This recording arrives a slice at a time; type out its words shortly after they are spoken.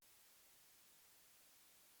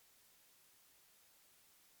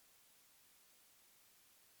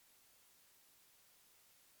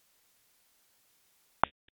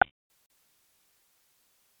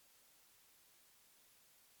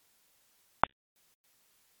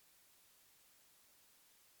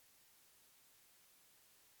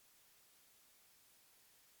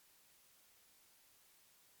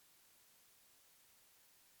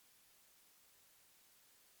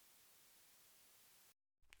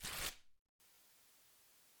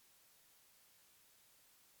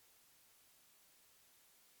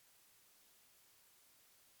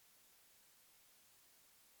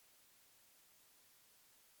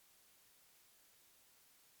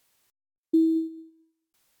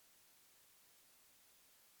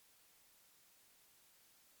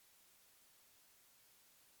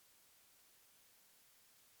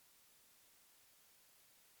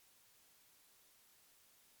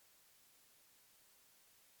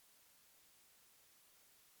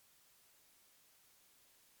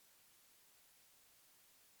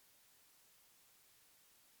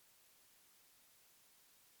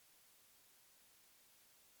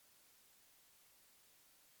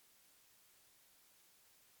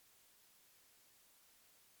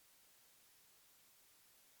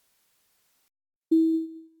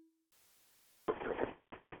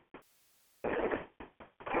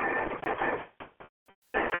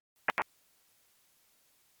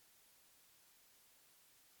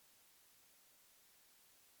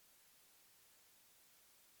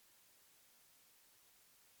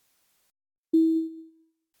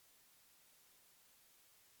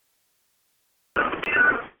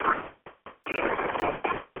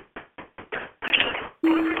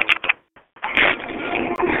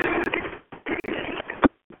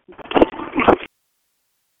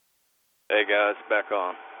back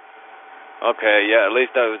on. Okay, yeah, at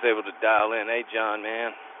least I was able to dial in. Hey, John,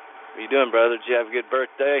 man. What you doing, brother? Did you have a good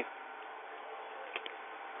birthday?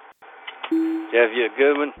 Did you have a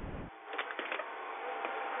good one?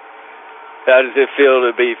 How does it feel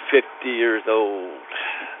to be 50 years old?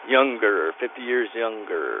 Younger, 50 years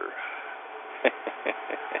younger.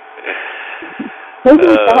 Who are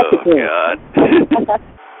you talking to? God.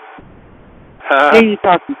 Who are you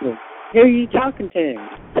talking to? Who are you talking to?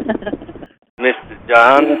 Mr.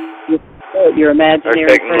 John. Your imaginary our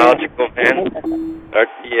technological friend. man. Our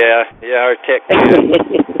tech man.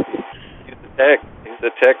 He's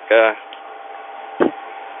the tech guy.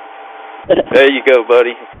 There you go,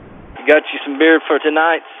 buddy. You got you some beer for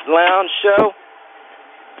tonight's lounge show?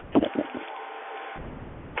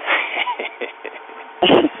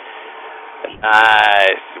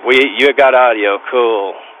 Nice. You got audio.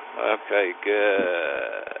 Cool. Okay,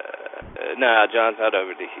 good. Nah, John's not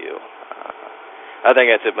over the hill. I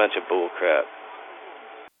think that's a bunch of bull crap.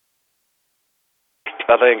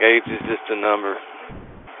 I think age is just a number.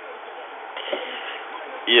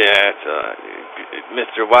 Yeah, it's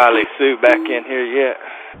Mr. Wiley Sue back in here yet?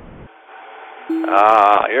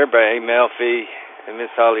 Everybody, Melfi and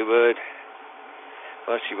Miss Hollywood.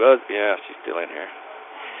 Well, she was. Yeah, she's still in here.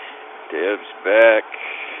 Deb's back.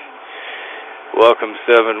 Welcome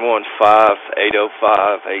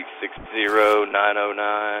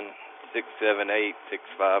 715-805-860-909.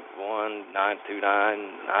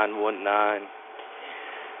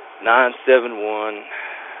 678-651-929-919-971.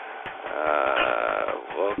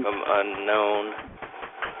 Welcome unknown.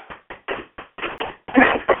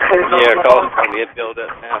 Yeah, call it from the build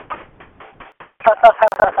up now.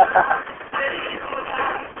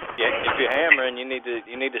 Yeah, if you're hammering, you need to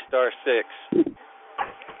star 6.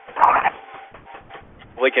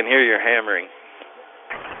 We can hear your hammering.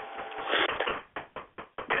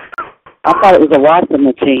 I thought it was a washing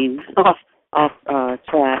machine off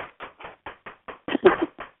track.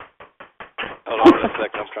 Hold on a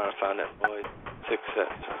second, I'm trying to find that voice. 6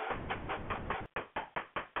 sets.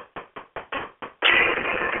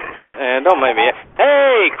 And don't make me.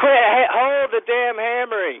 Hey, quit! Hold the damn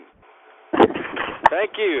hammering.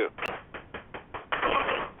 Thank you.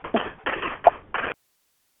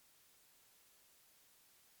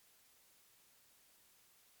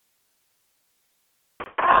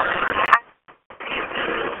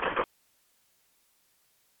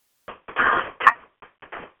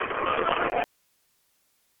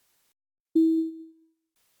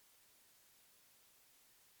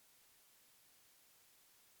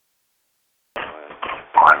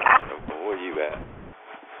 Where you at?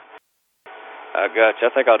 I got you. I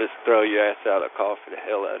think I'll just throw your ass out of cough for the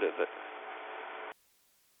hell out of it.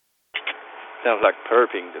 Sounds like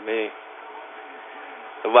perping to me.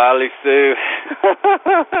 Wiley Sue.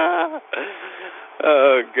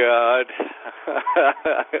 Oh, God.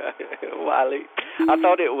 Wiley. I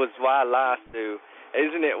thought it was Wiley Sue.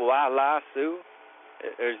 Isn't it Wiley Sue?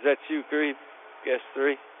 Or is that you, Creep? Guess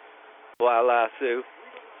 3? Wiley Sue.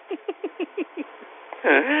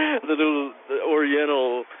 Little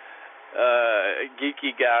Oriental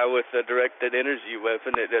geeky guy with a directed energy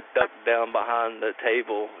weapon that ducked down behind the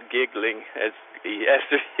table, giggling as he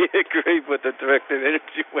after he hit Grief with a directed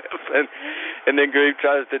energy weapon, and then Grief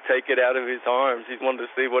tries to take it out of his arms. He wanted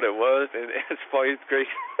to see what it was, and as far as Grief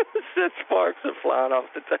said, sparks are flying off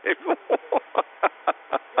the table.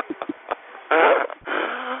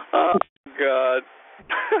 Oh God.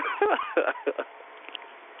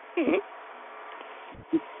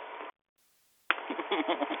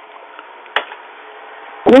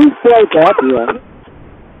 Who's Jake up here?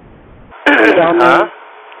 Huh?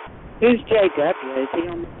 Who's Jake up here? Is he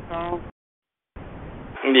on the call?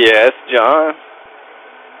 Yes, John.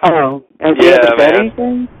 Oh, has he ever said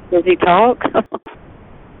anything? Does he talk?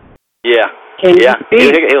 Yeah. Can yeah. He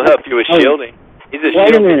He'll help you with shielding. He's a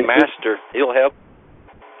shielding master. He'll help.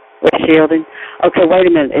 With shielding? Okay, wait a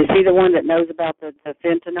minute. Is he the one that knows about the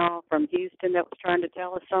fentanyl from Houston that was trying to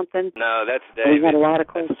tell us something? No, that's David. We had a lot of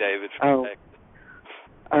questions. That's David from Texas.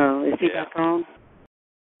 Oh, is he back on?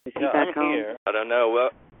 Is he back I'm on? here. I don't know.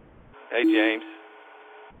 Well, hey, James.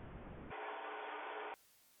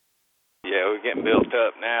 Yeah, we're getting built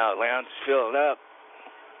up now. Lounge is filling up.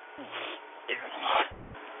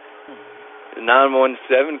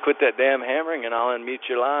 917, quit that damn hammering and I'll unmute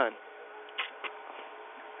your line.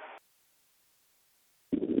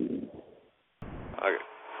 Okay.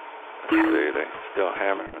 Let's see, they still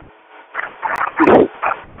hammering.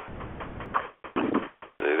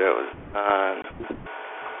 See, that was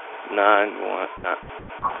 919.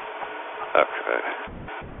 Okay.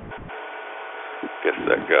 Guess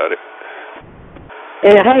that got it.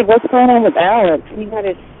 Hey, what's going on with Alex? He had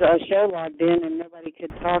his show logged in and nobody could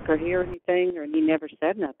talk or hear anything, or he never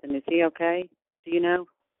said nothing. Is he okay? Do you know?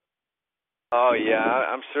 Oh yeah,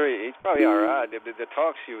 I'm sure he's probably all right. The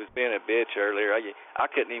talk she was being a bitch earlier. I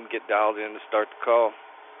couldn't even get dialed in to start the call.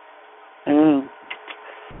 Oh.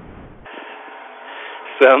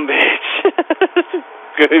 Some bitch.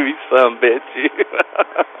 Groovy some bitch.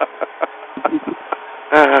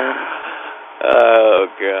 Oh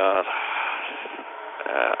God.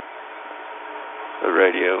 The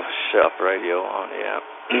radio, shelf radio on, yeah.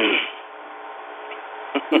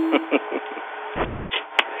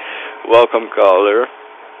 Welcome, caller.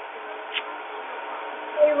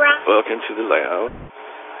 Hey, Ron. Welcome to the lounge.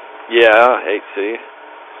 Yeah, HC.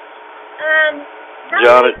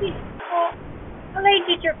 How late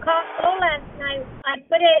did your call last night? I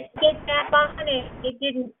put it, get back on it. It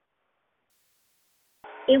didn't.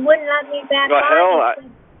 It wouldn't let me back Well, on hell,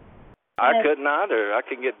 it. I couldn't either. I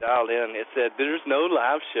couldn't get dialed in. It said, there's no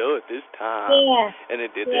live show at this time. Yeah. And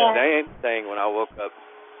it did that dang thing when I woke up.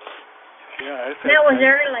 Yeah, that was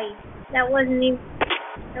early. That wasn't even.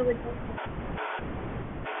 That was.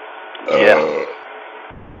 Yeah.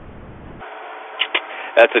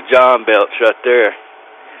 That's a John belch right there.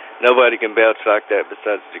 Nobody can belch like that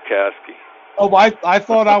besides Jakowski. Oh, I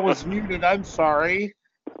thought I was muted. I'm sorry.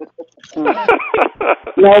 No,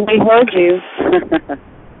 we heard you.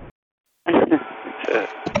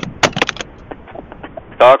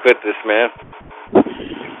 Talk with this man.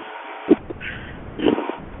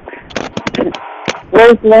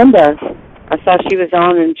 Where's Linda? I saw she was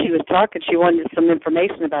on and she was talking. She wanted some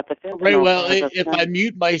information about the film. Right, well, if I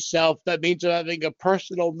mute myself, that means I'm having a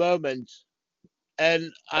personal moment.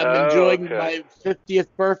 And I'm enjoying my 50th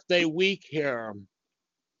birthday week here.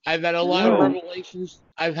 I've had a lot of revelations.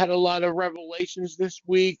 I've had a lot of revelations this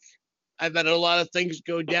week. I've had a lot of things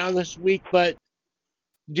go down this week, but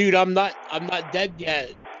dude, I'm not dead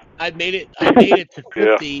yet. I made it to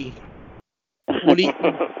 50. Yeah. What do you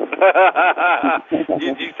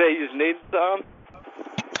Did you say you need some?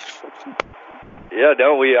 Yeah,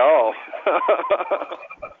 don't we all?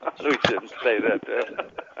 We shouldn't say that to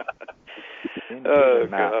him. Oh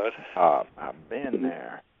God. I've been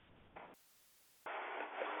there.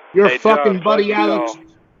 Your Hey, fucking John, buddy Alex.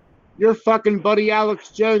 Your fucking buddy Alex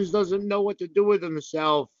Jones doesn't know what to do with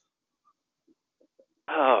himself.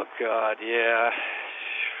 Oh God, yeah.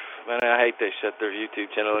 Man, I hate they shut their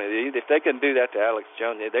YouTube channel. If they can do that to Alex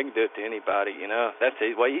Jones, they can do it to anybody. You know, that's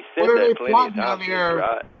it. Well, he said that plenty of times.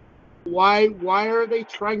 Right. Why are they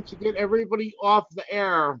trying to get everybody off the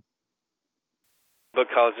air?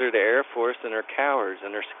 Because they're the Air Force and they're cowards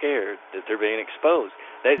and they're scared that they're being exposed.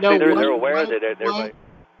 They're aware that everybody.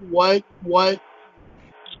 What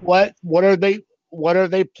are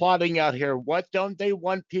they plotting out here? What don't they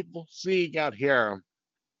want people seeing out here?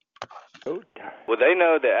 Well, they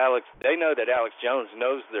know that Alex Jones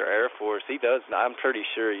knows their Air Force. He does. I'm pretty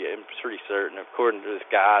sure. I'm pretty certain. According to this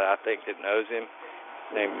guy, I think that knows him,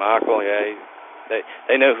 named Michael. Yeah,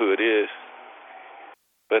 they know who it is.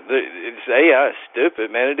 But it's AI is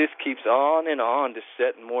stupid, man. It just keeps on and on, just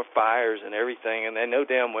setting more fires and everything, and they know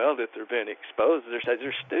damn well that they're being exposed. They're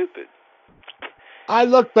stupid. I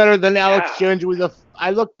look better than Alex Jones with a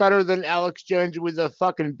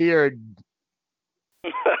fucking beard.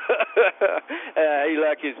 You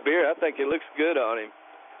like his beard? I think it looks good on him.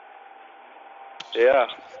 Yeah,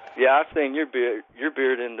 I've seen your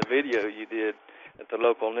beard in the video you did at the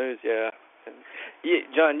local news. Yeah,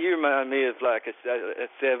 John, you remind me of like a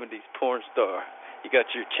 70s porn star. You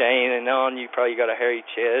got your chain and on, you probably got a hairy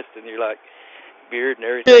chest, and you're like beard and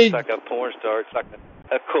everything. It's like a porn star. It's like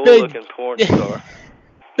a cool-looking porn star.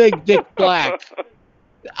 Big Dick Black.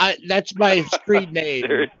 That's my street name.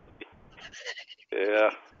 Seriously.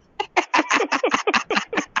 Yeah.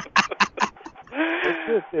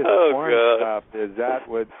 Is this porn stuff? Is that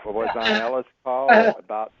what was on Ellis' call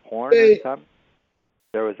about porn or something?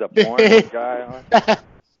 There was a porn guy on.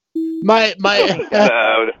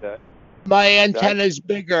 My antenna's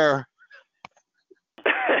bigger.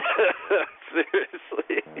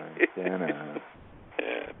 Seriously. Antenna.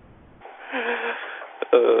 Yeah.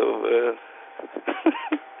 Oh man.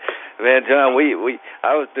 Man, John,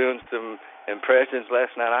 I was doing some impressions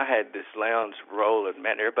last night. I had this lounge rolling,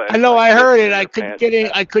 man. Everybody. I know. I heard it. I couldn't get in.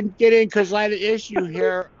 I couldn't get in because I had an issue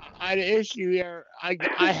here. I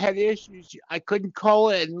had issues. I couldn't call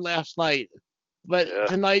in last night, but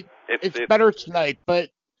tonight it's better tonight.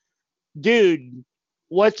 But dude,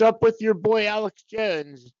 what's up with your boy Alex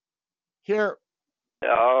Jones? Here.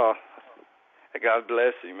 Oh, God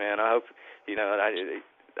bless you, man. I hope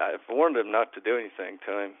I've warned him not to do anything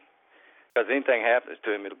to him. Because anything happens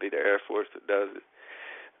to him, it'll be the Air Force that does it.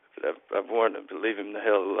 But I've warned him to leave him the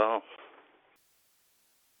hell alone.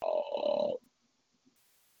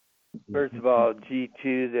 First of all,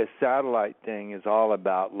 G2, this satellite thing is all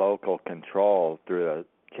about local control through a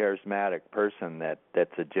charismatic person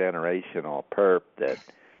that's a generational perp that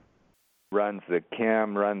runs the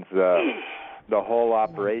runs the whole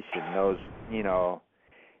operation. Knows,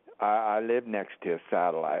 I live next to a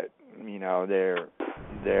satellite. They're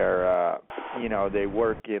they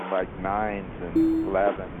work in like 9s and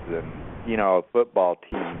 11s and a football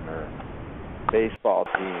team or baseball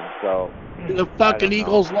team. So the fucking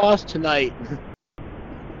Eagles lost tonight.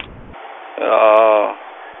 Oh,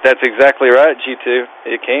 that's exactly right, G2.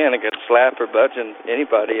 It can slap or budging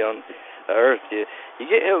anybody on the earth. You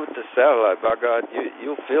get hit with the satellite, by God,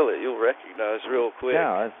 you'll feel it. You'll recognize real quick.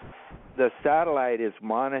 Yeah, the satellite is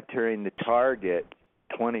monitoring the target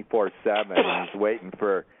 24/7. He's waiting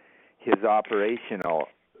for his operational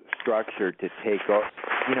structure to take over,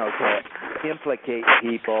 to implicate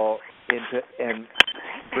people into and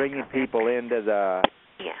bringing people into the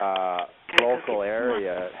local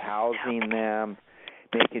area, housing them,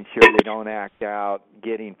 making sure they don't act out,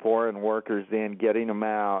 getting foreign workers in, getting them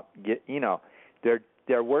out.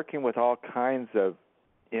 They're working with all kinds of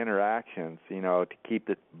interactions, to keep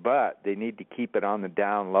it, but they need to keep it on the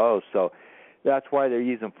down low. So that's why they're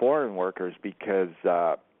using foreign workers, because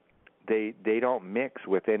they don't mix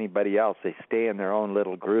with anybody else. They stay in their own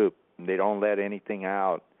little group. They don't let anything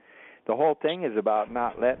out. The whole thing is about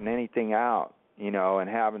not letting anything out, and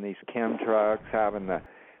having these chem trucks, having the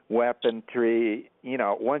weaponry.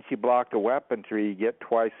 Once you block the weaponry, you get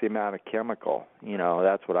twice the amount of chemical.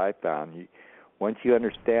 That's what I found. Once you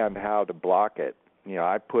understand how to block it,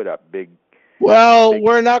 I put up big.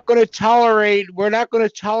 We're not going to tolerate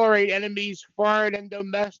enemies, foreign and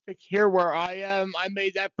domestic, here where I am. I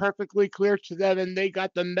made that perfectly clear to them, and they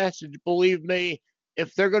got the message. Believe me.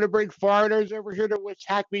 If they're going to bring foreigners over here to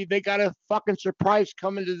attack me, they got a fucking surprise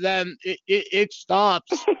coming to them. It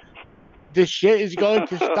stops. This shit is going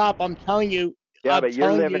to stop. I'm telling you. Yeah, but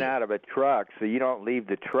you're living out of a truck, so you don't leave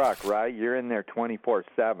the truck, right? You're in there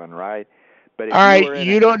 24/7, right? But if all right,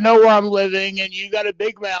 you don't know where I'm living, and you got a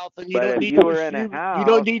big mouth, and you don't need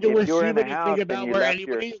to assume anything about where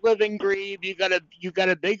anybody's living, Grebe. You got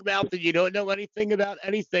a big mouth, and you don't know anything about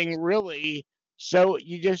anything, really. So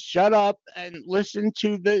you just shut up and listen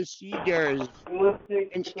to the seniors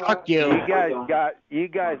instruct you. You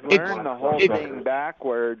guys learn the whole thing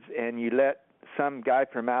backwards, and you let some guy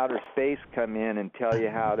from outer space come in and tell you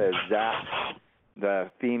how to zap the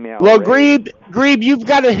female. Well, Grebe, you've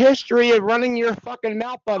got a history of running your fucking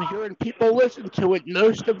mouth on here, and people listen to it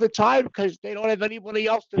most of the time because they don't have anybody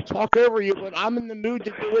else to talk over you. But I'm in the mood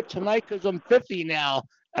to do it tonight because I'm 50 now.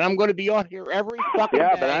 And I'm going to be on here every fucking day.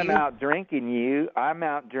 Yeah, but I'm out drinking you. I'm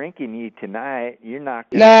out drinking you tonight. You're not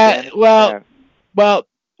going to stand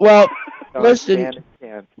well, listen,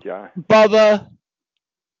 chance, John. Bubba,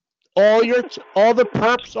 all the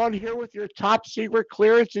perps on here with your top secret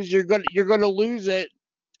clearances, you're gonna lose it,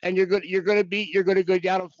 and you're gonna go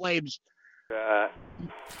down in flames.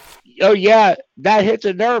 Oh yeah, that hits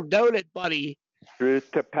a nerve, don't it, buddy?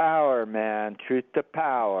 Truth to power, man. Truth to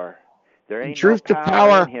power. There ain't truth no to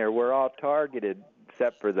power in here. We're all targeted,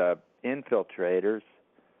 except for the infiltrators.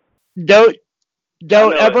 Don't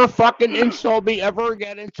ever fucking insult me ever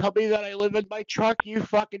again and tell me that I live in my truck, you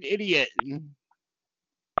fucking idiot.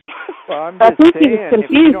 Well, I'm just saying, if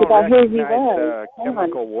you don't recognize the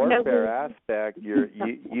chemical warfare aspect,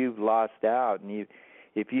 you've lost out. And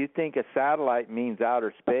if you think a satellite means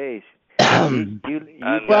outer space, you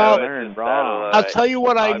learn wrong. I'll tell you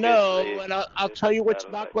what I know, and I'll tell you what's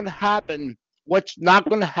not going to happen. What's not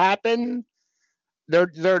going to happen?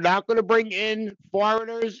 They're not going to bring in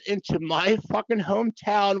foreigners into my fucking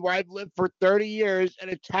hometown where I've lived for 30 years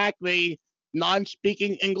and attack me,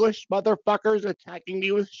 non-speaking English motherfuckers attacking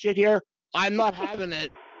me with shit here. I'm not having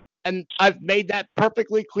it. And I've made that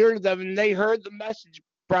perfectly clear to them, and they heard the message,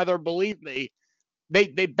 brother, believe me. They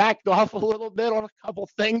backed off a little bit on a couple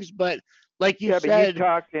things, but like you said... Yeah, but you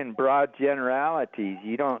talked in broad generalities.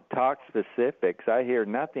 You don't talk specifics. I hear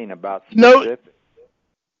nothing about specifics. No.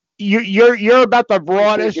 You're about the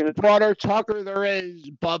broader talker there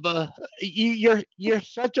is, Bubba. You're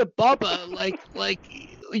such a Bubba. Like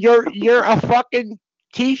you're a fucking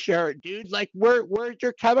T-shirt, dude. Like where's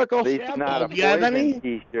your chemical sample? Do you have any?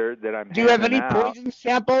 T-shirt that I'm. Do you have any poison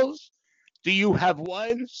samples? Do you have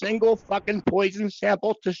one single fucking poison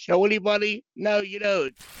sample to show anybody? No, you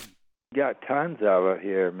don't. Got tons of it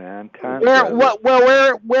here, man. Tons of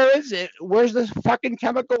it. Where is it? Where's this fucking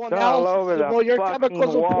chemical It's all analysis over of the all your fucking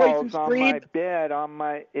chemicals of walls, poison on screen? my bed,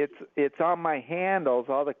 it's on my handles.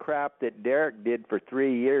 All the crap that Derek did for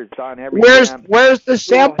 3 years, it's on every damn Where's the tool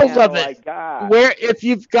samples of handle I it? got. Where, if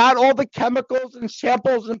you've got all the chemicals and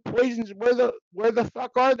samples and poisons, where the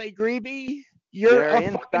fuck are they, Greeby? You're They're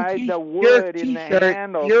a fucking inside the you're a wood, in the t-shirt.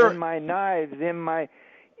 handles, in my knives, in my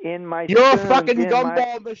You're a spoons, fucking in my.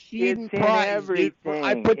 gumball machine It's in prize, dude.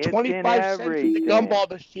 I everything. put It's in 25 cents in the everything. gumball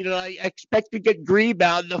machine, and I expect to get Grebe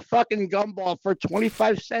out of the fucking gumball for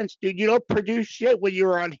 25 cents, dude. You don't produce shit when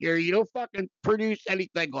you're on here. You don't fucking produce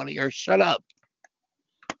anything on here. Shut up.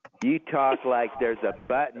 You talk like there's a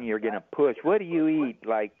button you're gonna push. What do you eat?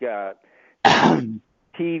 Like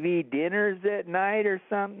TV dinners at night or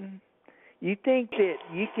something? You think that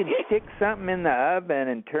you can stick something in the oven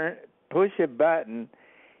and push a button,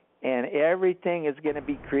 and everything is going to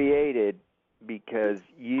be created because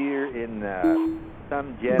you're in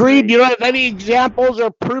some generation? Grebe, you don't have any examples or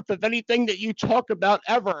proof of anything that you talk about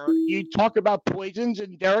ever. You talk about poisons,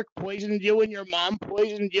 and Derek poisoned you, and your mom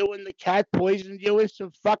poisoned you, and the cat poisoned you, and some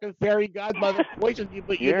fucking fairy godmother poisoned you,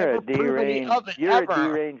 but you never prove any of it You're ever. a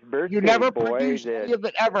deranged birthday You never boy produce any of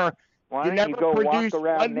it ever. Why don't you go walk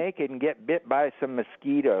around naked and get bit by some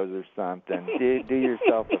mosquitoes or something? Do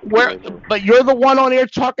yourself a favor. But you're the one on here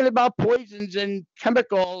talking about poisons and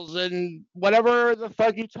chemicals and whatever the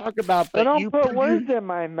fuck you talk about. But don't put words in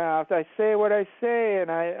my mouth. I say what I say,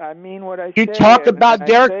 and I mean what I say. You talk about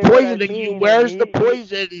Derek poisoning you. Where's the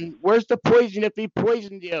poison? Where's the poison if he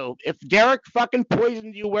poisoned you? If Derek fucking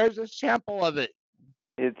poisoned you, where's a sample of it?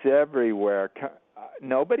 It's everywhere.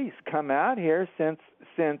 Nobody's come out here since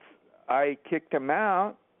I kicked him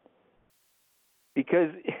out,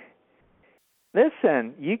 because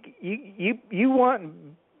listen, you want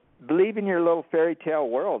believe in your little fairy tale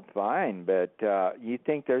world, fine, but you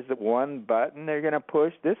think there's one button they're going to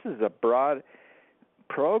push? This is a broad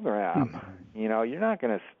program. You're not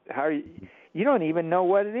going to. You don't even know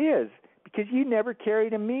what it is, because you never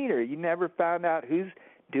carried a meter. You never found out who's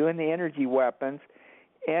doing the energy weapons,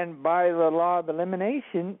 and by the law of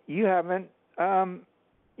elimination, you haven't.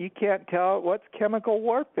 You can't tell what's chemical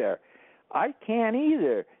warfare. I can't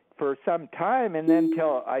either for some time, and then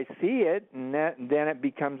till I see it, and then it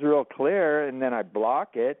becomes real clear, and then I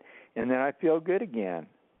block it, and then I feel good again.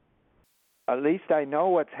 At least I know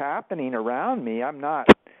what's happening around me. I'm not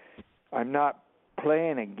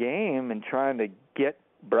playing a game and trying to get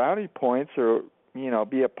brownie points or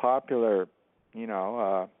be a popular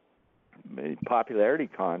popularity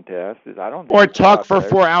contest. I don't. Or talk for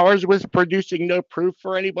 4 hours with producing no proof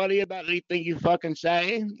for anybody about anything you fucking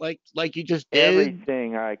say, like you just did.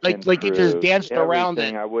 Everything I can like you just danced around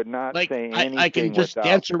it. I would not say anything. I can just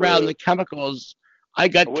dance proof. around the chemicals. I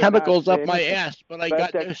got chemicals up my ass, but I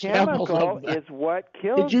got no samples of them. Is what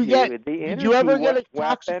kills Did you ever get a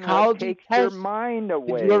toxicology test? Your mind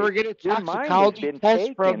away. Did you ever get a toxicology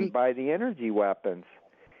test by the energy weapons?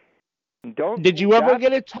 Did you ever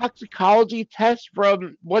get a toxicology test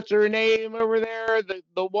from what's her name over there,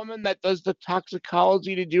 the woman that does the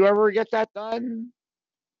toxicology? Did you ever get that done?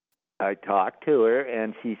 I talked to her,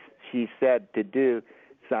 and she said to do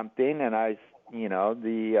something, and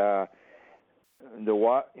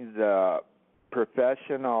the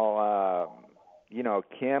professional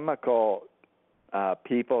chemical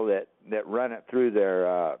people that run it through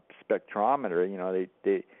their spectrometer,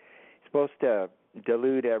 they supposed to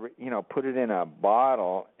dilute put it in a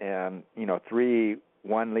bottle, and 3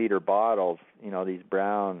 1-liter bottles, these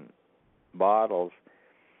brown bottles,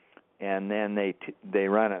 and then they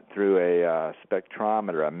run it through a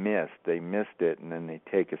spectrometer, a mist. They mist it, and then they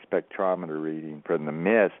take a spectrometer reading from the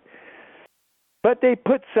mist. But they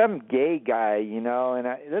put some gay guy, and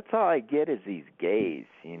that's all I get is these gays,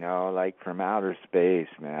 like from outer space,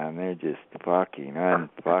 man. They're just fucking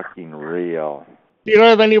unfucking real. You don't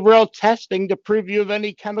have any real testing to prove you have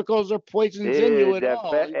any chemicals or poisons in you at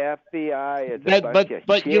all. The FBI is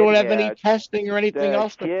but you don't have any testing or anything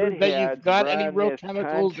else to prove that you've got any real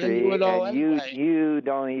chemicals in you at all. Anyway. You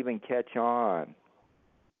don't even catch on.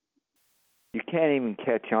 You can't even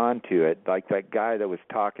catch on to it. Like that guy that was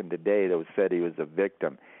talking today that said he was a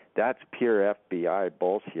victim. That's pure FBI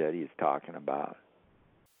bullshit he's talking about.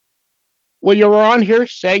 Well, you were on here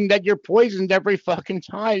saying that you're poisoned every fucking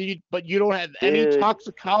time, but you don't have any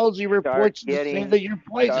toxicology reports to say that you're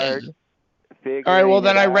poisoned. All right, well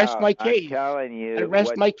then I rest my case. I'm telling you, I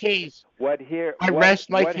rest my case. What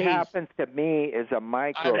happens to me is a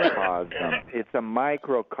microcosm. It's a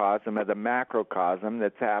microcosm of the macrocosm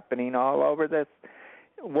that's happening all over this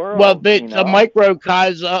world. Well, it's a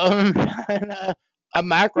microcosm a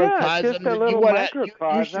macrocosm. Yeah, just a little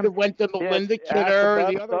microcosm. You should have went to Melinda Kidder,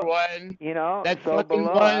 the other one. You know, that so fucking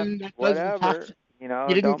below, one that whatever. You know,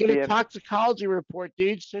 you didn't don't get be a toxicology report,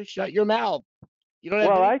 dude. So shut your mouth. You don't have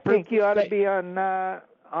well, any I proof think you ought to be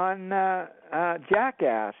on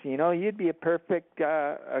Jackass. You know, you'd be a perfect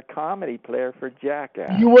a comedy player for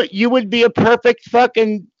Jackass. You would be a perfect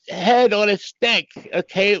fucking head on a stick,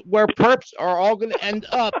 okay? Where perps are all going to end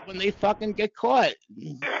up when they fucking get caught.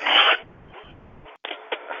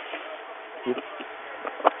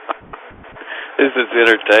 This is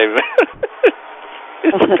entertainment.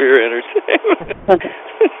 It's pure entertainment.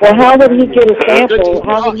 Well, how would he get a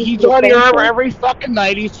sample? He's on here every fucking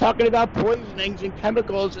night. He's talking about poisonings and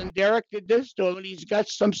chemicals, and Derek did this to him, and he's got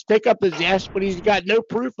some stick up his ass, but he's got no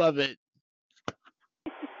proof of it.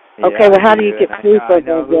 Yeah, okay, well, how do you get proof of it? I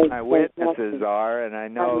know who my witnesses are, and I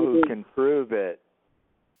know who can prove it.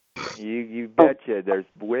 You betcha there's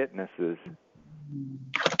witnesses.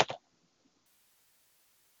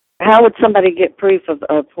 How would somebody get proof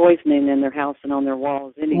of poisoning in their house and on their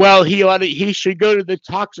walls anyway? Well, he should go to the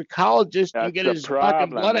toxicologist and get his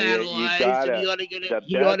fucking blood analyzed, and he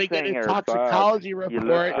ought to get a toxicology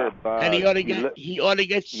report, and he ought to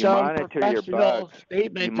get some professional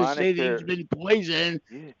statement to say that he's been poisoned.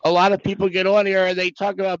 A lot of people get on here and they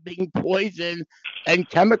talk about being poisoned and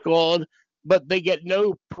chemicaled, but they get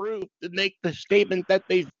no proof to make the statement that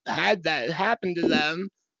they've had that happen to them.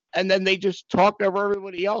 And then they just talk over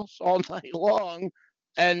everybody else all night long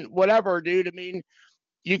and whatever, dude. I mean,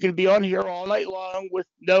 you can be on here all night long with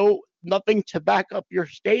nothing to back up your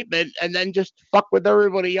statement and then just fuck with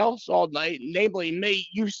everybody else all night, namely me.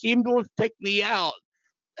 You seem to have picked me out.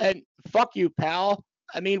 And fuck you, pal.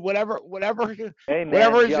 I mean, whatever hey, man,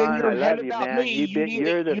 whatever is John, in your head about man. me, you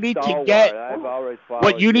need to get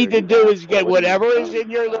what you need to do is get whatever is in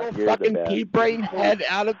your little fucking pea brain head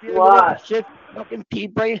out of your little shit fucking pea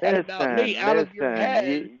brain head about me out of your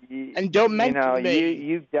head. And don't mention me.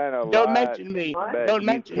 You've done a don't lot. Mention me. Don't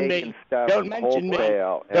mention me. Don't mention me.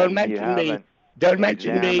 Don't mention me. Don't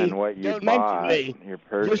mention me. Don't mention me.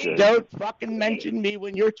 Just don't fucking mention me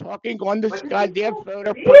when you're talking on this goddamn phone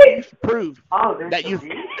or produce proof that you've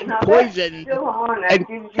been poisoned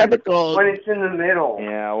and chemicals. When it's in the middle.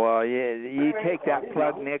 Yeah, well, you take that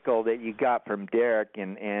plug nickel that you got from Derek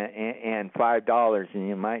and $5, and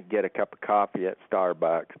you might get a cup of coffee at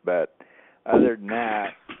Starbucks. But other than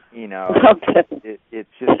that, you know, it's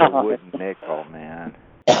just a wooden nickel, man.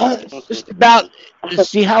 It's just about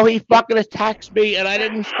see how he fucking attacks me, and I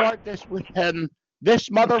didn't start this with him. This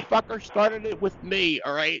motherfucker started it with me,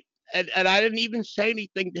 all right? And I didn't even say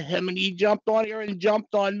anything to him, and he jumped on here and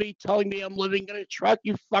jumped on me, telling me I'm living in a truck.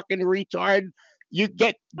 You fucking retard! You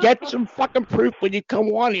get some fucking proof when you come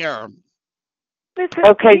on here.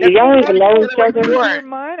 Okay, do y'all even know each other? Your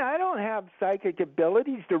mind? I don't have psychic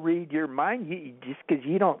abilities to read your mind. Just because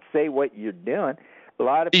you don't say what you're doing. A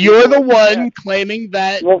lot of you're the one claiming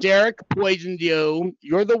that Derek poisoned you.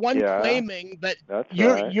 You're the one claiming that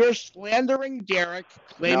you're slandering Derek,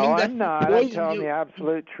 claiming that I'm not. He poisoned I'm telling you. the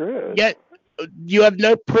absolute truth. Yet you have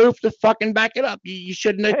no proof to fucking back it up. You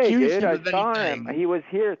shouldn't accuse him of I saw anything. him. He was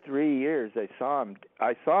here 3 years. I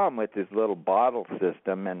saw him with his little bottle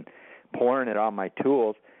system and pouring it on my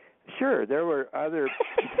tools. Sure, there were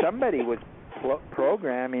somebody was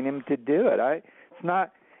programming him to do it.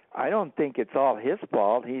 I don't think it's all his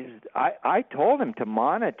fault. I told him to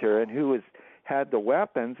monitor and who had the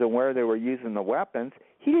weapons and where they were using the weapons.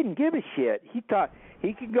 He didn't give a shit. He thought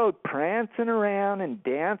he could go prancing around and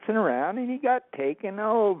dancing around, and he got taken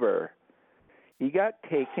over.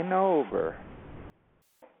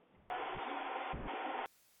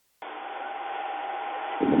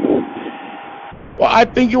 Well, I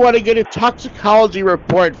think you want to get a toxicology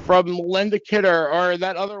report from Melinda Kidder or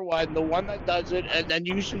that other one, the one that does it, and then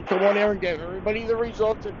you should come on here and give everybody the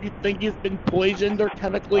results if you think you've been poisoned or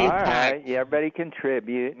chemically attacked. All right, everybody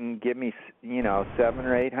contribute and give me, $700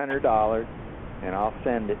 or $800, and I'll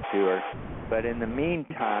send it to her. But in the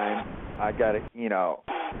meantime, I got to, you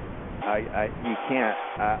can't.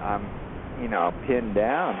 I'm pinned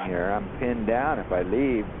down here. I'm pinned down. If I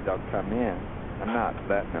leave, they'll come in. I'm not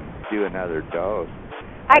letting them do another dose.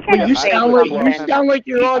 You sound like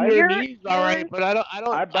you're on your knees, all right. But I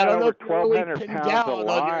don't know if you're really pinned down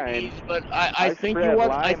on your knees. But I think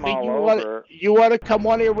you want to come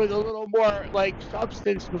on here with a little more like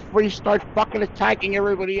substance before you start fucking attacking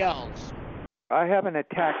everybody else. I haven't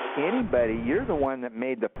attacked anybody. You're the one that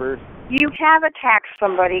made the first. You have attacked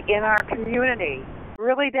somebody in our community,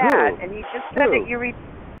 really bad, and you just said that you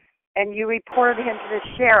reported him to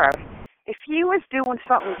the sheriff. If he was doing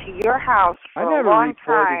something to your house for a long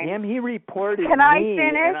time... I never reported him. He reported me. Can I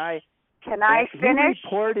finish? Can I finish? He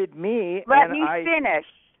reported me. Let me finish.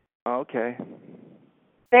 Okay.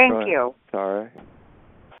 Thank you. Sorry.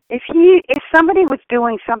 If somebody was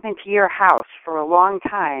doing something to your house for a long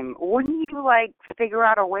time, wouldn't you figure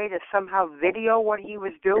out a way to somehow video what he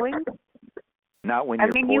was doing? Not when you're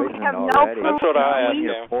poisoned you have already. no proof. That's what I when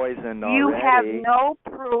you're poisoned already. You have no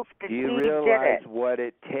proof that he did it. Do you realize realize what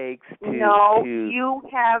it takes to... No, you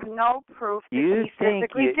have no proof that he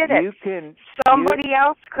physically did it. Somebody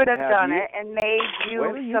else could have done it and made you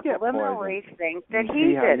subliminally think that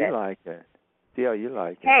he did it. See how you like it. See how you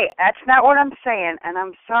like it. Hey, that's not what I'm saying, and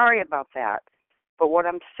I'm sorry about that. But what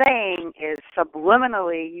I'm saying is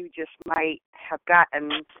subliminally you just might have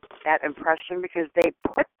gotten that impression because they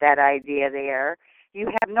put that idea there. You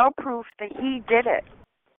have no proof that he did it.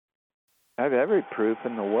 I have every proof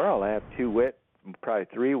in the world. I have probably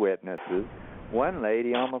 3 witnesses. One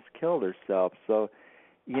lady almost killed herself. So,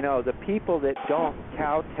 the people that don't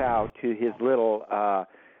kowtow to his little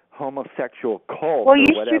homosexual cult. Well, you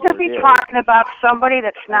shouldn't be talking about somebody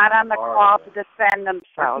that's not on the call to defend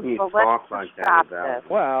themselves. So let's stop this.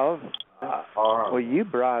 Well, you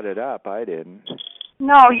brought it up. I didn't.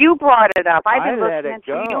 No, you brought it up. I've been listening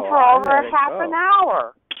to you for over half an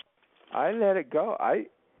hour. I let it go. I'm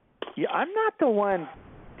not the one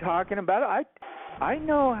talking about it. I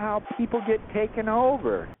know how people get taken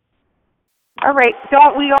over. All right,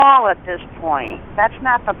 don't we all at this point? That's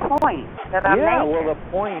not the point that I'm making. Yeah, well,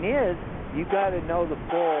 the point is you got to know the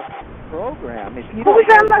full program. If you Who's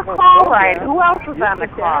on the call, right? Who else was on the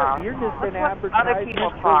call? You're just an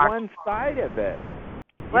advertisement for one side of it.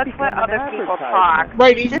 Let's let other people talk.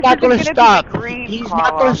 Right, he's not going to stop. He's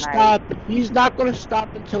not going to stop. He's not going to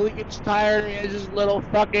stop until he gets tired and has his little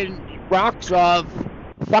fucking rocks off,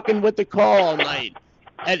 fucking with the call all night.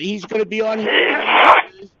 And he's going to be on here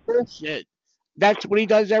this bullshit. That's what he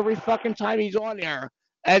does every fucking time he's on there.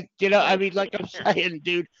 And, like I'm saying,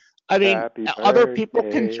 dude, other people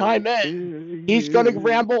can chime in. He's going to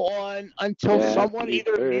ramble on until someone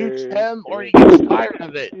either mutes him or he gets tired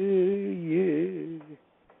of it.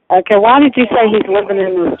 Okay, why did you say he's living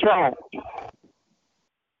in his truck?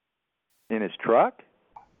 In his truck?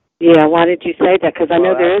 Yeah, why did you say that? Because I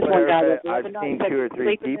know there is one guy that's living I've seen 2 or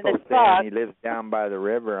 3 people saying he lives down by the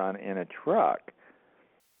river in a truck.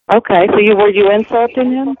 Okay, so were you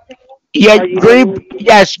insulting him? Yeah, Grebe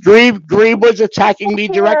was attacking me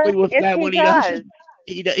directly with that when he doesn't.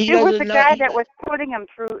 He doesn't know. It was the guy that was putting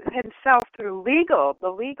himself through the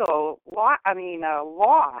legal law.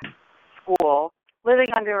 Law school,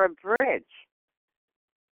 living under a bridge.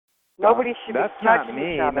 Nobody should be judging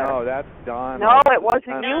each other. No, that's Don. No, it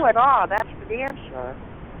wasn't you at all. That's for damn sure.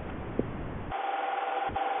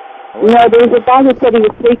 No, there was a guy that said he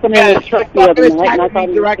was sleeping in his truck the other night, and I thought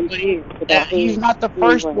he was confused. He's not the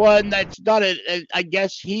first one that's done it. I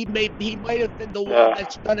guess he might have been the one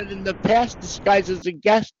that's done it in the past, disguised as a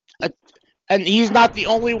guest. And he's not the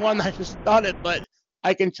only one that has done it, but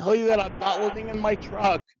I can tell you that I'm not living in my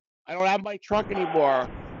truck. I don't have my truck anymore.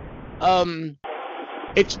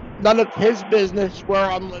 It's none of his business where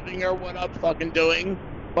I'm living or what I'm fucking doing.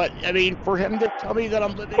 But, for him to tell me that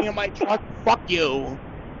I'm living in my truck, fuck you.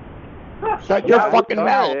 Shut your fucking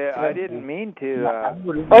mouth. I didn't mean to.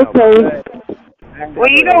 Okay. Well,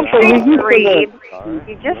 you don't think, Grebe.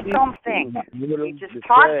 You just don't think. You just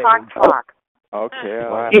talk.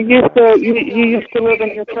 Okay. You used to live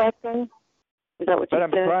in your truck, then? Is that what you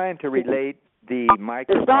said? But I'm trying to relate the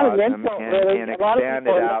microcosm and expand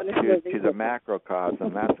it out to the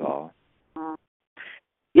macrocosm. That's all.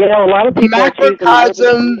 A lot of people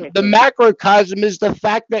the macrocosm is the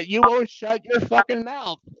fact that you won't shut your fucking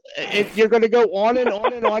mouth. You're going to go on and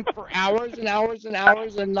on and on for hours and hours and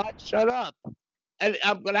hours and not shut up. And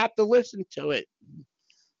I'm going to have to listen to it.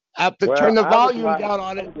 I have to turn the volume down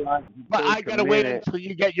on it. But I got to wait until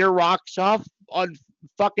you get your rocks off on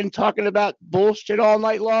fucking talking about bullshit all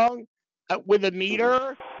night long with a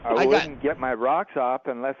meter. I wouldn't get my rocks off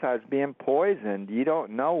unless I was being poisoned. You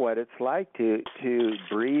don't know what it's like to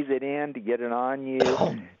breathe it in, to get it on you,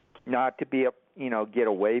 not to be, get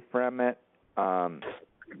away from it.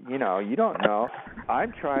 You don't know.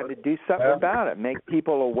 I'm trying to do something about it, make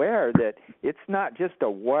people aware that it's not just a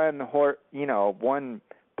one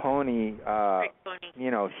pony,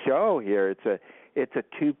 show here. It's a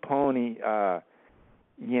 2 pony,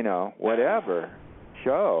 whatever.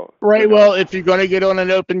 Show. Right, well, if you're going to get on an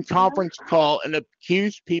open conference call and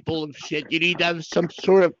accuse people of shit, you need to have some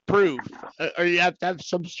sort of proof, or you have to have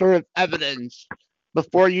some sort of evidence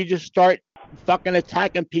before you just start fucking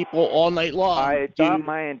attacking people all night long. I thought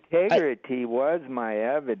my integrity was my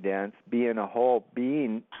evidence, being a whole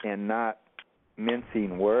being and not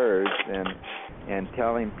mincing words and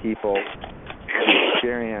telling people the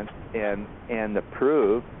experience and the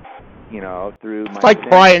proof, through my It's like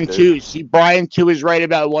Brian senses. too. See, Brian too is right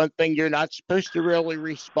about one thing. You're not supposed to really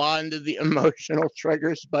respond to the emotional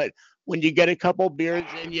triggers, but when you get a couple beers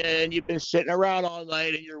in you and you've been sitting around all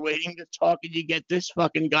night and you're waiting to talk and you get this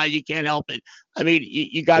fucking guy, you can't help it. I mean,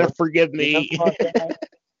 you got to forgive me.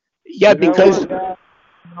 Yeah, because I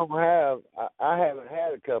haven't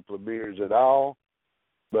had a couple of beers at all,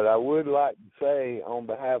 but I would like to say on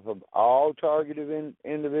behalf of all targeted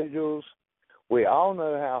individuals, we all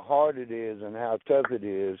know how hard it is and how tough it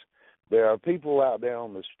is. There are people out there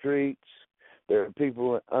on the streets. There are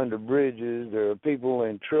people under bridges. There are people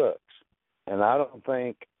in trucks. And I don't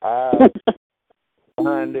think I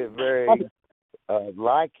find it very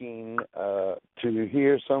liking to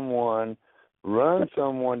hear someone run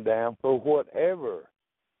someone down for whatever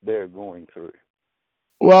they're going through.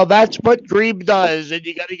 Well, that's what Grebe does, and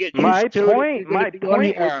you got to get used to it.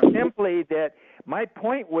 My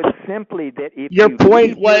point was simply that if your you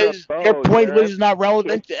point was not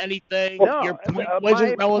relevant to anything. No, your point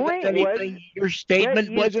wasn't relevant to anything. Your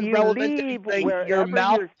statement wasn't relevant to anything. Your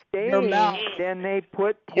mouth, then they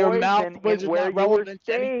put your mouth poison was in where not you were relevant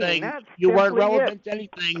to staying. anything. That's You weren't simply relevant it. to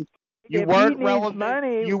anything. If he needs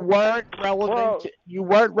money, You weren't relevant. You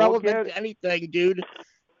weren't relevant to anything, dude.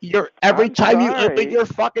 Every I'm time you sorry. open your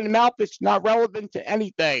fucking mouth, it's not relevant to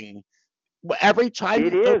anything. Every time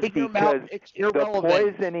It you is open your mouth, because it's irrelevant.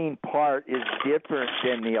 the poisoning part is different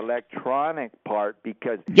than the electronic part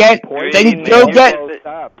because then go get.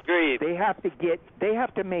 up. They have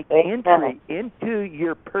to make They entry into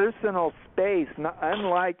your personal space,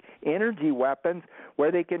 unlike energy weapons where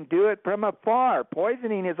they can do it from afar.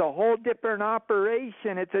 Poisoning is a whole different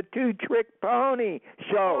operation. It's a two-trick pony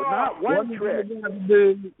show, not one trick.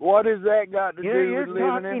 What has that got to do You're with living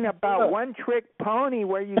in? talking about one-trick pony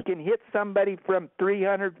where you can hit somebody from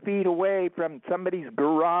 300 feet away from somebody's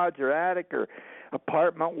garage or attic or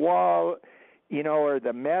apartment wall, or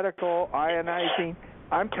the medical ionizing.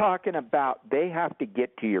 I'm talking about they have to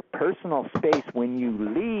get to your personal space when you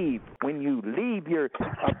leave your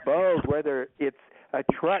abode, whether it's a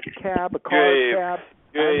truck cab, a car cab,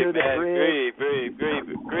 under the bridge.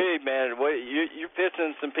 Grebe, man, you're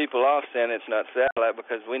pissing some people off saying it's not satellite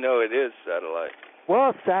because we know it is satellite.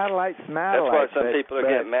 Well, satellite's satellite. That's why some people are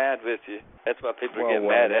getting mad with you. That's why people are getting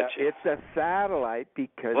mad at you. It's a satellite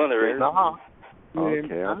because I'm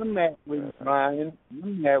mad with Ryan.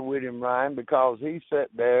 I'm mad with him, Ryan, because he sat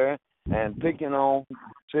there and picking on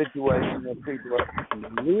situations that people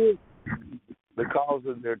live because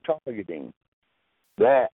of their targeting.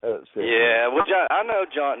 That upset Yeah, me. well, John, I know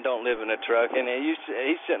John don't live in a truck, and he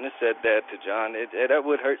shouldn't have said that to John. That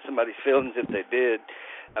would hurt somebody's feelings if they did.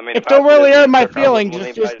 I mean, It don't really hurt my feelings.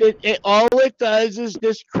 It's just all it does is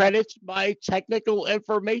discredits my technical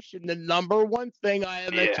information. The number one thing I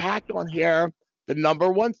am attacked on here. The number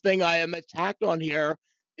one thing I am attacked on here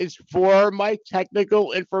is for my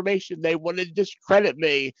technical information. They want to discredit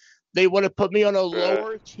me. They want to put me on a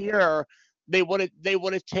lower tier. They want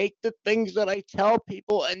to take the things that I tell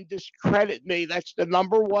people and discredit me. That's the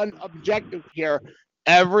number one objective here.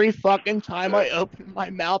 Every fucking time I open my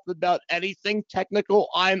mouth about anything technical,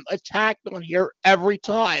 I'm attacked on here every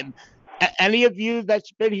time. Any of you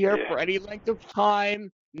that's been here for any length of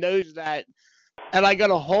time knows that. And I got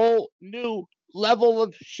a whole new level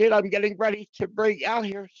of shit I'm getting ready to bring out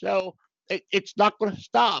here, so it's not going to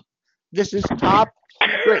stop. This is top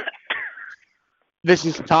secret. This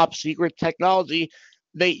is top secret technology.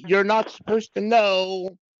 You're not supposed to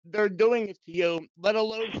know they're doing it to you, let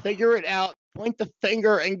alone figure it out, point the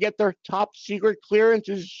finger, and get their top secret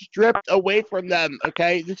clearances stripped away from them.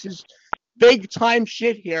 Okay, this is big time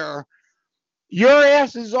shit here. Your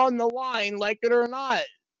ass is on the line, like it or not.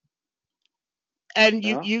 And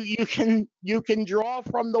you can draw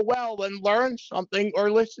from the well and learn something,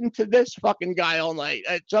 or listen to this fucking guy all night.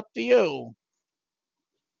 It's up to you.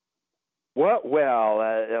 What well?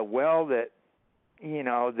 A well that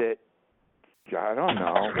that I don't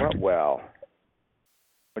know. What well?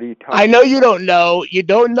 What are you talking? I know you don't know. You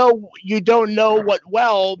don't know what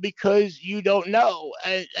well because you don't know,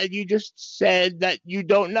 and you just said that you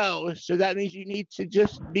don't know. So that means you need to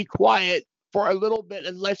just be quiet for a little bit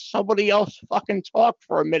and let somebody else fucking talk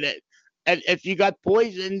for a minute. And if you got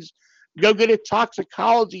poisons, go get a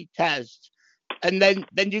toxicology test, and then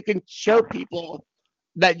you can show people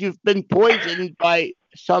that you've been poisoned by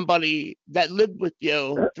somebody that lived with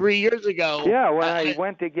you 3 years ago. Yeah, when I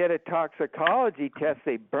went to get a toxicology test,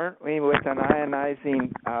 they burnt me with an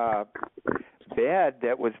ionizing bed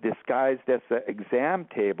that was disguised as an exam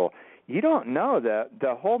table. You don't know that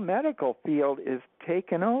the whole medical field is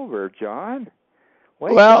taken over, John.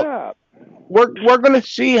 Wake up. We're gonna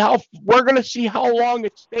see how long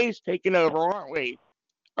it stays taken over, aren't we?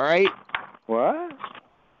 All right. What?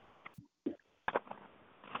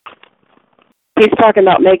 He's talking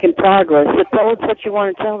about making progress. So tell us what you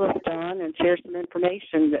want to tell us, Don, and share some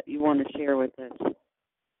information that you want to share with us.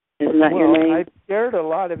 Isn't that your name? I've shared a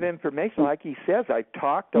lot of information. Like he says, I've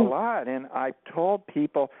talked a lot, and I've told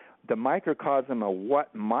people the microcosm of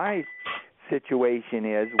what my situation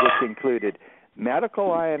is, which included medical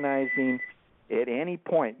ionizing at any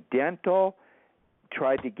point, dental,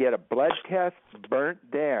 tried to get a blood test, burnt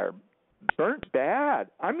there. Burnt bad.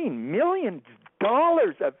 I mean, millions of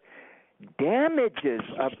dollars of damages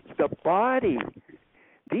of the body.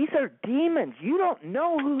 These are demons. You don't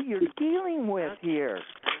know who you're dealing with here.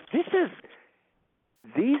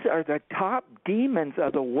 These are the top demons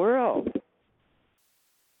of the world.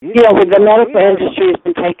 Yeah, well, the medical industry has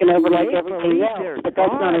been taken over like everything else, but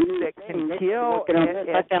that's not a new that can kill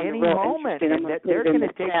at any moment, and that they're going to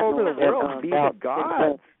take over the world and be the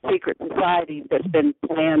gods. Secret society that's been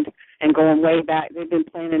planned and going way back. They've been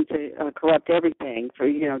planning to corrupt everything for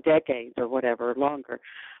decades or whatever, longer.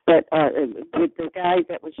 But the guy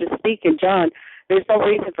that was just speaking, John, there's no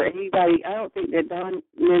reason for anybody. I don't think that Don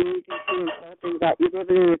meant anything about you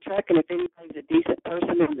living in a truck, and if anybody's a decent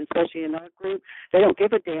person, and especially in our group, they don't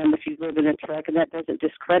give a damn if you live in a truck, and that doesn't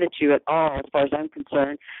discredit you at all, as far as I'm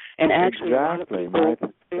concerned. And actually, a lot of people,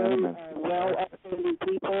 very well-upstanding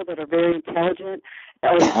people that are very intelligent,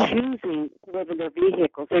 are choosing to live in their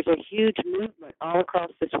vehicles. There's a huge movement all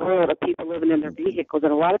across this world of people living in their vehicles,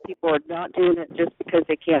 and a lot of people are not doing it just because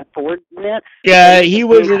they can't afford it. Yeah, he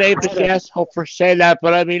was an apex asshole for saying that,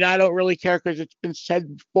 but I mean, I don't really care because it's been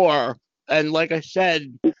said before. And like I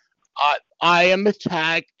said, I am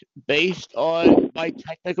attacked based on my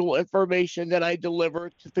technical information that I deliver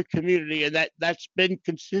to the community, and that's been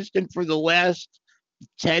consistent for the last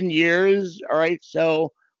 10 years. All right,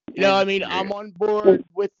 so I mean, I'm on board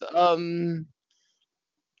with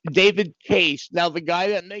David Case. Now, the guy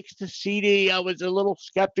that makes the CD, I was a little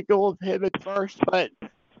skeptical of him at first, but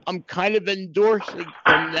I'm kind of endorsing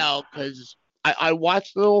him now because I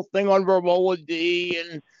watched the little thing on Romola D,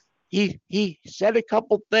 and he said a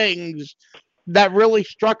couple things that really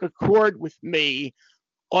struck a chord with me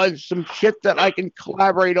on some shit that I can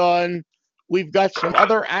collaborate on. We've got some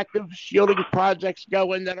other active shielding projects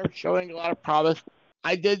going that are showing a lot of promise.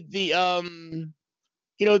 I did the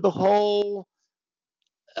the whole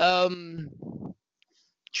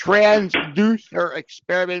transducer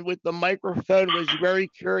experiment with the microphone was very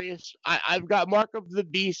curious. I've got Mark of the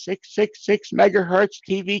Beast 666 megahertz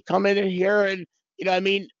TV coming in here, and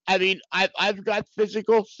I've got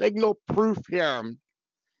physical signal proof here.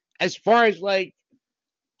 As far as like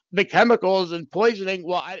the chemicals and poisoning,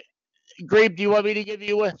 well, Grabe, do you want me to give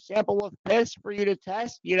you a sample of piss for you to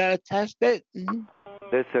test? You know, to test it? Mm-hmm.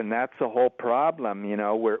 Listen, that's the whole problem,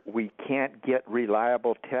 where we can't get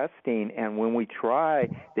reliable testing, and when we try,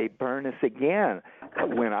 they burn us again.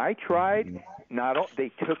 When I tried,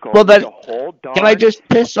 they took over the whole darn... Can I just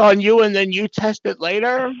piss on you and then you test it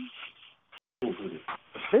later?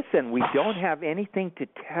 Listen, we don't have anything to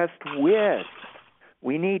test with.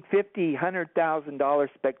 We need $50,000, $100,000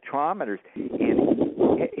 spectrometers.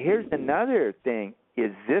 And here's another thing.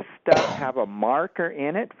 Is this stuff have a marker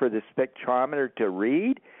in it for the spectrometer to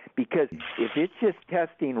read? Because if it's just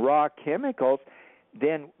testing raw chemicals,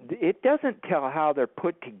 then it doesn't tell how they're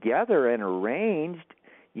put together and arranged,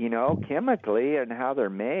 chemically, and how they're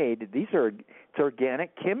made. It's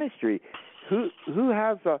organic chemistry. Who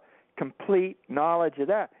has a complete knowledge of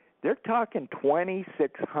that? They're talking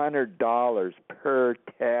 $2,600 per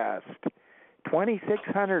test.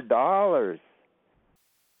 $2,600.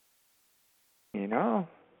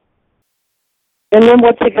 And then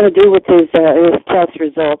what's he going to do with his test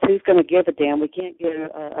results? Who's going to give a damn? We can't get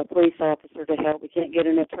a police officer to help. We can't get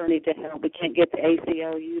an attorney to help. We can't get the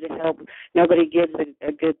ACLU to help. Nobody gives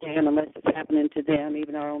a good damn unless it's happening to them,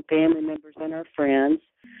 even our own family members and our friends.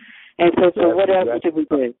 And so what else do we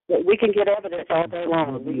do? We can get evidence all day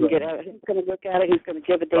long. We can get who's going to look at it, who's going to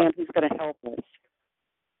give a damn, who's going to help us.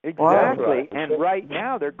 Exactly. And right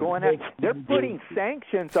now they're putting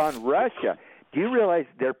sanctions on Russia. Do you realize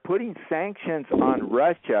they're putting sanctions on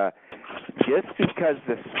Russia just because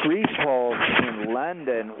the Skripals in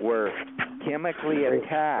London were chemically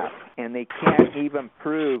attacked, and they can't even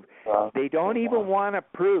prove. They don't even want to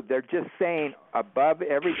prove. They're just saying above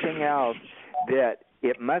everything else that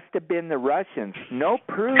it must have been the Russians. No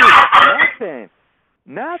proof.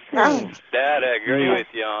 Nothing. That I agree with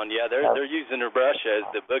you on. Yeah, they're using Russia as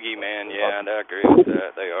the boogeyman. Yeah, and I agree with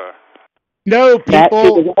that. They are. No,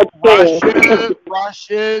 people, Russia.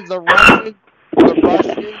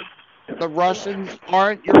 The Russians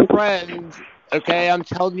aren't your friends. Okay, I'm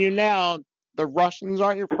telling you now, the Russians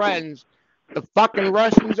aren't your friends. The fucking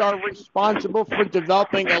Russians are responsible for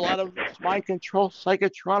developing a lot of this mind control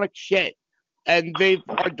psychotronic shit. And they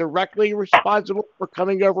are directly responsible for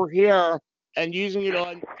coming over here and using it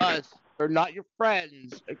on us. They're not your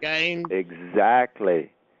friends, okay?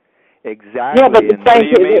 Exactly. Yeah, but the What do fact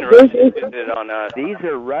you mean Russians is, did it on us? These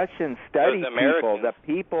are Russian study Those people. Americans. The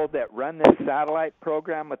people that run this satellite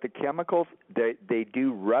program with the chemicals, they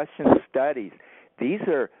do Russian studies. These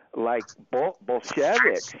are like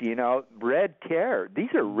Bolsheviks, Red Terror.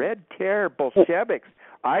 These are Red Terror Bolsheviks.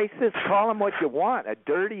 ISIS, call them what you want, a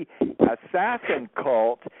dirty assassin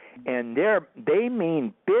cult, and they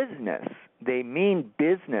mean business. They mean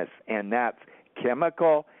business, and that's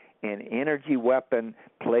chemical and energy weapon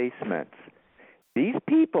placements. These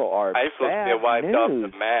people are ISIS bad get wiped news. off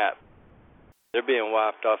the map. They're being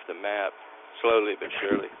wiped off the map, slowly but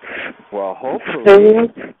surely. Well,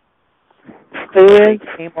 hopefully they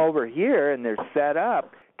came over here and they're set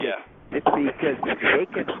up. It's because they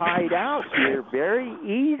can hide out here very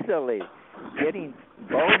easily, getting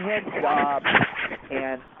bonehead jobs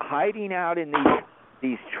and hiding out in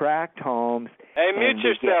these tract homes. Hey, mute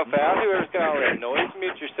yourself out. Whoever's got all that noise,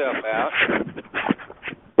 mute yourself out.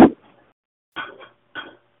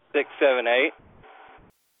 678.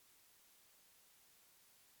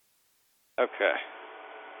 Okay.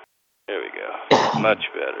 There we go. Much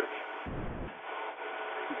better.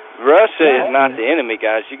 Russia is not the enemy,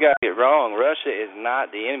 guys. You got it wrong. Russia is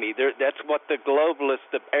not the enemy. That's what the globalists,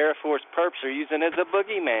 the Air Force perps, are using as a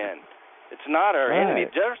boogeyman. It's not our enemy.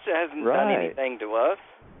 Russia hasn't done anything to us.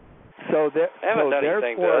 So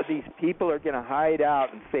therefore, these people are going to hide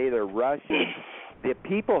out and say they're Russian. The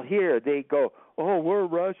people here, they go, oh, we're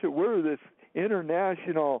Russia. We're this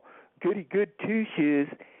international goody good two shoes.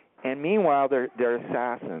 And meanwhile, they're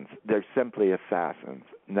assassins. They're simply assassins.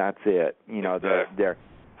 And that's it.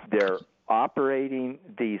 They're operating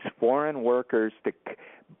these foreign workers to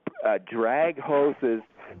drag hoses,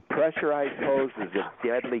 pressurized hoses of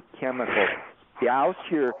deadly chemicals, douse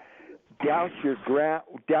your ground.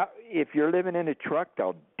 If you're living in a truck,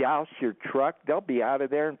 they'll douse your truck. They'll be out of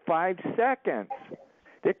there in 5 seconds.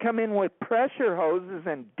 They come in with pressure hoses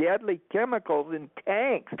and deadly chemicals in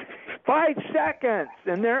tanks. 5 seconds,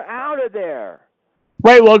 and they're out of there.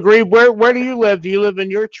 Right, well, Greg, where do you live? Do you live in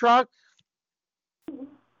your truck?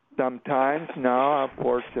 Sometimes, no,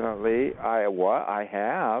 unfortunately. I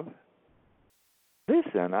have.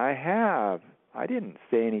 Listen, I have. I didn't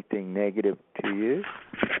say anything negative to you.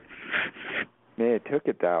 May have took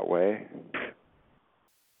it that way.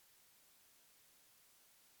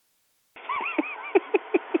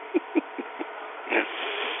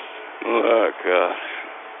 Oh, God.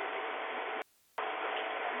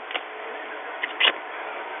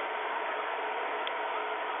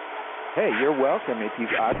 Hey, you're welcome.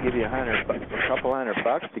 I'll give you a couple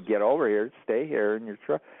 $100 to get over here, stay here in your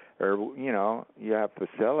truck, or you have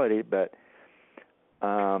facility. But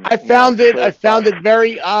I found it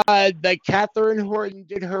very odd that Catherine Horton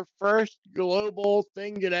did her first global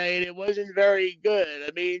thing today, and it wasn't very good.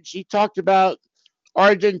 I mean, she talked about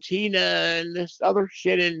Argentina and this other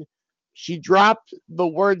shit, and she dropped the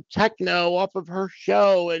word techno off of her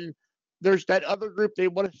show. And there's that other group, they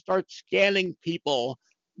want to start scanning people.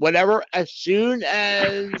 As soon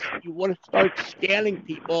as you want to start scanning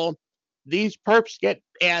people, these perps get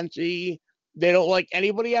antsy. They don't like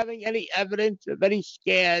anybody having any evidence of any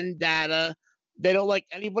scan data. They don't like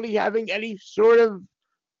anybody having any sort of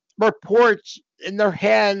reports in their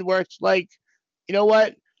hand where it's like, you know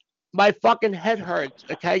what? My fucking head hurts.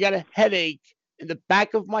 Okay, I got a headache in the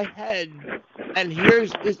back of my head, and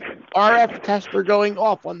here's this RF tester going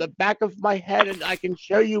off on the back of my head, and I can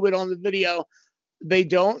show you it on the video. They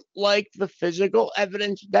don't like the physical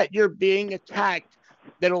evidence that you're being attacked.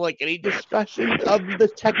 They don't like any discussion of the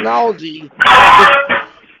technology. Yeah,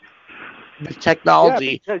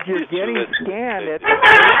 because you're getting scanned.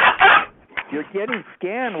 You're getting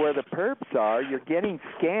scanned where the perps are. You're getting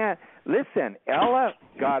scanned. Listen, Ella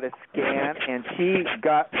got a scan, and she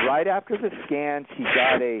got, right after the scan, she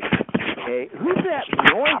got a who's that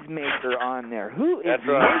noise maker on there? Who is That's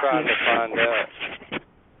what I'm trying to find out.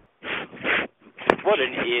 What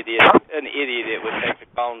an idiot. An idiot it would take to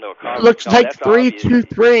call into a conference. It looks like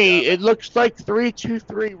 323. It looks like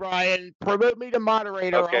 323, Ryan. Promote me to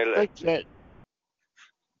moderator. Okay, I'll fix it.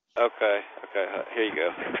 Okay. Here you go.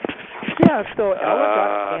 Yeah, so Ella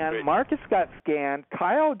got scanned, Marcus got scanned,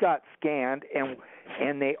 Kyle got scanned, and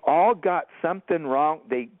and they all got something wrong.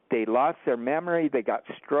 They lost their memory. They got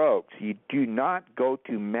strokes. You do not go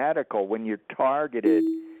to medical when you're targeted.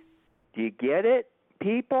 Do you get it,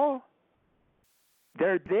 people?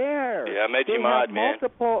 They're there. Yeah, I made they you mod, man.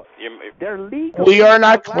 They're legal. We are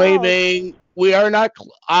not claiming. We are not.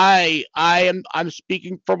 I'm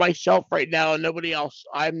speaking for myself right now and nobody else.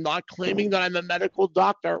 I'm not claiming that I'm a medical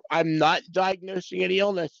doctor. I'm not diagnosing any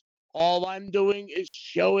illness. All I'm doing is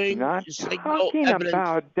showing Not signal talking evidence.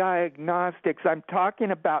 about diagnostics. I'm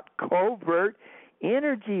talking about covert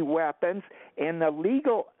energy weapons and the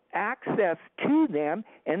legal access to them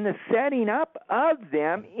and the setting up of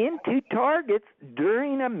them into targets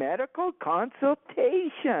during a medical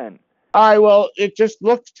consultation. All right, well, it just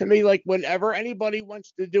looks to me like whenever anybody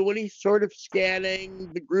wants to do any sort of scanning,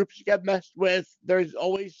 the groups get messed with. There's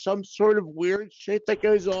always some sort of weird shit that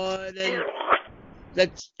goes on, and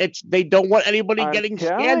they don't want anybody getting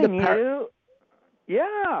scanned.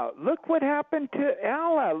 Yeah, look what happened to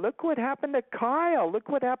Ella. Look what happened to Kyle. Look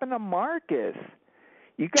what happened to Marcus.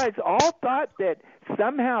 You guys all thought that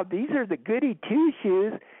somehow these are the goody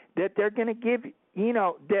two-shoes that they're going to give,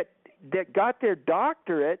 that got their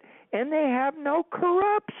doctorate, and they have no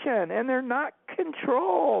corruption, and they're not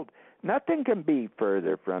controlled. Nothing can be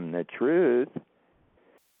further from the truth.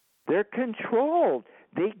 They're controlled.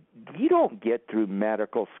 You don't get through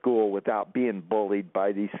medical school without being bullied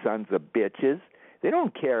by these sons of bitches. They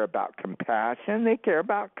don't care about compassion. They care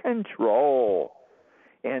about control.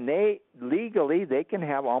 And legally, they can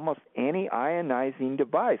have almost any ionizing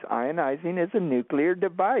device. Ionizing is a nuclear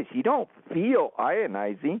device. You don't feel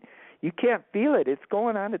ionizing. You can't feel it. It's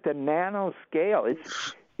going on at the nanoscale.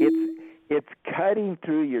 It's cutting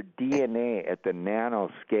through your DNA at the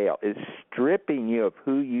nanoscale. It's stripping you of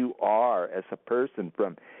who you are as a person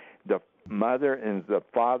from the mother and the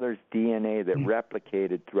father's DNA that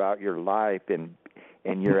replicated throughout your life and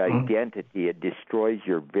your identity. It destroys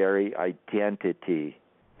your very identity.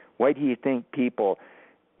 Why do you think people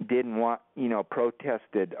didn't want,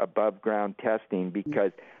 protested above ground testing?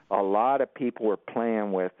 Because a lot of people were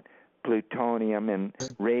playing with plutonium and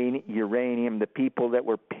uranium. The people that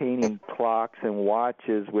were painting clocks and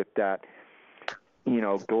watches with that,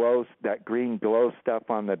 that green glow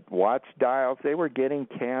stuff on the watch dials, they were getting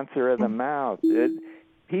cancer of the mouth.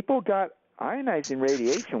 People got ionizing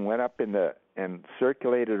radiation went up and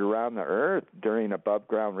circulated around the earth during above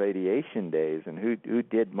ground radiation days. And who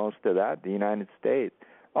did most of that? The United States.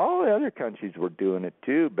 All the other countries were doing it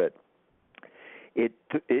too, but it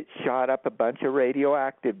shot up a bunch of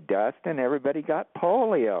radioactive dust, and everybody got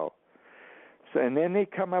polio. So, and then they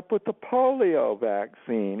come up with the polio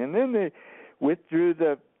vaccine, and then they withdrew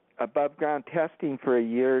the above ground testing for a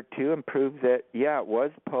year or two and proved that it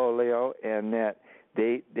was polio, and that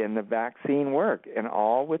then the vaccine worked, and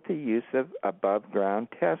all with the use of above ground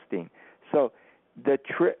testing. So the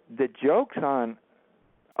joke's on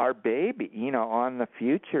our baby, on the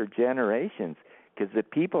future generations, because the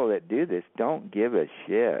people that do this don't give a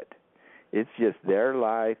shit. It's just their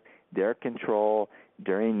life, their control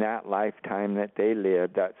during that lifetime that they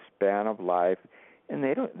lived, that span of life, and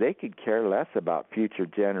they could care less about future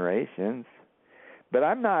generations. But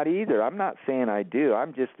I'm not either. I'm not saying I do.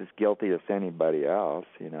 I'm just as guilty as anybody else,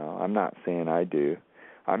 I'm not saying I do.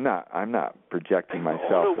 I'm not projecting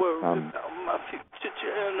myself as some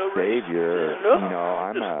savior.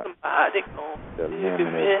 I'm a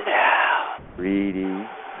limited, greedy.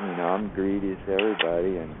 I'm greedy as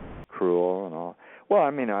everybody and cruel and all. Well,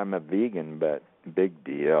 I'm a vegan, but big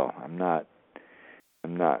deal. I'm not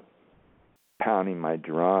pounding my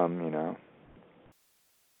drum,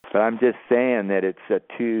 But I'm just saying that it's a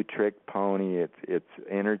two-trick pony. It's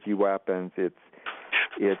energy weapons. It's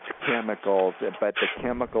chemicals, but the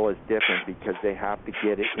chemical is different because they have to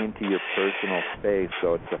get it into your personal space.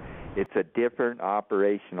 So it's a different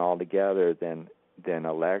operation altogether than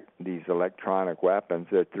these electronic weapons.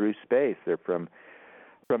 They're through space. They're from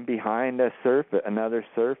behind another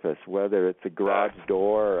surface, whether it's a garage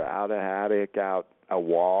door or out an attic, out a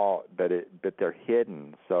wall, but they're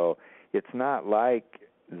hidden. So it's not like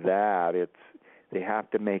that. They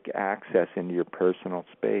have to make access into your personal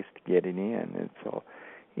space to get it in. And so,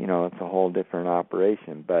 it's a whole different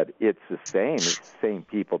operation, but it's the same. It's the same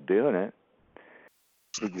people doing it.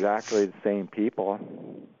 Exactly the same people.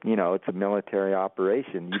 It's a military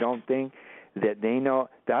operation. You don't think that they know?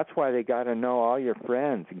 That's why they got to know all your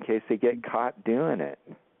friends in case they get caught doing it.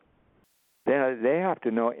 They have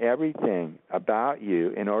to know everything about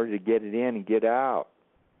you in order to get it in and get out,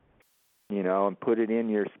 and put it in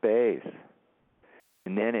your space.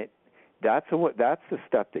 And then that's the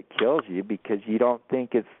stuff that kills you, because you don't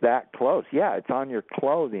think it's that close. Yeah, it's on your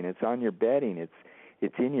clothing, it's on your bedding,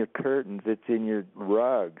 It's in your curtains. It's in your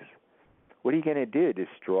rugs. What are you going to do?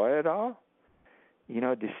 Destroy it all?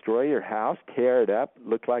 Destroy your house, tear it up,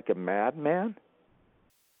 look like a madman?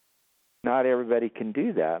 Not everybody can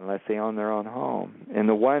do that unless they own their own home. And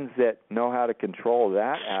the ones that know how to control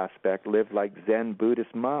that aspect live like Zen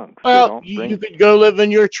Buddhist monks. Well, you could go live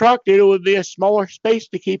in your truck, dude. It would be a smaller space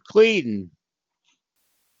to keep clean.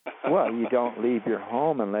 Well, you don't leave your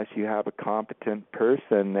home unless you have a competent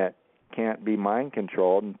person that can't be mind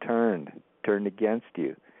controlled and turned against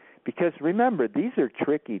you. Because remember, these are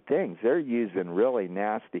tricky things. They're using really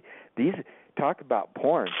nasty. Talk about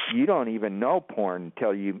porn. You don't even know porn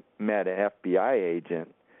until you met an FBI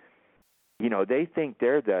agent. They think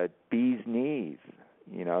they're the bee's knees.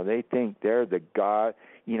 They think they're the god.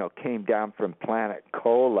 Came down from planet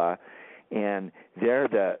Cola, and they're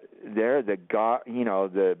the god.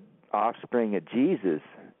 The offspring of Jesus.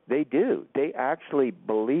 They do. They actually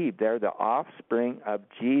believe they're the offspring of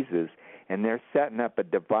Jesus. And they're setting up a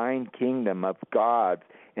divine kingdom of gods,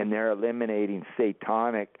 and they're eliminating Satan's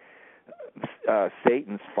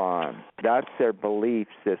spawn. That's their belief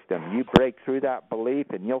system. You break through that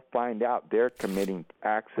belief, and you'll find out they're committing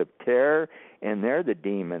acts of terror, and they're the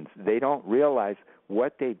demons. They don't realize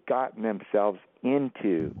what they've gotten themselves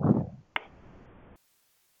into.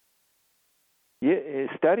 You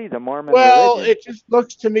study the Mormon religion. It just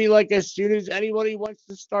looks to me like as soon as anybody wants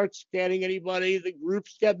to start scanning anybody, the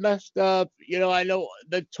groups get messed up. I know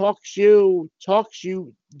the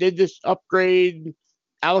TalkShoe did this upgrade.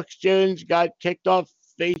 Alex Jones got kicked off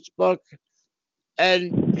Facebook.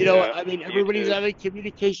 And, everybody's having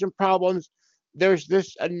communication problems. There's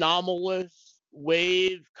this anomalous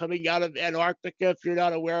wave coming out of Antarctica, if you're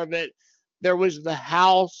not aware of it. There was the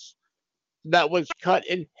house that was cut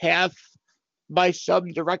in half by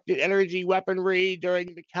some directed energy weaponry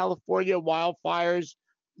during the California wildfires.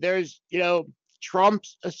 There's,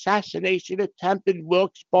 Trump's assassination attempt in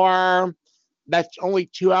Wilkes-Barre. That's only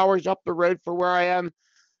 2 hours up the road from where I am.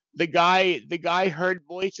 The guy heard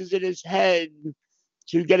voices in his head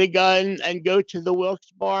to get a gun and go to the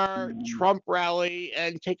Wilkes-Barre Trump rally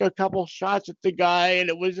and take a couple shots at the guy, and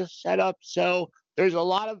it was a setup. So there's a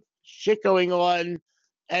lot of shit going on.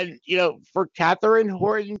 And, for Catherine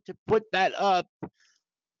Horton to put that up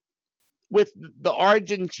with the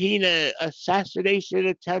Argentina assassination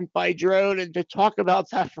attempt by drone and to talk about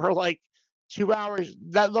that for like 2 hours,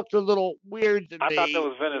 that looked a little weird to me. I thought that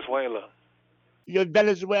was Venezuela.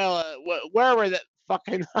 Venezuela, wherever that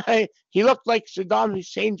fucking he looked like Saddam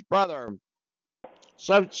Hussein's brother.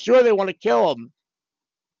 So I'm sure they want to kill him.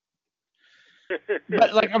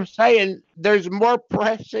 But like I'm saying, there's more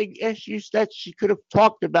pressing issues that she could have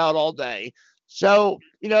talked about all day. So,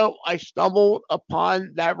 I stumbled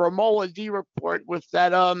upon that Romola D report with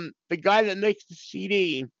that the guy that makes the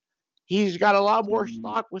CD. He's got a lot more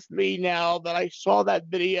stock with me now that I saw that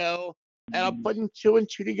video, and I'm putting 2 and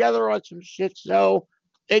 2 together on some shit. So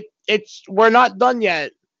we're not done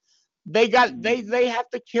yet. They have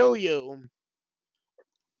to kill you.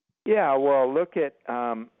 Yeah, well, look at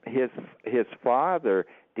his father,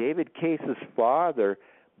 David Case's father,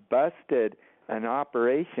 busted an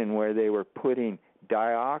operation where they were putting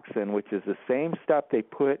dioxin, which is the same stuff they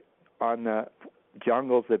put on the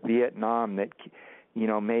jungles of Vietnam that,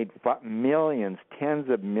 made millions, tens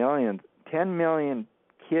of millions, 10 million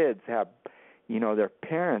kids have, their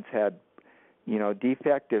parents had,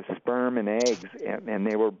 defective sperm and eggs, and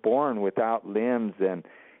they were born without limbs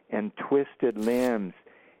and twisted limbs.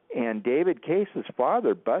 And David Case's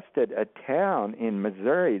father busted a town in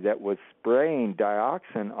Missouri that was spraying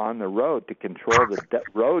dioxin on the road to control the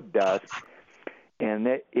road dust. And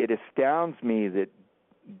it astounds me that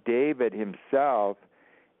David himself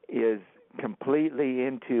is completely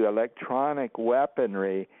into electronic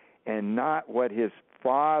weaponry and not what his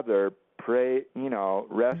father,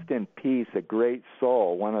 rest in peace, a great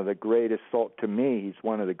soul, one of the greatest soul. To me, he's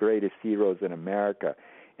one of the greatest heroes in America.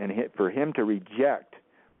 And for him to reject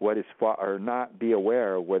what his or not be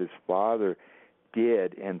aware of what his father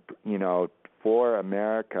did, and for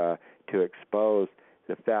America to expose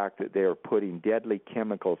the fact that they were putting deadly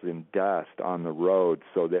chemicals in dust on the road,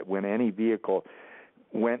 so that when any vehicle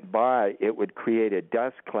went by, it would create a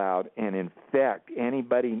dust cloud and infect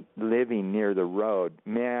anybody living near the road,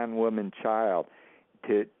 man, woman, child,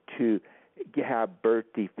 to have birth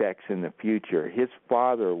defects in the future. His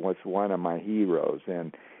father was one of my heroes,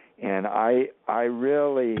 and I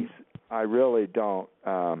really don't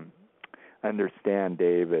understand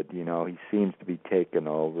David. He seems to be taken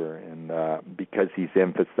over, and because he's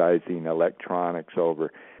emphasizing electronics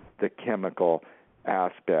over the chemical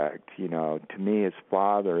aspect. To me, his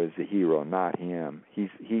father is a hero, not him.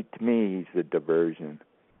 To me, he's the diversion.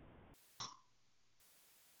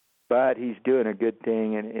 But he's doing a good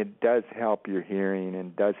thing, and it does help your hearing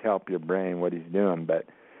and does help your brain what he's doing. But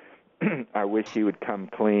I wish he would come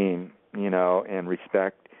clean, and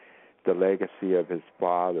respect the legacy of his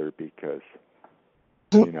father, because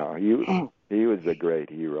he was a great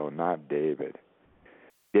hero, not David.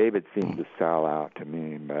 David seems to sell out to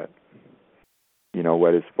me, but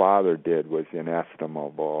what his father did was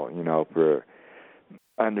inestimable, for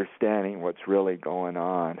understanding what's really going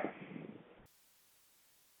on.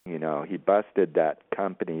 He busted that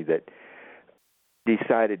company that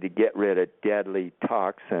decided to get rid of deadly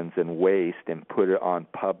toxins and waste and put it on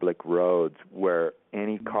public roads where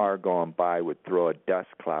any car going by would throw a dust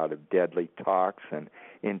cloud of deadly toxin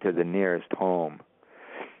into the nearest home,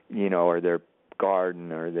 or their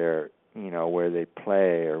garden, or their, where they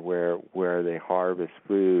play, or where they harvest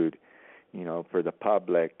food, for the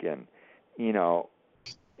public. And,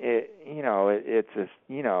 it's just,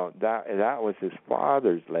 that was his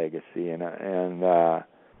father's legacy. And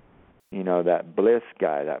that Bliss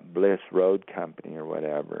guy, that Bliss Road Company or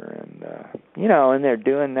whatever. And, and they're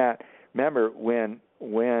doing that. Remember when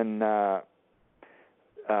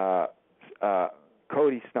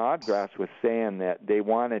Cody Snodgrass was saying that they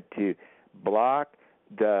wanted to block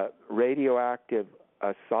the radioactive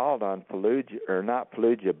assault on Fallujah, or not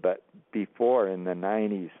Fallujah, but before in the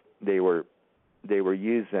 90s, they were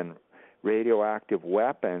using radioactive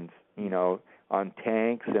weapons, on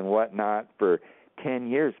tanks and whatnot. For 10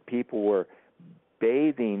 years, people were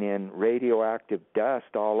bathing in radioactive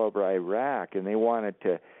dust all over Iraq, and they wanted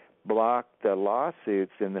to block the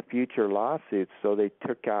lawsuits and the future lawsuits, so they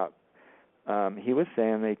took out. He was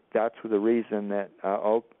saying that's the reason that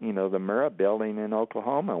the Murrah building in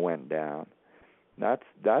Oklahoma went down. That's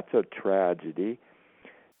a tragedy.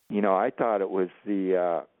 I thought it was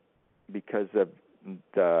because of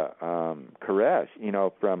the Koresh,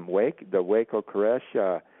 from the Waco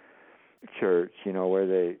Koresh church,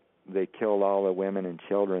 where they killed all the women and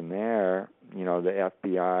children there. The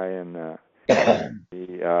FBI and the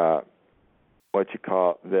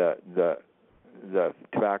the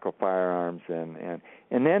tobacco firearms, and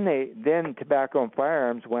then tobacco and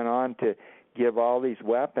firearms went on to give all these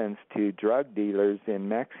weapons to drug dealers in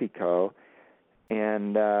Mexico,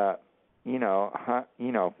 and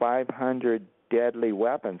 500 deadly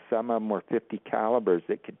weapons. Some of them were 50 calibers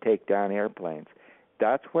that could take down airplanes.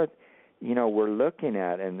 That's what we're looking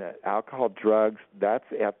at. And the alcohol, drugs, that's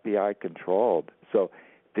FBI controlled. So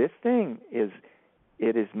this thing is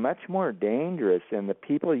much more dangerous, and the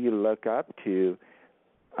people you look up to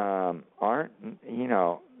aren't,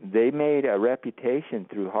 they made a reputation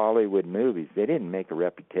through Hollywood movies. They didn't make a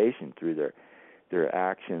reputation through their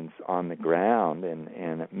actions on the ground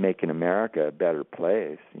and making America a better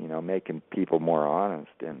place, making people more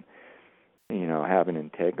honest and, having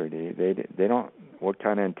integrity. They don't, what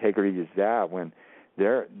kind of integrity is that when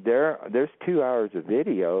there's 2 hours of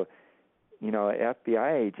video, an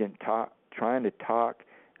FBI agent trying to talk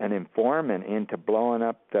an informant into blowing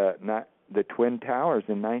up the Twin Towers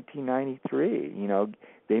in 1993.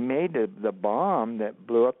 They made the bomb that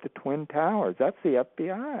blew up the Twin Towers. That's the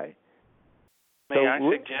FBI. May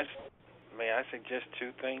I suggest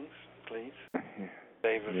 2 things, please?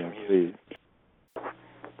 David, yeah, from you. please.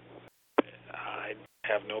 I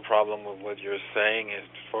have no problem with what you're saying as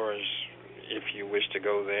far as if you wish to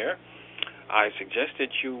go there. I suggest that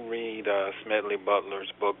you read Smedley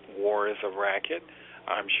Butler's book, War is a Racket.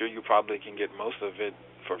 I'm sure you probably can get most of it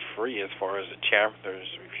for free as far as the chapters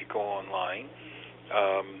if you go online.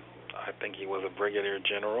 I think he was a brigadier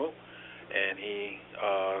general, and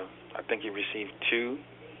I think he received 2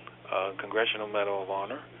 Congressional Medal of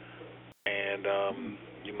Honor. And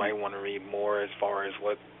you might want to read more as far as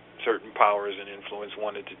what certain powers and influence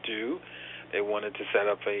wanted to do. They wanted to set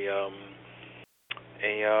up a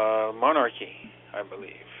monarchy, I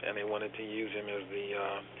believe, and they wanted to use him as the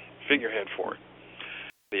figurehead for it.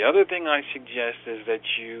 The other thing I suggest is that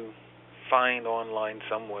you find online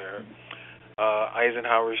somewhere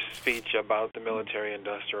Eisenhower's speech about the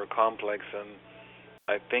military-industrial complex, and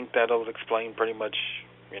I think that'll explain pretty much,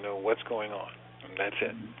 what's going on, and that's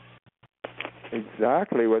it.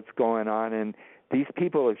 Exactly what's going on, and these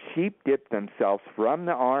people have sheep-dipped themselves from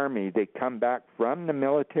the Army. They come back from the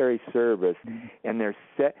military service, and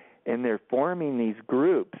they're forming these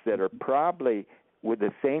groups that are probably with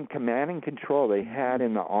the same command and control they had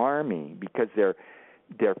in the Army, because they're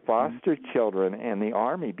foster children, and the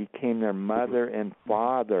Army became their mother and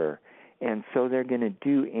father, and so they're going to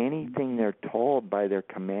do anything they're told by their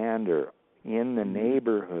commander in the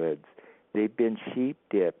neighborhoods. They've been sheep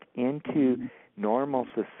dipped into normal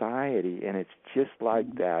society, and it's just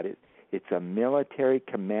like that. It's a military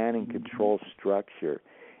command and control structure,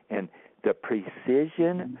 and the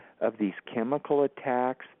precision of these chemical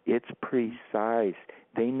attacks, it's precise.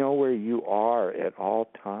 They know where you are at all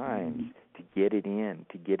times to get it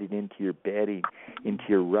into your bedding, into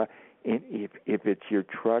your if it's your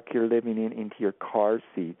truck you're living in, into your car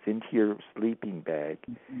seats, into your sleeping bag.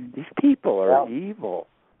 These people are evil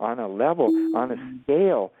on a level, on a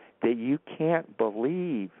scale that you can't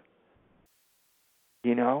believe.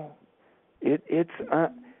 You know, they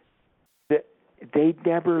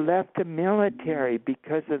never left the military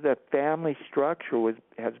because of the family structure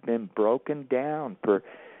has been broken down for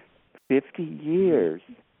 50 years.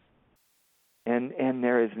 And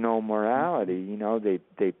there is no morality. You know,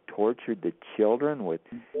 they've tortured the children with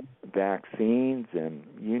vaccines and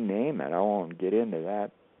you name it. I won't get into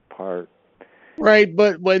that part. Right,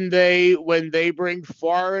 but when they bring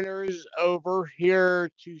foreigners over here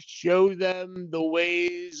to show them the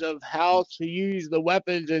ways of how to use the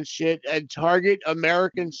weapons and shit and target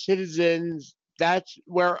American citizens, that's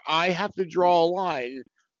where I have to draw a line.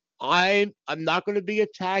 I'm not going to be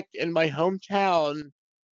attacked in my hometown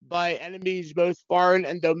by enemies both foreign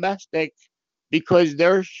and domestic because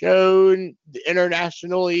they're shown the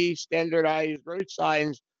internationally standardized road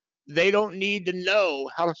signs. They don't need to know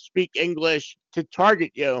how to speak English to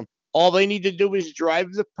target you. All they need to do is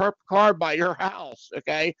drive the perp car by your house,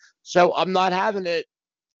 okay? So I'm not having it.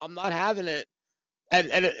 I'm not having it. And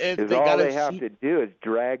if they all got they have to do is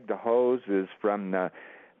drag the hoses from the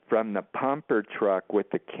pumper truck with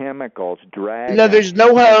the chemicals. No, there's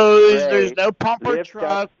no hose. There's no pumper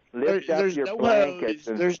truck. Lift up There's your no blankets hose.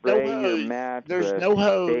 and There's spray no your hose. mattress. There's no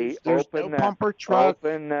hose. There's no pumper truck.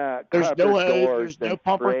 Open the There's cupboard no hose. doors There's no and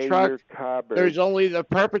pumper spray truck. your cupboard. There's only the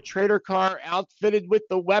perpetrator car outfitted with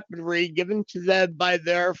the weaponry given to them by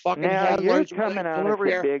their fucking handlers. Now you're coming out as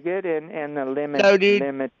a bigot and the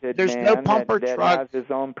limited there's man no pumper that truck. has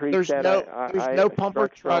his own preset. There's no pumper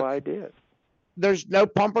truck. Ideas. There's no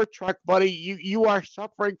pumper truck, buddy. You are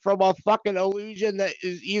suffering from a fucking illusion that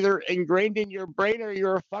is either ingrained in your brain or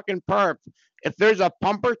you're a fucking perp. If there's a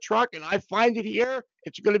pumper truck and I find it here,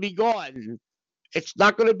 it's going to be gone. It's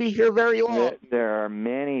not going to be here very long. There are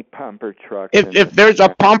many pumper trucks. If there's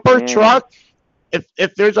a pumper truck,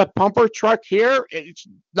 if there's a pumper truck here, it's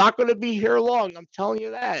not going to be here long. I'm telling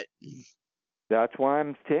you that. That's why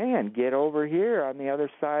I'm saying get over here on the other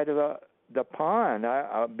side of the pond.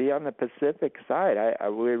 I'll be on the Pacific side.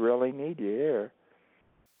 We really need you here.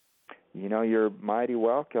 You know, you're mighty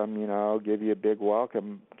welcome. You know, I'll give you a big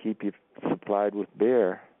welcome, keep you supplied with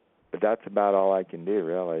beer. But that's about all I can do,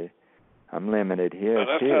 really. I'm limited here, well,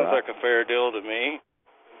 that too. Sounds like a fair deal to me.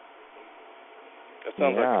 That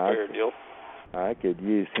sounds like a fair deal. I could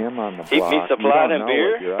use him on the Keep block. Keep me supplied in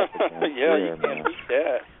beer? Yeah, you can't beat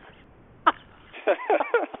that.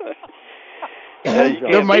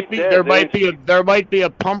 There might be a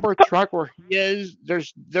pumper truck where he is.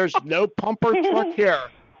 There's no pumper truck here.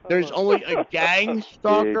 There's only a gang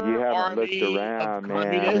stalker army of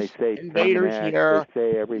communist invaders here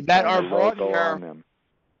that are brought here.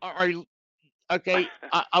 Are you okay?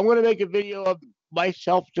 I'm going to make a video of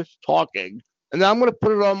myself just talking, and then I'm going to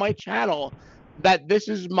put it on my channel. That this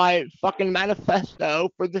is my fucking manifesto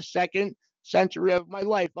for the second century of my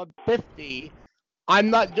life. I'm 50. I'm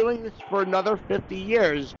not doing this for another 50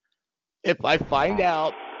 years. If I find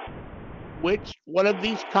out which one of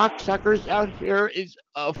these cocksuckers out here is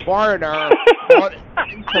a foreigner brought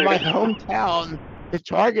into my hometown to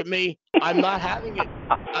target me, I'm not having it.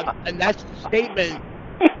 And that's the statement.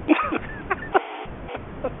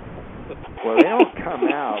 Well, they don't come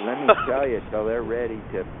out, let me tell you, till they're ready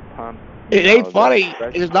to pump. It ain't funny.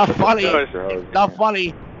 It's not funny. It's not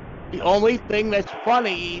funny. The only thing that's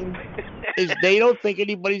funny is they don't think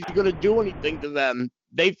anybody's going to do anything to them.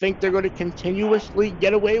 They think they're going to continuously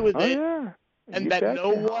get away with it. Yeah. And that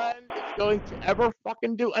no one is going to ever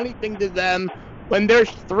fucking do anything to them when there's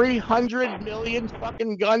 300 million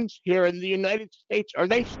fucking guns here in the United States. Are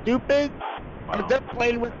they stupid? Or they're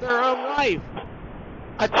playing with their own life?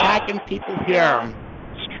 Attacking people here.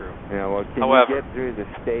 It's true. Yeah, well, can you get through the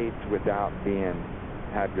states without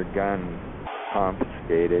have your gun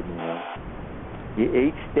confiscated, you know?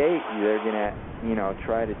 Each state, they're going to,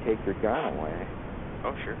 try to take your gun away.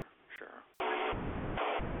 Oh, sure.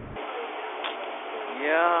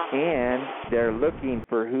 Yeah. And they're looking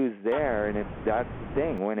for who's there, and that's the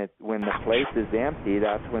thing. When the place is empty,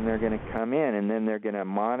 that's when they're going to come in, and then they're going to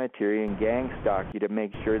monitor you and gang stalk you to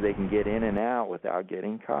make sure they can get in and out without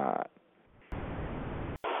getting caught.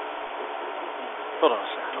 Hold on a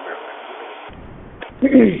second. I'll be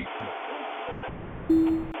right back.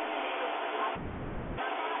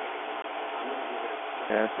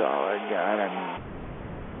 That's all I got. I mean,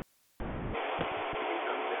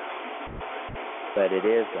 but it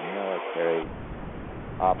is a military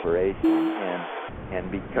operation,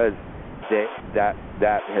 and because that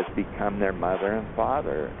has become their mother and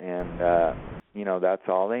father, and that's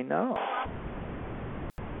all they know.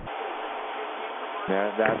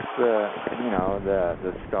 That's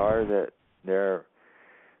the star that they're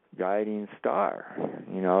guiding star,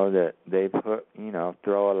 that they put,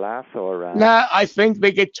 throw a lasso around. Nah, I think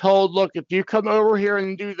they get told, look, if you come over here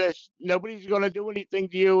and do this, nobody's going to do anything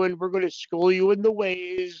to you, and we're going to school you in the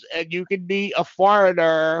ways, and you can be a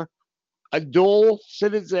foreigner, a dual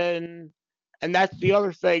citizen, and that's the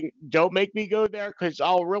other thing. Don't make me go there, because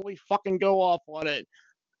I'll really fucking go off on it.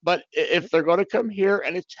 But if they're going to come here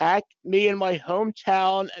and attack me in my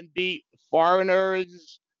hometown and be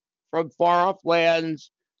foreigners from far-off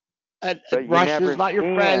lands, and Russia's not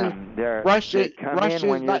your friend. The Russians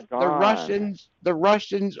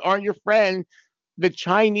aren't your friend. The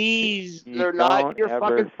Chinese, they're not your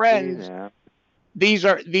fucking friends. These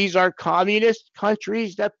are communist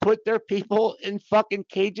countries that put their people in fucking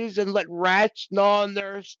cages and let rats gnaw on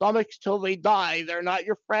their stomachs till they die. They're not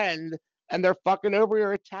your friend, and they're fucking over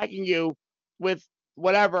here attacking you with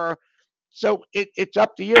whatever. So it's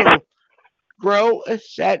up to you. Grow a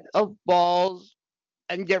set of balls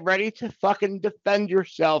and get ready to fucking defend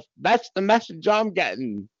yourself. That's the message I'm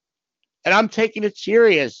getting. And I'm taking it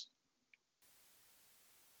serious.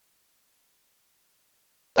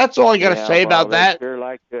 That's all I got to say about that. They sure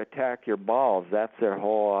like to attack your balls. That's their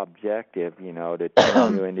whole objective, to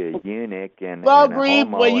turn you into a eunuch and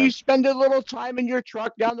Grebe, when you spend a little time in your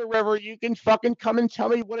truck down the river, you can fucking come and tell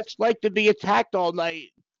me what it's like to be attacked all night.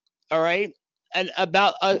 All right? And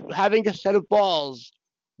about having a set of balls.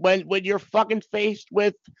 When you're fucking faced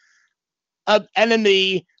with an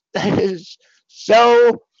enemy that is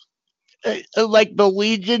so like the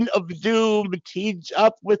Legion of Doom teams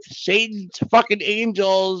up with Satan's fucking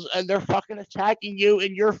angels, and they're fucking attacking you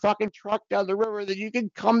in your fucking truck down the river, then you can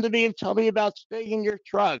come to me and tell me about staying in your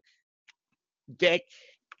truck, dick.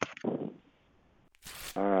 All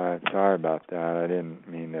right, sorry about that. I didn't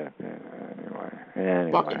mean to.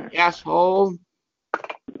 Anyway. Fucking asshole.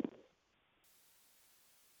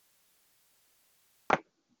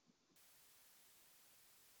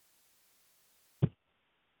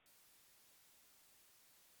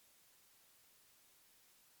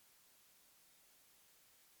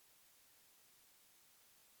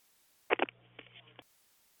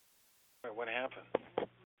 What happened?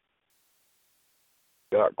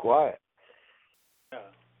 Got quiet. Yeah.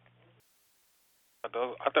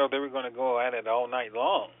 I thought they were going to go at it all night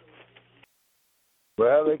long.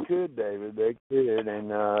 Well, they could, David. They could,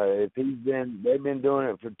 and if they've been doing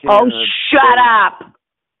it for 10. Oh, shut up!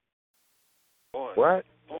 Boy. What?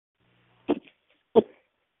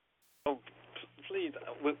 Oh, please,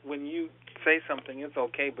 when you say something, it's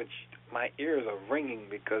okay, but my ears are ringing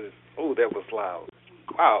because, that was loud.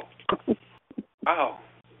 Wow. Wow.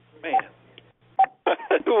 Man.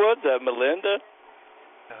 Who was that, Melinda?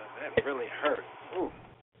 That really hurt. Ooh.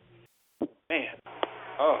 Man.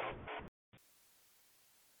 Oh.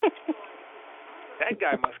 That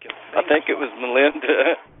guy must can sing. I think it was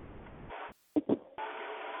Melinda.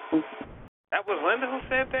 That was Linda who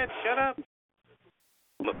said that? Shut up.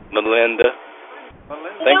 Melinda. I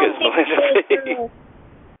think it's Melinda.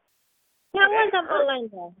 That wasn't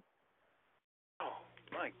Melinda. Oh,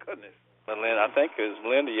 my goodness. Melinda, I think it was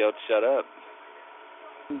Melinda yelled, shut up.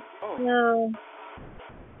 Oh. No.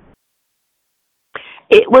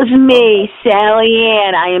 It was me, Sally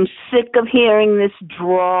Ann. I am sick of hearing this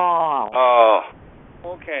drawl. Oh.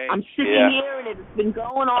 Okay. I'm sick of hearing it. It's been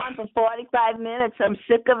going on for 45 minutes. I'm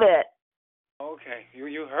sick of it. Okay.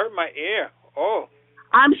 You hurt my ear. Oh.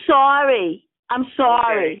 I'm sorry.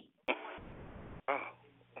 Okay. Oh.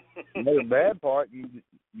 The bad part,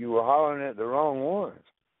 you were hollering at the wrong ones.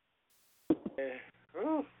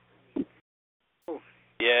 Ooh. Ooh.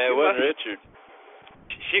 Yeah, it wasn't Richard.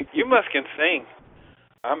 You must can sing.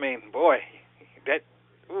 I mean, boy, that,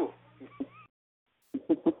 ooh.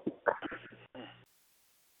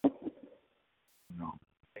 No.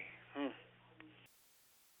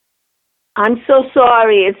 I'm so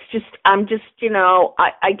sorry. It's just, I'm just,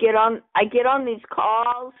 I get on these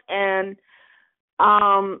calls and,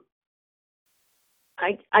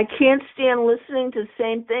 I can't stand listening to the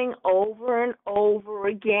same thing over and over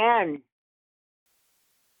again.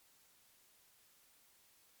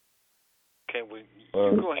 Okay, well,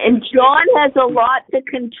 go ahead. And John has a lot to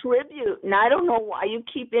contribute, and I don't know why you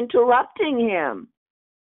keep interrupting him.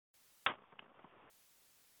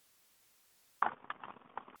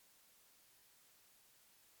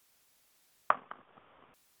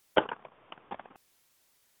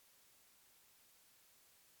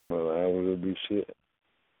 would be shit.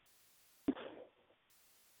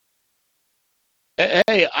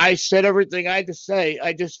 Hey, I said everything I had to say.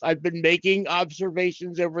 I've been making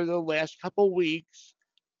observations over the last couple weeks,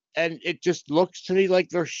 and it just looks to me like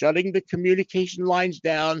they're shutting the communication lines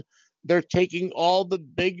down. They're taking all the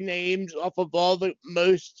big names off of all the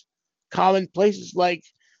most common places. Like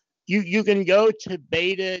you can go to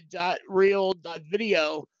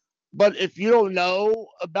beta.real.video, but if you don't know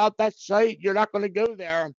about that site, you're not going to go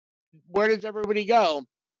there. Where does everybody go?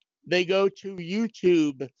 They go to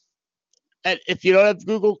YouTube. And if you don't have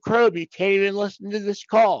Google Chrome, you can't even listen to this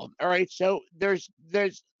call. All right. So they've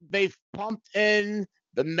pumped in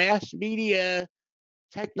the mass media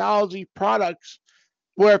technology products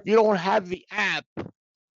where if you don't have the app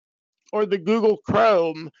or the Google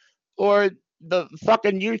Chrome or the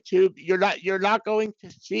fucking YouTube, you're not going to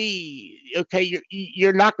see. Okay,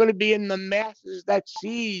 you're not going to be in the masses that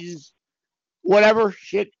sees whatever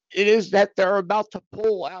shit it is that they're about to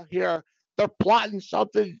pull out here. They're plotting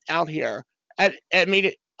something out here. And I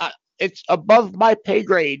mean, it's above my pay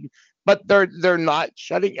grade, but they're not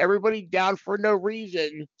shutting everybody down for no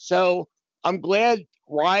reason. So I'm glad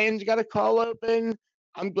Ryan's got a call open.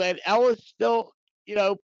 I'm glad Ella's still,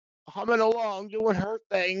 humming along, doing her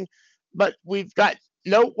thing. But we've got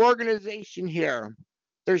no organization here.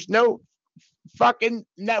 There's no fucking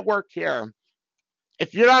network here.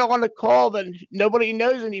 If you're not on the call, then nobody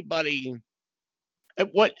knows anybody.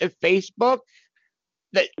 At Facebook?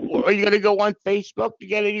 That are you going to go on Facebook to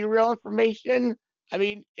get any real information? I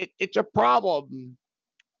mean, it's a problem.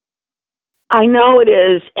 I know it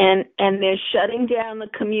is, and they're shutting down the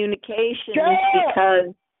communications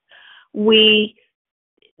because they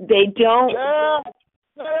don't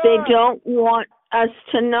want us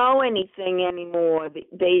to know anything anymore.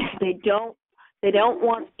 They don't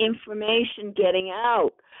want information getting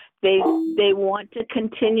out. They want to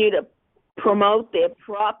continue to promote their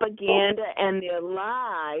propaganda and their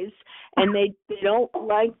lies, and they don't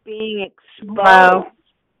like being exposed.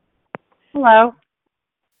 Hello.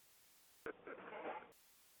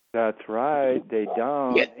 That's right. They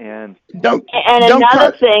don't. Yeah. And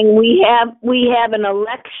Another thing, we have an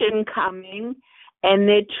election coming, and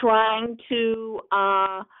they're trying to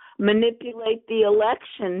manipulate the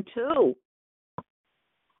election too.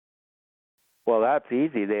 Well, that's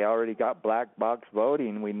easy. They already got black box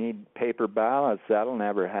voting. We need paper ballots. That'll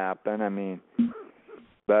never happen. I mean,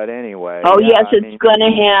 but anyway. Oh, yeah, yes, it's going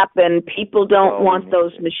to happen. People don't want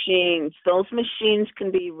those machines. Those machines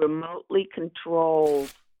can be remotely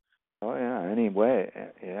controlled. Oh, yeah, anyway,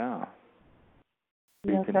 yeah.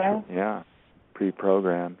 Okay. Yeah,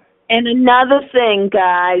 pre-programmed. And another thing,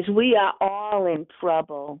 guys, we are all in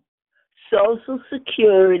trouble. Social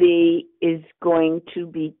Security is going to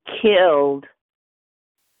be killed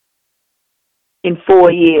in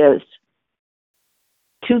 4 years.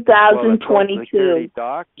 2022.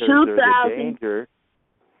 Well,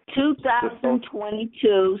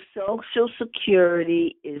 2022, Social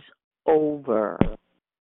Security is over.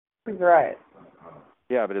 Right.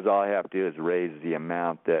 Yeah, but all I have to do is raise the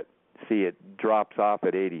amount that, it drops off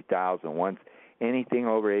at 80,000. Once anything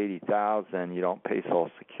over 80,000, you don't pay Social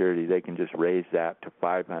Security. They can just raise that to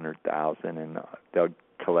 500,000, and they'll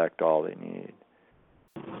collect all they need.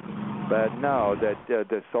 But no, the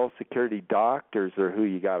Social Security doctors are who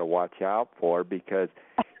you got to watch out for, because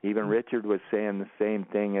even Richard was saying the same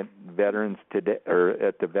thing at Veterans Today, or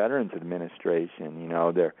at the Veterans Administration. You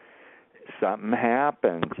know, something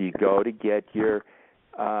happens. You go to get your,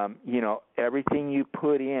 everything you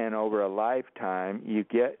put in over a lifetime, you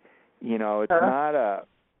get. It's not a,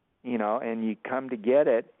 and you come to get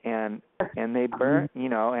it, and they burn,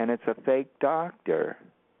 and it's a fake doctor.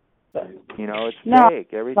 It's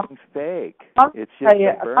fake. Everything's fake. It's just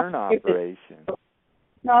a burn operation.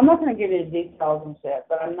 No, I'm not going to give you the details and shit,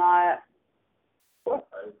 but I'm not.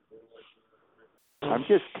 I'm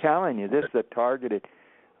just telling you, this is a targeted.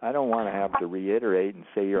 I don't want to have to reiterate and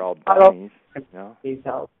say you're all dummies.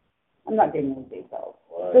 Details. I'm not giving you details.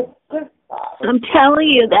 Just stop. I'm telling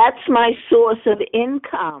you, that's my source of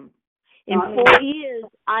income. In 4 years,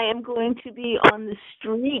 I am going to be on the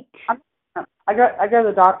street. I go to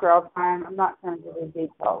the doctor all the time. I'm not going to give you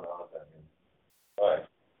details.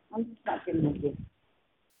 I'm just not giving you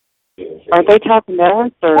details. Are they talking to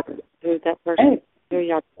us or to that person?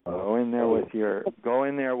 Go in there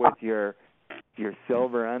with your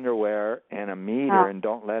silver underwear and a meter, and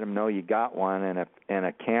don't let them know you got one, and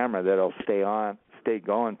a camera that'll stay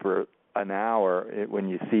going for an hour when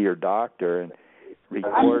you see your doctor, and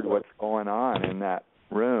record what's going on in that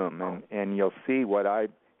room, and you'll see what I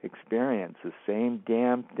experience the same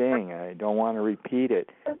damn thing. I don't want to repeat it,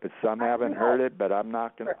 but some haven't heard it. But I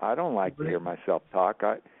don't like to hear myself talk.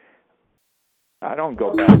 I don't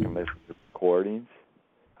go back and listen to recordings.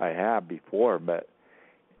 I have before, but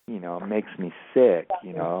it makes me sick.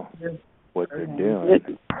 What they're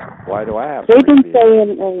doing. Why do I have? They've been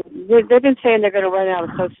saying they're going to run out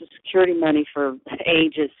of Social Security money for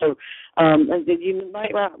ages. So you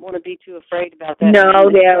might not want to be too afraid about that. No,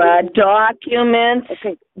 there are documents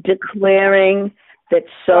declaring that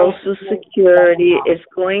Social Security is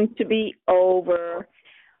going to be over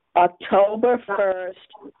October 1st,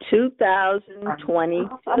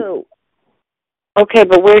 2022. Okay,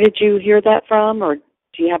 but where did you hear that from, or do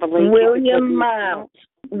you have a link? William Mount.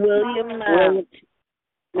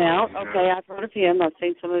 Mount. Okay, I've heard of him. I've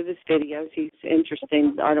seen some of his videos. He's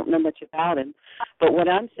interesting. I don't know much about him. But what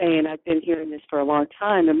I'm saying, I've been hearing this for a long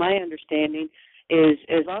time, and my understanding is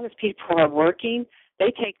as long as people are working,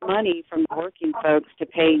 they take money from the working folks to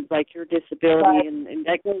pay, like, your disability, and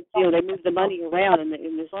that goes, they move the money around, and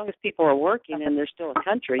as long as people are working and they're still a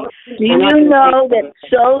country. Do you know that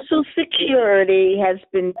Social Security has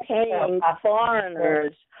been paying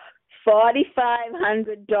foreigners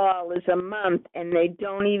 $4,500 a month, and they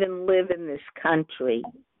don't even live in this country?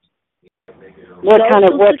 What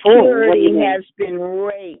Security has been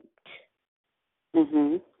raped.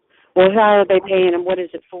 Mhm. Well, how are they paying them? What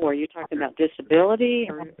is it for? You're talking about disability,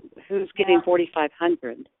 or who's getting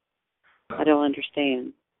 $4,500? I don't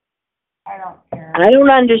understand. I don't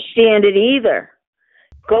understand it either.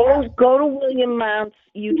 Go to William Mount's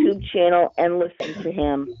YouTube channel and listen to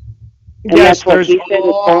him. And yes, there's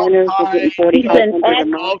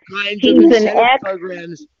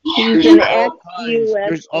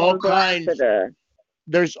all kinds.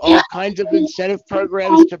 There's all kinds of incentive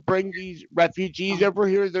programs to bring these refugees over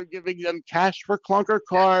here. They're giving them cash for clunker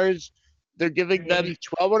cars. They're giving them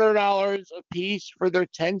 $1,200 a piece for their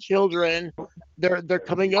 10 children. They're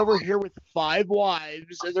coming over here with 5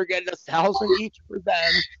 wives, and they're getting $1,000 each for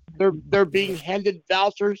them. They're being handed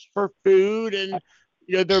vouchers for food, and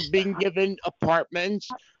they're being given apartments.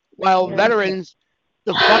 While veterans,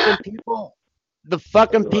 the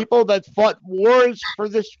fucking people that fought wars for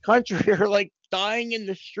this country are like dying in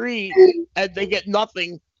the street, and they get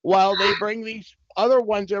nothing. While they bring these other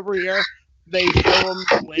ones over here, they show them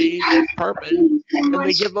the ways of purpose, and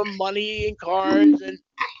they give them money and cars, and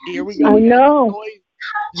here we go. I know.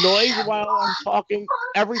 Noise while I'm talking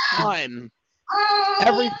every time.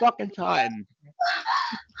 Every fucking time.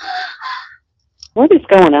 What is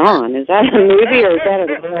going on? Is that a movie, or is that a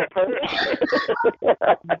real person?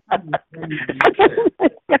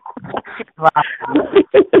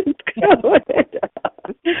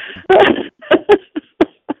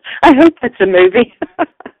 I hope that's a movie.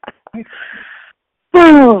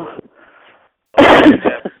 Oh.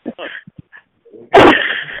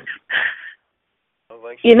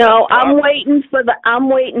 I'm waiting for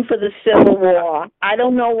the Civil War. I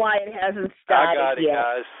don't know why it hasn't started I got it, yet.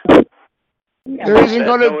 guys. There isn't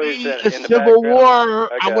going to be a civil war.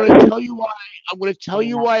 I'm going to tell you why. I'm going to tell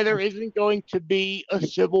you why there isn't going to be a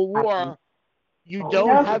civil war. You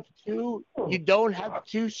don't have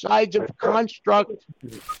two sides of construct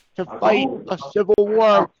to fight a civil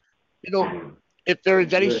war. If there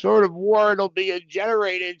is any sort of war, it'll be a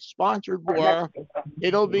generated, sponsored war.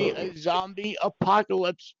 It'll be a zombie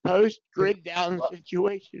apocalypse post-grid down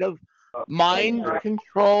situation of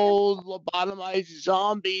mind-controlled, lobotomized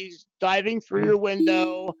zombies diving through your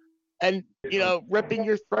window and, ripping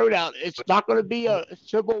your throat out. It's not going to be a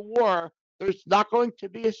civil war. There's not going to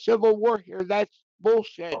be a civil war here. That's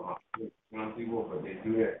bullshit.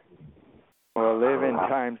 Well, live in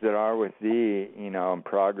times that are with thee, in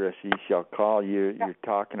progress ye shall call. You're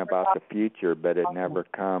talking about the future, but it never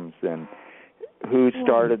comes. And who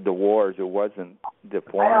started the wars? It wasn't the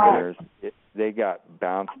foreigners. They got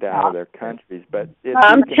bounced out of their countries. But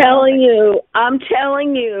I'm telling you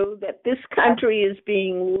that this country is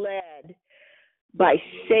being led by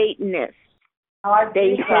Satanists.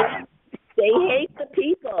 They hate the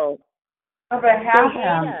people. Oh, but I have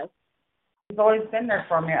him. He's always been there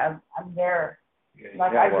for me. I'm there.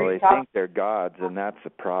 They think they're gods, and that's the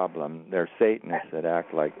problem. They're Satanists that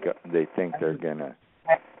act like they think they're going to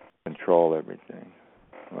control everything,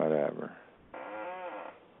 whatever.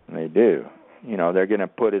 And they do. They're going to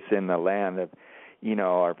put us in the land of,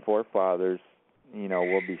 our forefathers,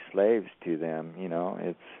 we'll be slaves to them.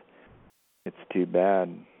 It's too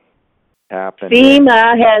bad. Happened.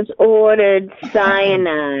 FEMA has ordered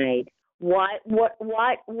cyanide. Why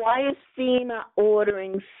is FEMA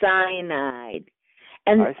ordering cyanide?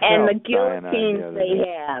 And the guillotines they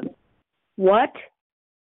have. What?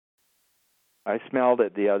 I smelled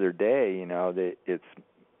it the other day. You know, that it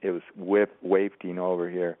was wafting over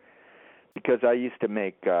here because I used to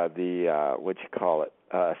make the what you call it,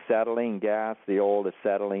 acetylene gas, the old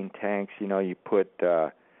acetylene tanks. You know, you put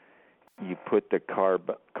the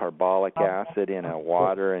carbolic acid in a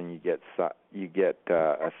water, and you get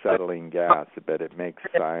acetylene gas, but it makes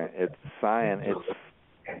it's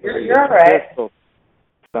You're right. crystal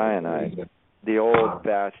cyanide. The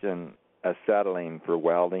old-fashioned acetylene for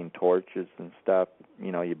welding torches and stuff.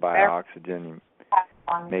 You know, you buy oxygen, you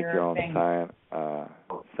make your own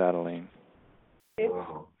acetylene.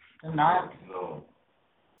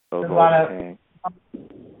 Those old tanks.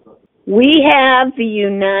 We have the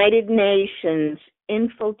United Nations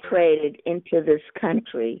infiltrated into this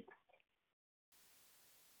country.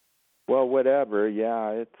 Well, whatever, yeah,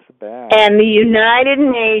 it's bad. And the United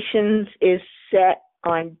Nations is set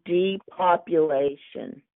on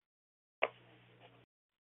depopulation.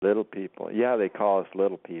 Little people. Yeah, they call us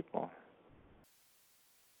little people.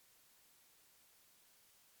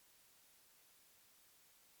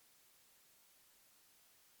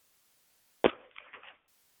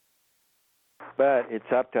 But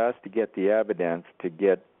it's up to us to get the evidence, to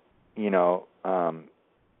get,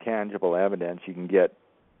 tangible evidence.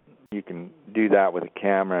 You can do that with a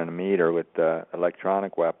camera and a meter with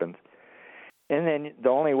electronic weapons. And then the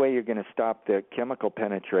only way you're going to stop the chemical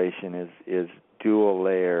penetration is dual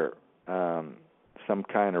layer, some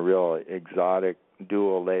kind of real exotic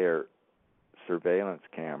dual layer surveillance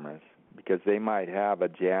cameras, because they might have a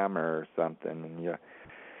jammer or something, and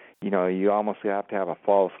you almost have to have a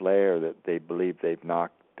false layer that they believe they've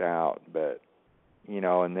knocked out. But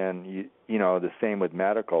and then the same with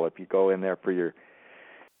medical. If you go in there for your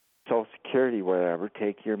Social Security, whatever,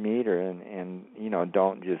 take your meter and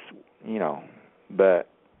don't just but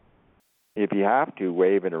if you have to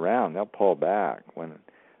wave it around, they'll pull back. When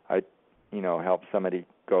I helped somebody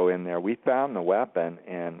go in there, we found the weapon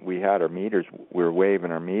and we had our meters, we were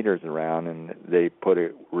waving our meters around, and they put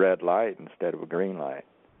a red light instead of a green light.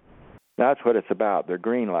 That's what it's about. They're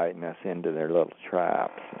green lighting us into their little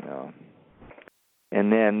traps,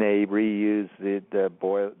 And then they reuse the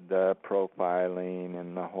profiling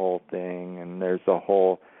and the whole thing, and there's a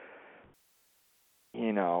whole,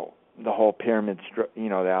 the whole pyramid,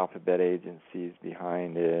 the alphabet agencies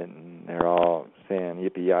behind it, and they're all saying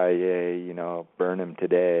yippee-yi-yay, burn them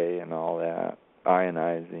today and all that,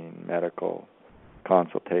 ionizing medical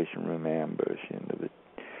consultation room ambush into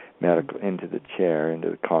the chair, into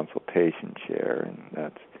the consultation chair, and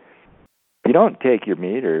that's. If you don't take your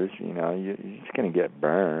meters, you're just going to get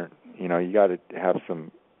burnt. You got to have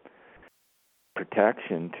some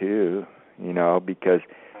protection too, because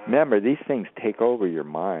remember, these things take over your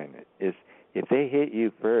mind. If they hit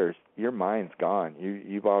you first, your mind's gone.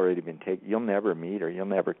 You've already been taken. You'll never meter, you'll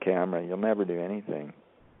never camera, you'll never do anything.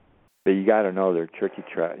 But you got to know their tricky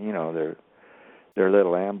their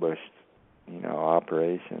little ambush,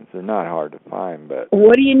 operations. They're not hard to find, but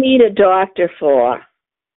what do you need a doctor for?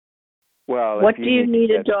 Well, what do you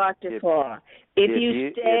need a doctor for? If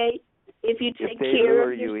you take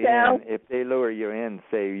care of yourself. If they lure you in,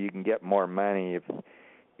 say you can get more money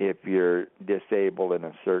if you're disabled in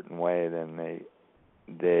a certain way, then they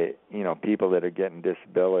people that are getting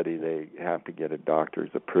disability, they have to get a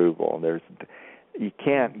doctor's approval. You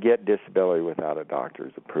can't get disability without a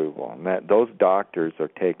doctor's approval, and those doctors are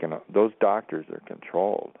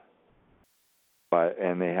controlled.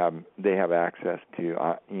 And they have access to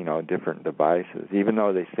different devices, even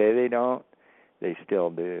though they say they don't, they still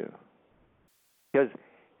do.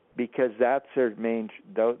 Because that's their main.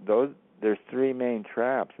 There's three main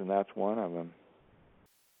traps, and that's one of them.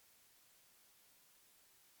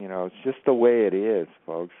 It's just the way it is,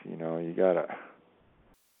 folks. You gotta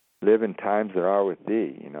live in times that are with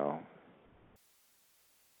thee.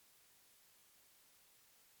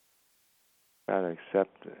 Gotta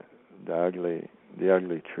accept the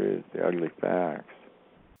ugly truth, the ugly facts.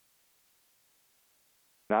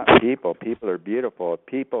 Not people. People are beautiful. If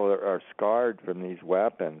people are scarred from these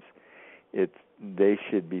weapons, they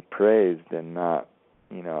should be praised and not,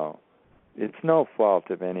 it's no fault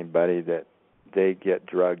of anybody that they get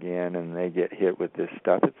drug in and they get hit with this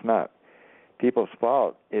stuff. It's not people's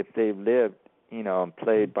fault if they've lived, and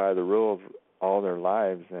played by the rules all their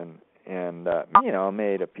lives and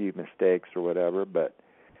made a few mistakes or whatever, but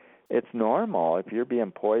it's normal. If you're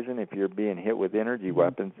being poisoned, if you're being hit with energy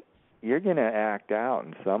weapons, you're going to act out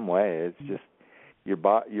in some way. It's just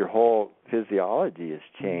your whole physiology has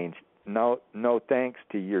changed. No thanks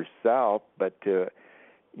to yourself, but to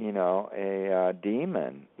a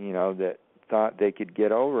demon, that thought they could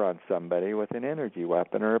get over on somebody with an energy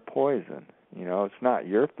weapon or a poison. It's not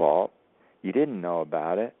your fault. You didn't know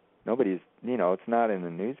about it. Nobody's, it's not in the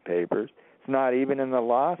newspapers. It's not even in the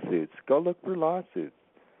lawsuits. Go look for lawsuits.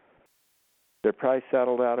 They're probably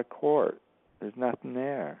settled out of court. There's nothing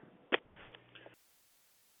there.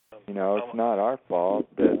 It's not our fault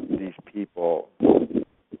that these people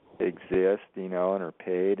exist, and are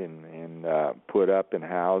paid and put up in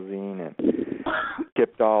housing and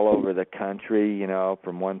shipped all over the country,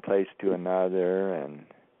 from one place to another, and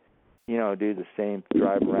do the same,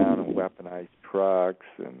 drive around in weaponized trucks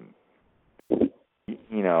and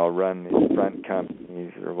run these front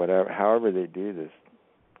companies or whatever. However they do this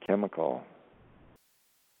chemical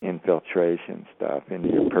infiltration stuff into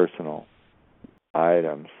your personal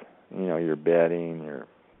items, your bedding,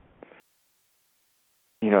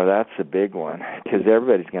 that's a big one, because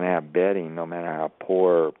everybody's going to have bedding, no matter how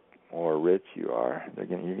poor or rich you are. You're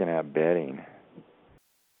going to have bedding.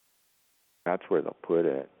 That's where they'll put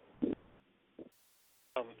it.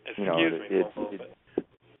 Excuse me for a moment.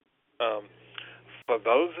 For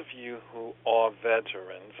those of you who are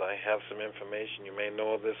veterans, I have some information. You may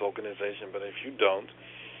know of this organization, but if you don't,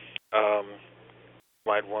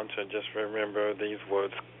 might want to just remember these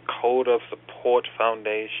words: Code of Support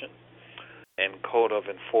Foundation and Code of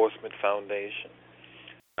Enforcement Foundation.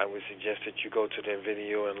 I would suggest that you go to their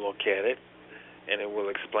video and look at it, and it will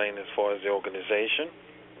explain as far as the organization.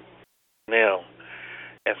 Now,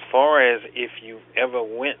 as far as if you ever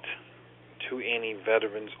went to any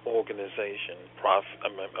veterans organization,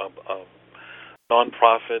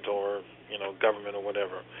 non-profit or government or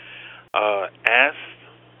whatever, ask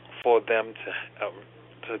for them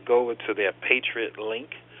to go to their Patriot link,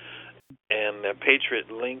 and their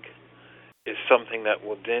Patriot link is something that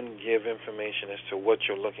will then give information as to what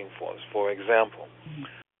you're looking for. For example,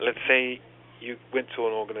 let's say you went to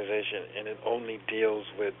an organization and it only deals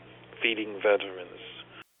with feeding veterans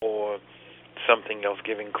or something else,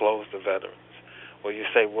 giving clothes to veterans. Well, you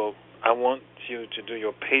say, well, I want you to do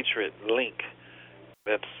your Patriot link.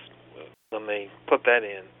 That's when they put that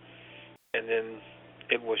in, and then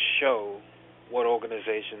it will show what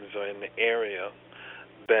organizations are in the area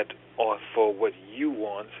that are for what you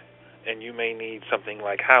want, and you may need something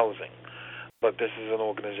like housing. But this is an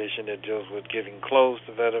organization that deals with giving clothes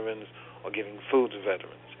to veterans or giving food to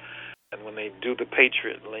veterans. And when they do the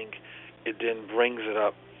Patriot link, it then brings it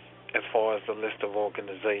up as far as the list of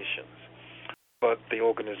organizations. But the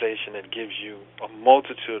organization that gives you a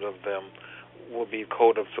multitude of them will be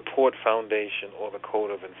Code of Support Foundation or the Code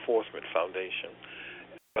of Enforcement Foundation.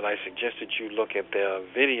 But I suggest that you look at their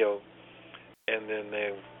video, and then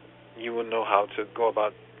you will know how to go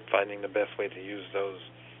about finding the best way to use those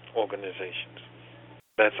organizations.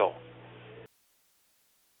 That's all.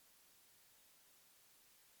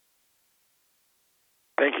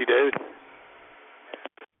 Thank you, David.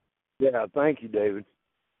 Yeah, thank you, David.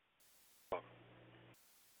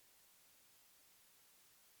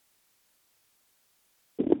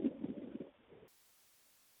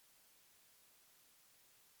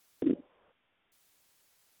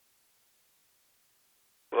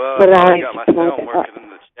 Well, I got my sound working in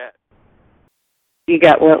the chat. You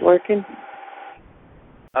got what working?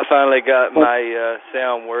 I finally got my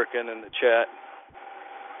sound working in the chat.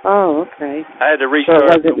 Oh, okay. I had to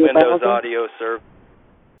restart the Windows audio server.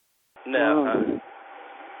 No.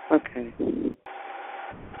 Oh. Okay.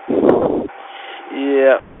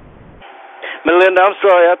 Yeah. Melinda, I'm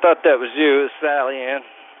sorry. I thought that was you. It's Sally Ann.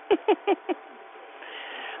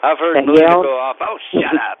 I've heard Melinda go off. Oh,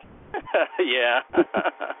 shut up. Yeah.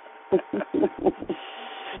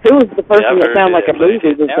 Who was the person that sounded like a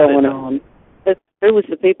movie was going on? Who was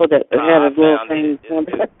the people that had a little thing?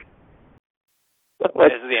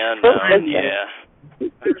 It's the unknown, yeah.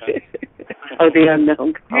 Oh, the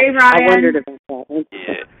unknown. Hey, Ryan. I wondered about that one.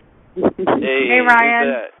 Yeah. Hey,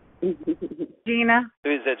 Ryan. Who's that? Gina.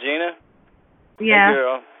 Who's that, Gina? Yeah. Hey,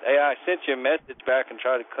 girl. Hey, I sent you a message back and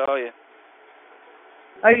tried to call you.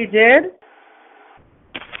 Oh, you did?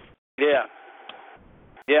 Yeah.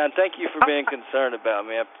 Yeah, and thank you for being concerned about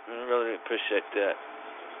me. I really appreciate that.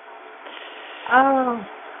 Oh.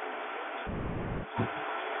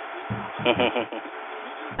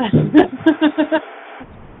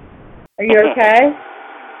 Are you okay?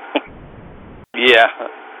 Yeah.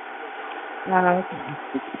 Okay.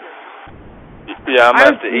 Yeah, I'm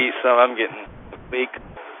about to eat some. I'm getting weak.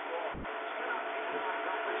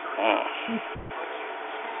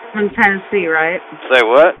 From Tennessee, right? Say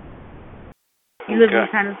what? You live in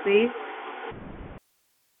Tennessee?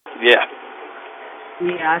 Yeah.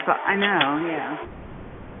 Yeah, I know, yeah.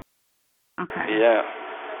 Okay. Yeah.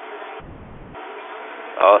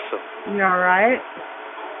 Awesome. You all right?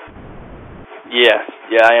 Yeah.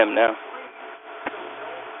 Yeah, I am now.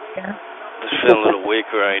 Yeah. Just feeling a little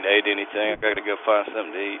weaker. I ain't ate anything. I got to go find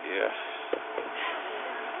something to eat. Yeah.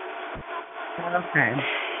 Okay.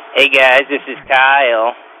 Hey guys, this is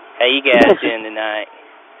Kyle. How you guys doing tonight?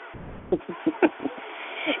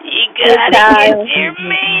 You gotta get your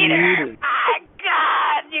meter. My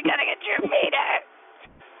God, you gotta get your meter.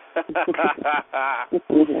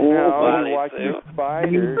 No, you watch your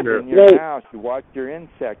spiders in your house. You watch your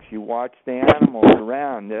insects. You watch the animals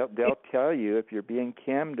around. They'll tell you if you're being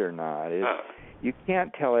chemmed or not. You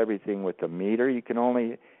can't tell everything with a meter. You can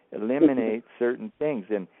only eliminate certain things.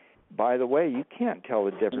 And by the way, you can't tell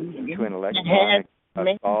the difference between electronic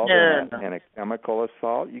assault and a chemical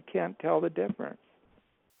assault. You can't tell the difference.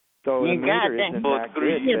 So the meter isn't that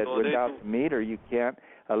good. But without the meter, you can't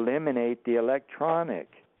eliminate the electronic.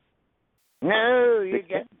 No, you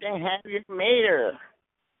got to have your meter.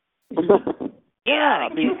 Yeah,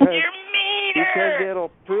 because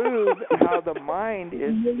it'll prove how the mind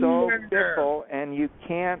is so fickle and you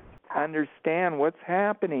can't understand what's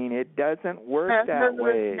happening. It doesn't work that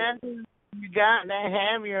way. You got to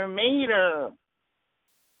have your meter.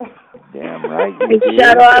 Damn right. I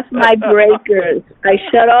shut off my breakers. I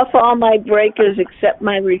shut off all my breakers except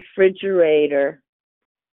my refrigerator.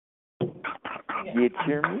 Get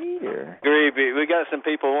your meter. Greeby, we got some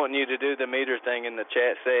people wanting you to do the meter thing in the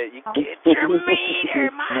chat. Say it. You get your meter,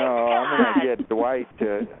 my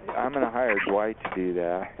God. I'm gonna hire Dwight to do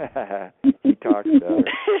that. He talks better.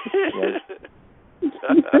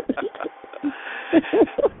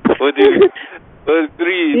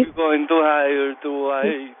 Greeby going to hire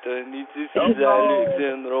Dwight, and this is Alex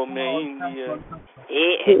in Romania.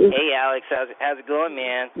 Hey Alex, how's it going,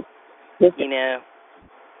 man? You know.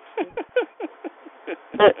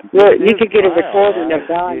 Look, you could get a recording of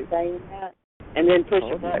Don saying that, and then push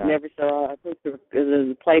a button every so often. Push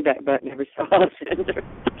the playback button every so often.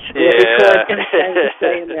 Yeah.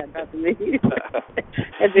 Saying that about the meter.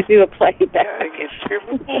 As they do a playback. Get your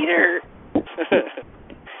meter.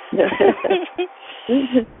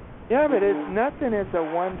 Yeah, but nothing is a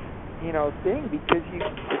one, thing because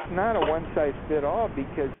it's not a one size fit all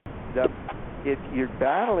because you're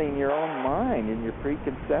battling your own mind and your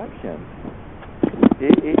preconceptions.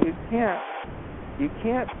 You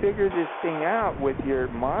can't figure this thing out with your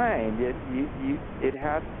mind.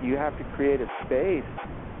 You have to create a space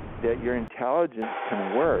that your intelligence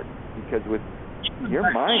can work because with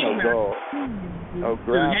your mind will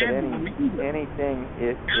grab at anything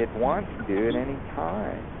it wants to at any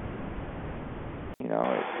time.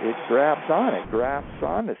 It grabs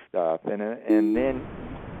onto stuff and then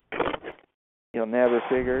you'll never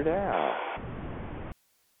figure it out.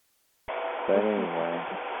 But anyway,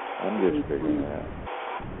 I'm just figuring it out.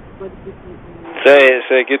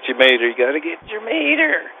 Say, get your meter. You got to get your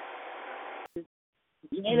meter.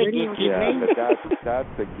 Yeah, but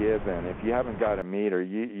that's a given. If you haven't got a meter,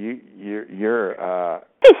 you're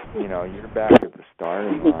back at the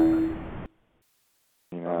starting line.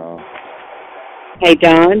 Hey,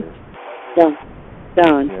 Don.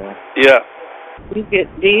 Yeah. Do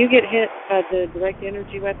you get hit by the direct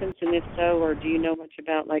energy weapons, and if so, or do you know much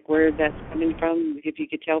about where that's coming from? If you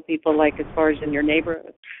could tell people, as far as in your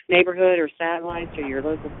neighborhood or satellites or your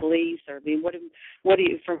local police, or what do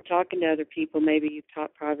you from talking to other people? Maybe you've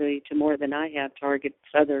talked probably to more than I have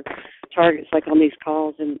other targets on these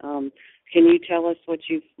calls, and can you tell us what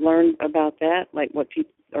you've learned about that? What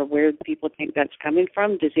people or where people think that's coming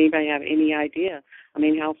from? Does anybody have any idea?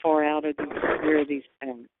 How far out where are these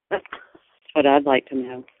things? That's what I'd like to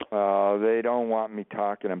know. They don't want me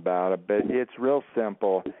talking about it, but it's real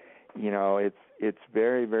simple. It's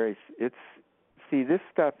very, very. This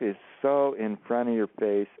stuff is so in front of your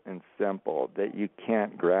face and simple that you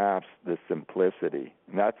can't grasp the simplicity.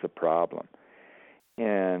 And that's a problem.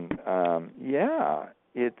 And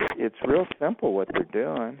it's real simple what they're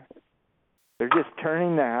doing. They're just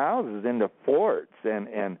turning the houses into forts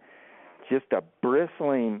and just a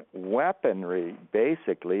bristling weaponry,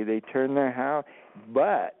 basically. They turn their house.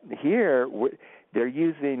 But here, they're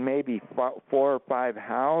using maybe 4 or 5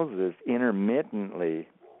 houses intermittently.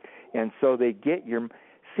 And so they get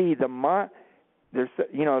there's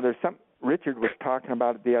some, Richard was talking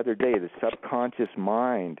about it the other day, the subconscious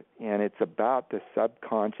mind, and it's about the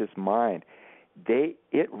subconscious mind.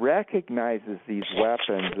 It recognizes these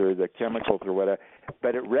weapons or the chemicals or whatever,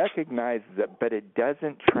 but it recognizes it, but it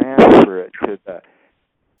doesn't transfer it to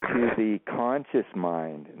the conscious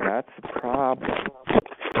mind. And that's the problem.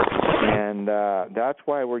 And that's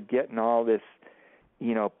why we're getting all this,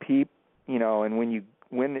 and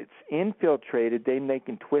when it's infiltrated, then they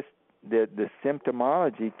can twist the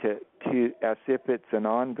symptomology to as if it's an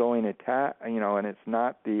ongoing attack, and it's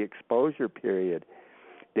not the exposure period.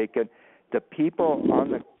 the people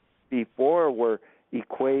on the before were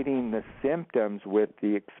equating the symptoms with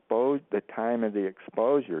the time of the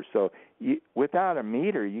exposure. So without a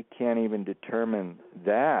meter, you can't even determine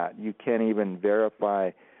that. You can't even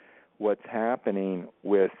verify what's happening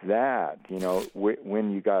with that,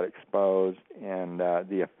 when you got exposed and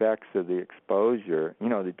the effects of the exposure,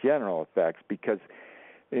 the general effects, because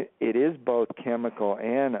it is both chemical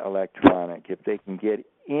and electronic if they can get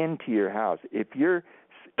into your house. If you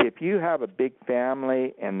have a big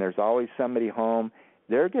family and there's always somebody home,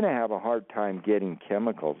 they're going to have a hard time getting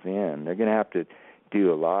chemicals in. They're going to have to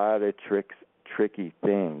do a lot of tricky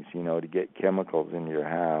things, to get chemicals in your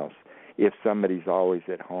house if somebody's always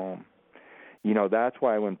at home. That's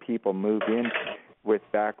why when people move in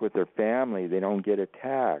back with their family, they don't get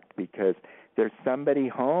attacked, because there's somebody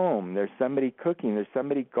home, there's somebody cooking, there's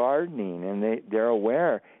somebody gardening, and they're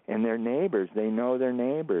aware, and their neighbors, they know their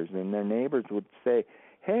neighbors, and their neighbors would say,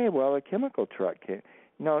 hey, well, a chemical truck came.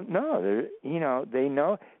 No, they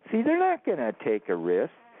know. See, they're not going to take a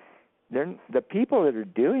risk. The people that are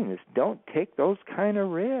doing this don't take those kind of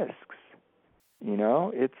risks.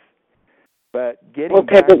 But getting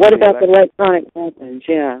okay, but what about the electronic weapons?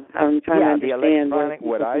 Yeah, I'm trying to understand. The electronic,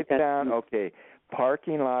 what I found,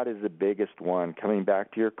 parking lot is the biggest one. Coming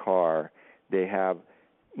back to your car, they have,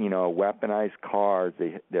 weaponized cars.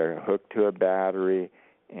 They're hooked to a battery,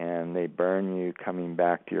 and they burn you coming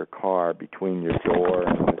back to your car between your door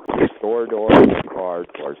and your store door and your car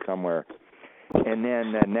or somewhere. And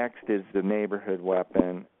then next is the neighborhood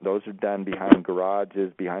weapon. Those are done behind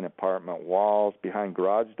garages, behind apartment walls, behind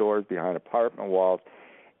garage doors, behind apartment walls.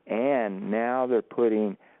 And now they're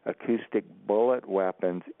putting acoustic bullet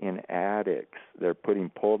weapons in attics. They're putting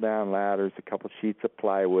pull-down ladders, a couple sheets of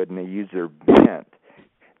plywood, and they use their vent.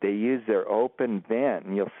 They use their open vent,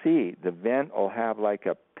 and you'll see the vent will have like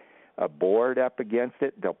a board up against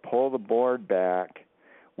it. They'll pull the board back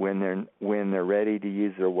when they're ready to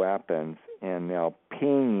use their weapons, and they'll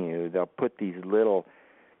ping you. They'll put these little,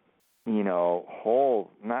 hole,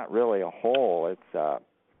 not really a hole.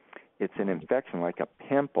 It's an infection, like a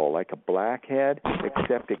pimple, like a blackhead,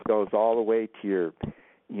 except it goes all the way to your,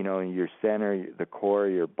 your center, the core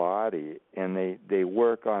of your body, and they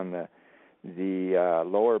work on the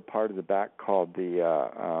lower part of the back called the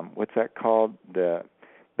what's that called?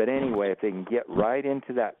 But anyway, if they can get right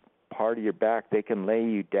into that part of your back, they can lay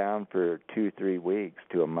you down for 2-3 weeks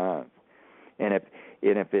to a month. And if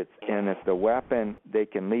the weapon, they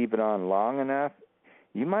can leave it on long enough,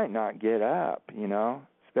 you might not get up,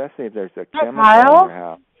 especially if there's a chemical in your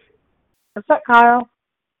house. Is that Kyle?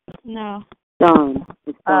 No. Don.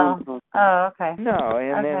 Oh, okay. No,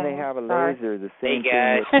 and then they have a laser, the same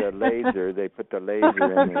thing with the laser. They put the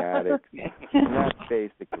laser in the attic. And that's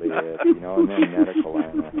basically it, and then medical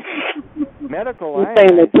ionizing. Medical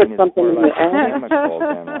ionizing is more like a chemical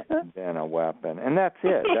than a weapon. And that's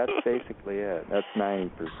it. That's basically it. That's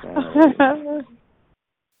 90% of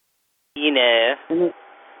it.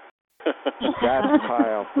 That's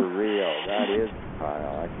Kyle for real. That is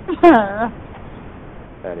Kyle.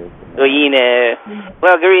 That is. Well,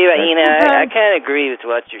 well, I kind of agree with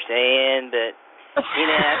what you're saying, but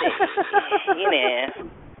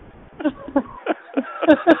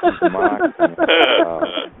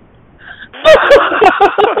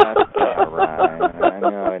That's not right. I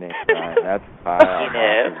know it ain't right. That's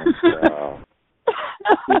Kyle.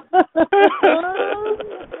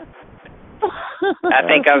 I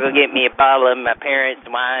think I'll go get me a bottle of my parents'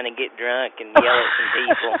 wine and get drunk and yell at some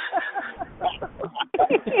people.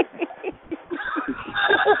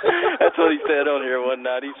 That's what he said on here one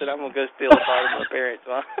night. He said, I'm going to go steal a bottle of my parents'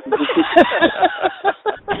 wine.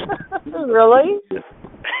 Really?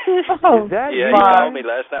 Oh, yeah, he called me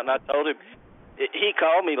last night, and I told him. He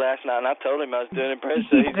called me last night, and I told him I was doing impression.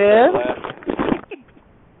 He did?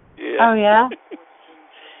 Yeah. Oh, yeah?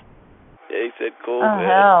 Yeah, he said, cool. Oh,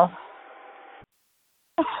 hell.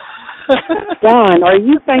 Don, are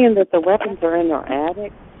you saying that the weapons are in their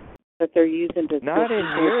attic? That they're using to... Not in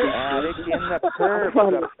your attic, in the perp.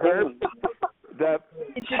 There's a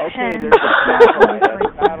satellite. A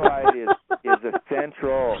satellite is a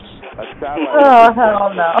central... A satellite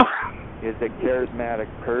hell no. Is a charismatic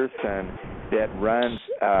person that runs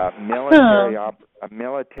a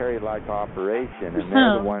military-like operation, and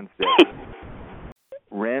they're the ones that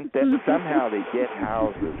rent them. Somehow they get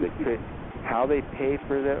houses. How they pay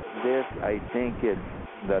for this, I think it's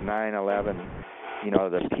the 9/11,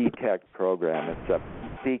 the P-TECH program. It's a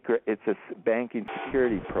secret. It's a banking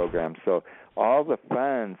security program. So all the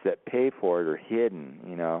funds that pay for it are hidden,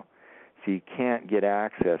 so you can't get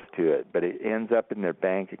access to it. But it ends up in their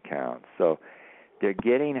bank account. So They're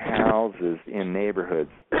getting houses in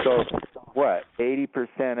neighborhoods. So what?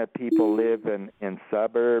 80% of people live in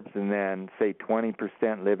suburbs, and then say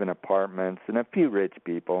 20% live in apartments, and a few rich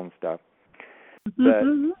people and stuff. But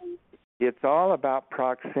it's all about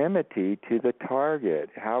proximity to the target.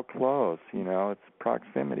 How close? It's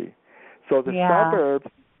proximity. So the suburbs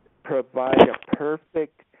provide a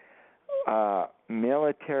perfect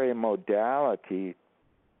military modality,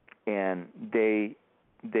 and they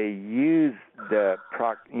use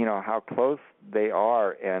how close they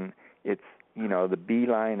are, and it's the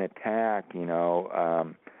beeline attack,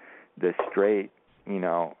 the straight,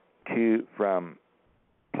 from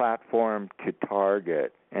platform to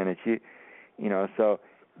target, and it's so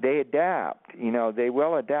they adapt. They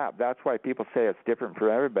will adapt. That's why people say it's different for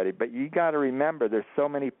everybody. But you got to remember, there's so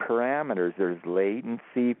many parameters. There's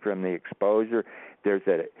latency from the exposure. There's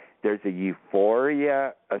a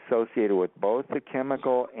euphoria associated with both the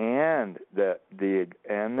chemical and the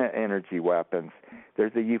energy weapons.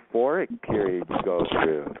 There's a euphoric period you go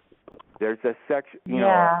through. There's a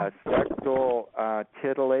a sexual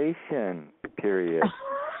titillation period.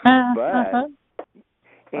 But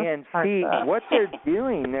and see what they're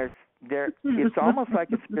doing. It's almost like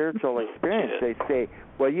a spiritual experience. They say,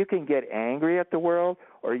 well, you can get angry at the world,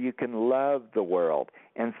 or you can love the world.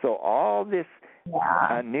 And so all this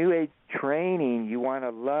New Age training, you want to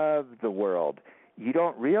love the world. You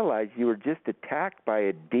don't realize you were just attacked by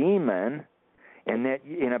a demon, and that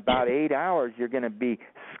in about 8 hours you're going to be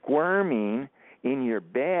squirming in your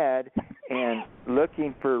bed and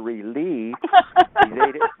looking for relief.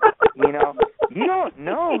 You don't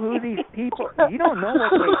know who these people. You don't know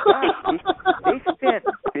what they got. They spent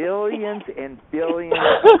billions and billions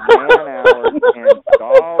of man hours and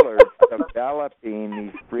dollars developing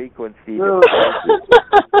these frequency devices.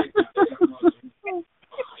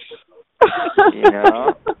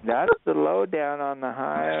 That's the lowdown on the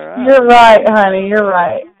higher up. You're right, honey. You're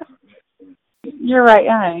right. You're right,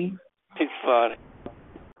 honey. He's funny.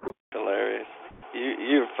 Hilarious.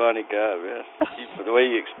 You're a funny guy, man. The way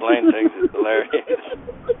you explain things is hilarious.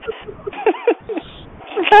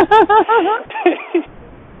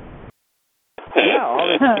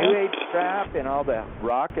 All the New Age crap and all the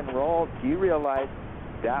rock and roll, do you realize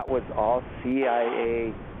that was all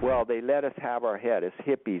CIA? Well, they let us have our head. As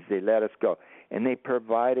hippies, they let us go. And they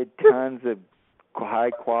provided tons of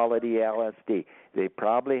high-quality LSD. They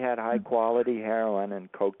probably had high-quality heroin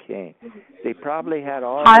and cocaine. They probably had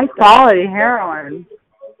all high-quality heroin.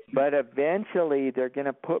 But eventually, they're going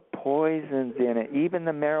to put poisons in it. Even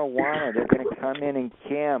the marijuana, they're going to come in and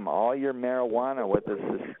chem all your marijuana with a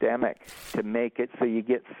systemic to make it so you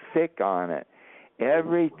get sick on it.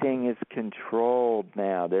 Everything is controlled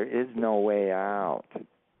now. There is no way out,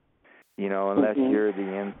 unless you're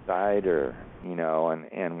the insider,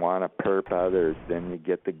 and want to perp others. Then you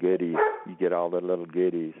get the goodies. You get all the little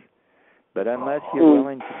goodies. But unless you're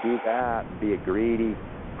willing to do that, be a greedy,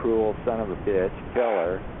 cruel son of a bitch,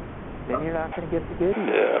 killer, then you're not going to get the goodies.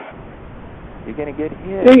 Yeah. You're going to get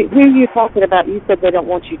hit. Who are you talking about? You said they don't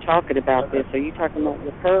want you talking about this. Are you talking about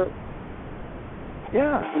the perp?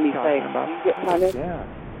 Yeah. When you say,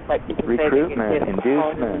 like recruitment,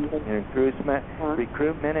 inducement,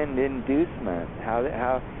 recruitment and inducement.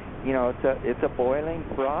 How it's a boiling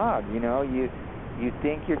frog. You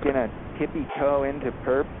think you're going to tippy toe into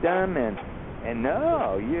perpdom, and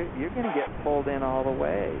no, you're going to get pulled in all the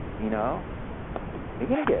way. You're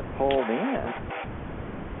going to get pulled in.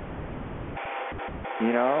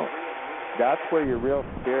 That's where your real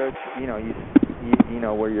spiritual,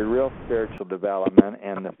 where your real spiritual development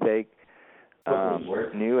and the fake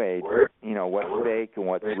New Age, what's fake and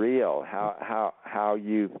what's real, how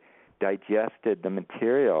you've digested the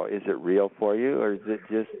material. Is it real for you, or is it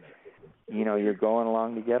just, you're going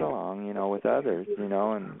along to get along, with others,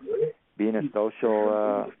 and being a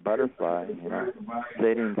social butterfly,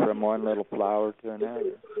 flitting from one little flower to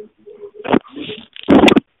another.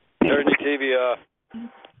 Turn your TV off.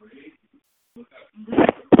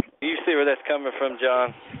 You see where that's coming from,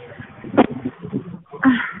 John?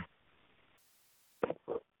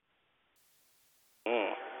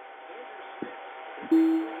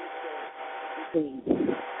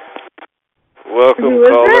 Welcome,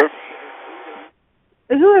 caller.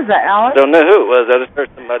 Who is that, Alex? Don't know who it was. I just heard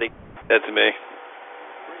somebody. That's me.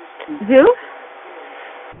 Who?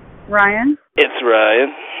 Ryan? It's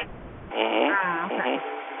Ryan.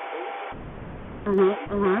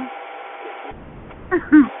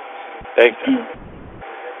 Thanks.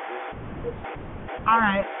 All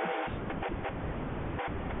right.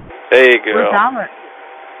 Hey, girl. Where's Albert?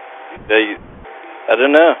 I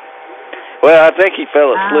don't know. Well, I think he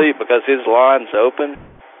fell asleep because his line's open,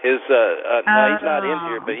 His no, he's not in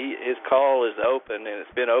here, but his call is open, and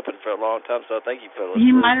it's been open for a long time. So I think he fell asleep.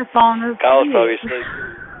 He might have fallen asleep. Kyle's probably asleep.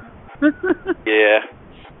 Yeah.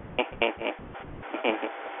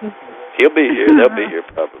 He'll be here. They'll be here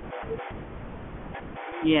probably.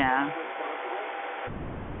 Yeah.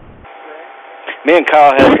 Me and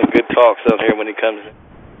Kyle have some good talks on here when he comes in.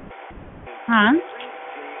 Huh?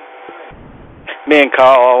 Me and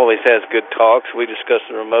Kyle always has good talks. We discuss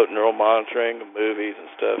the remote neural monitoring of movies and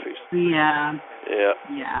stuff. Yeah. Yeah.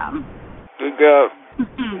 Yeah. Good guy.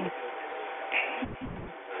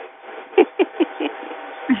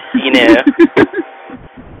 You know.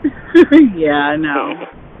 Yeah, I know.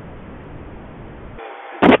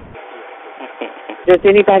 Does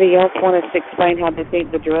anybody else want us to explain how they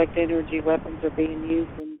think the direct energy weapons are being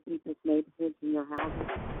used in people's neighborhoods and their houses?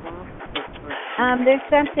 There's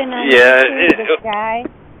something on the sky.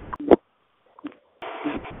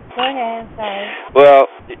 Go ahead, sorry. Well,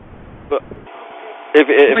 if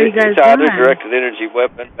it's either doing? directed energy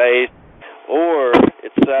weapon based or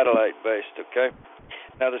it's satellite based, okay?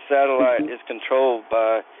 Now the satellite is controlled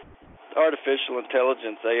by artificial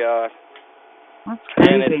intelligence, AI. That's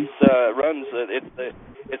crazy. And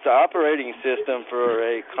it's an operating system for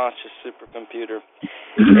a conscious supercomputer,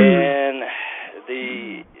 and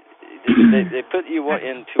they put you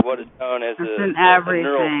into what is known as a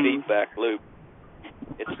neural feedback loop.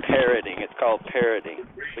 It's parroting. It's called parroting.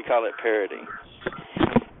 We call it parroting.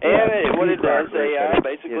 And what it does, AI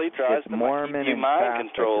basically tries to keep you mind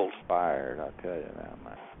controlled. Inspired, I'll tell you that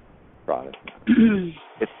much. Protestant.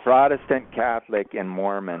 It's Protestant, Catholic, and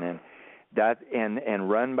Mormon, and that and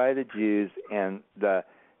run by the Jews. And the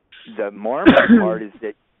Mormon part is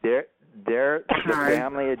that they're the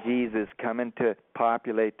family of Jesus coming to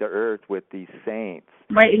populate the earth with these saints.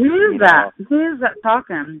 Wait, who is that? Who is that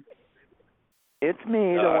talking? It's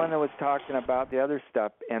me, the one that was talking about the other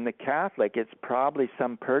stuff. And the Catholic, it's probably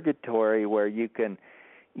some purgatory where you can,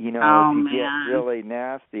 if you get really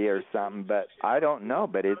nasty or something. But I don't know.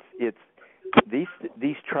 But it's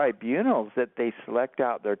these tribunals that they select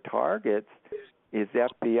out their targets is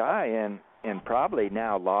FBI and probably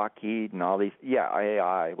now Lockheed and all these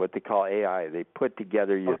AI, what they call AI. They put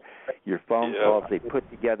together your phone calls. They put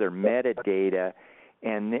together metadata,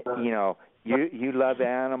 and you love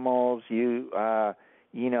animals. You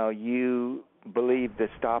believe to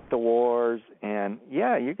stop the wars, and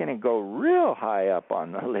you're going to go real high up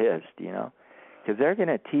on the list, because they're going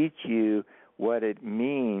to teach you what it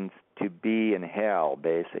means to be in hell,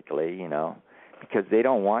 basically, because they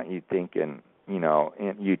don't want you thinking,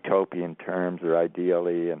 in utopian terms or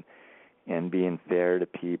ideally and being fair to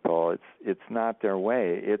people. It's not their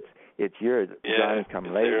way. It's your Johnny come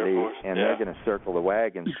lately, and they're going to circle the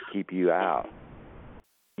wagons to keep you out.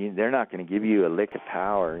 They're not going to give you a lick of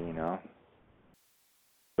power,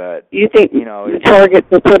 But you think the targets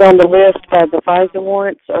are put on the list by the FISA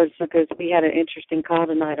warrants, or because we had an interesting call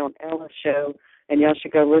tonight on Ella's show, and y'all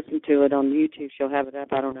should go listen to it on YouTube. She'll have it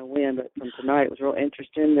up. I don't know when, but from tonight it was real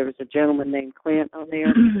interesting. There was a gentleman named Clint on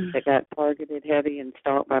there that got targeted heavy and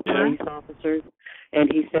stalked by police officers,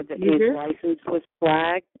 and he said that his license was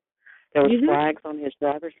flagged. There was flags on his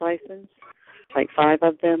driver's license, like 5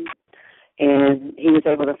 of them, and he was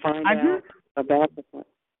able to find out about the.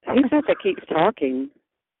 Who's that keeps talking?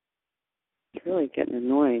 It's really getting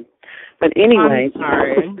annoying. But anyway, I'm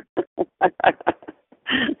sorry.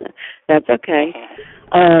 That's okay.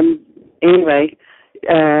 Anyway,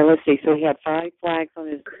 let's see. So he had 5 flags on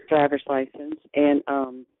his driver's license, and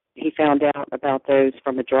he found out about those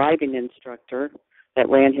from a driving instructor that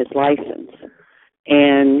ran his license.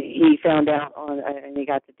 And he found out and he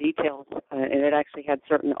got the details, and it actually had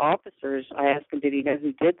certain officers. I asked him, did he know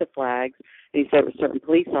who did the flags? And he said it was certain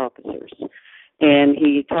police officers. And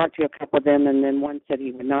he talked to a couple of them, and then one said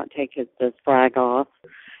he would not take the flag off.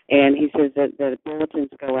 And he says that the bulletins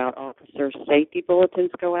go out, officer safety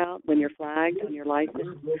bulletins go out when you're flagged on your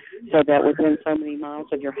license, so that within so many miles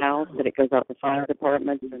of your house that it goes out to fire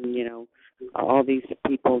departments and, all these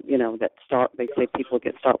people, they say people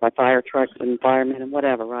get stopped by fire trucks and firemen and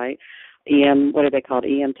whatever, right? What are they called,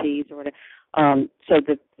 EMTs or whatever? So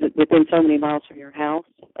that within so many miles from your house,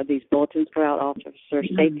 these bulletins go out, officer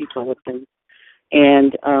safety bulletins.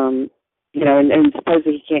 And, and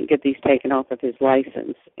supposedly he can't get these taken off of his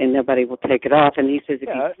license, and nobody will take it off. And he says if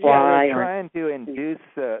you fly, they're trying to induce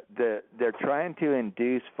they're trying to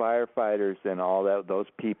induce firefighters and all those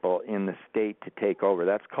people in the state to take over.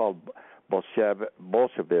 That's called Bolshevism.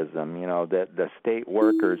 That the state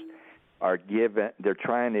workers are they're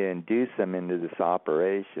trying to induce them into this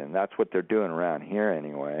operation. That's what they're doing around here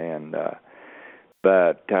anyway. And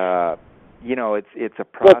but it's a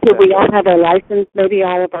process. Well, we all have our license. Maybe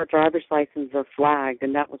all of our driver's licenses are flagged,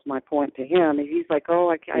 and that was my point to him. And he's like, "Oh,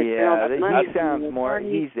 I found money." He sounds more.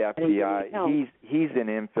 He's FBI. He's an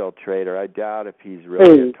infiltrator. I doubt if he's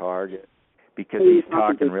really a target because he's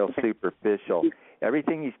talking real superficial.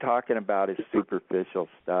 Everything he's talking about is superficial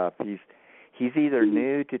stuff. He's either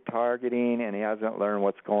new to targeting and he hasn't learned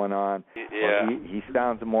what's going on. Yeah. Or he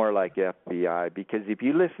sounds more like FBI because if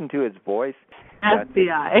you listen to his voice,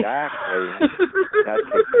 FBI. That's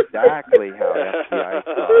exactly how FBI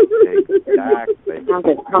talks. Exactly. How's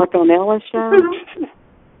it talk on Ella's show?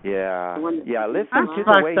 Yeah. Listen that's to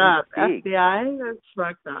the way he speaks. FBI. That's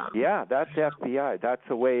fucked up. Yeah, that's FBI. That's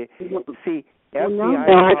the way. See, Well, FBI.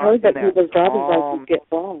 no, I've heard that people's driver's licenses get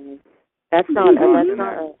wrong. That's not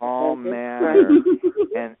a calm manner,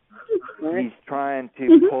 and he's trying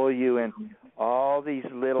to pull you in all these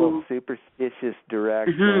little superstitious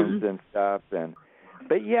directions and stuff.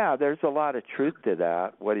 But yeah, there's a lot of truth to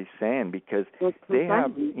that. What he's saying because they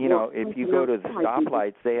have, if you go to the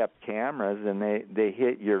stoplights, they have cameras and they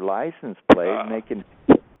hit your license plate and they can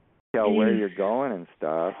tell where you're going and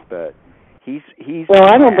stuff. But he's well,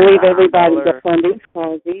 I don't believe everybody's up on these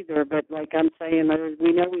calls either, but like I'm saying,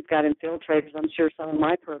 we know we've got infiltrators. I'm sure some of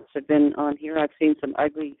my perps have been on here. I've seen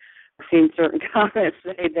certain comments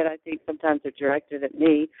say that I think sometimes they're directed at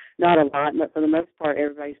me. Not a lot, but for the most part,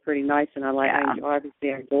 everybody's pretty nice, and I enjoy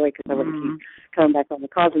because I wouldn't keep coming back on the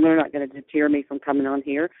calls, and they're not going to deter me from coming on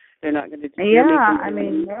here. They're not going to deter me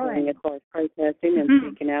from doing as far as protesting and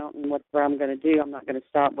speaking out and whatever I'm going to do. I'm not going to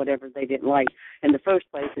stop whatever they didn't like in the first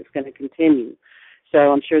place. It's going to continue. So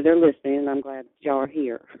I'm sure they're listening, and I'm glad y'all are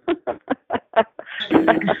here.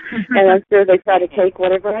 And I'm sure they try to take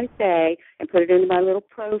whatever I say and put it into my little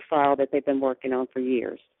profile that they've been working on for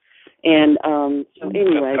years. And so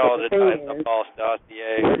anyway, the thing is, a false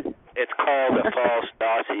dossier. It's called a false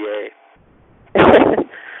dossier.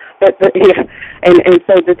 But yeah, and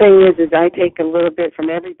so the thing is I take a little bit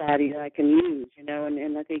from everybody that I can use, and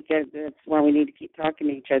I think that's why we need to keep talking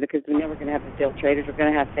to each other because we're never going to have infiltrators. We're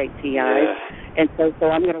going to have fake TIs, and so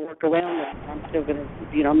I'm going to work around that. I'm still going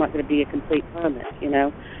to, I'm not going to be a complete hermit,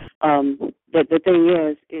 But the thing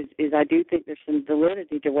is I do think there's some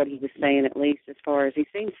validity to what he was saying, at least as far as he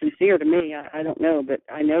seems sincere to me. I don't know, but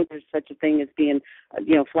I know there's such a thing as being,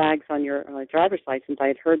 flags on your driver's license. I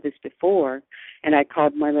had heard this before, and I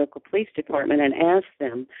called my local police department and asked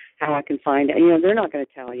them how I can find it. They're not going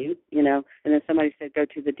to tell you, and then somebody said go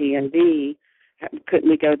to the DMV. Couldn't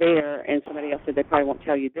we go there? And somebody else said they probably won't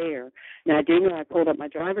tell you there. Now, I do know I pulled up my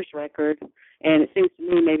driver's record, and it seems to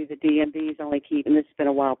me maybe the DMV is only keeping, this has been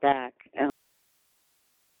a while back.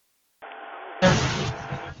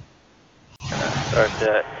 Start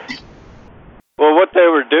that. Well, what they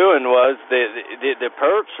were doing was the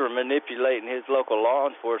perps were manipulating his local law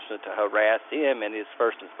enforcement to harass him and his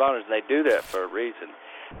first responders, and they do that for a reason.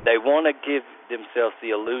 They want to give themselves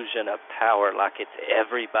the illusion of power, like it's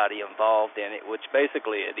everybody involved in it, which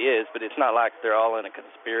basically it is, but it's not like they're all in a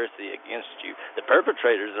conspiracy against you. The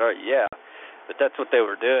perpetrators are, but that's what they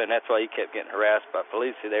were doing. That's why he kept getting harassed by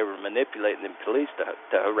police. They were manipulating the police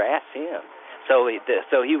to harass him. So he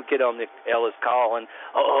would get on the Ella's call and,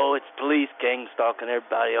 it's police gang stalking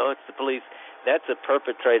everybody. Oh, it's the police. That's a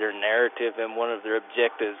perpetrator narrative, and one of their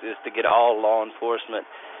objectives is to get all law enforcement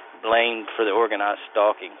blamed for the organized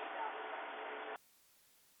stalking.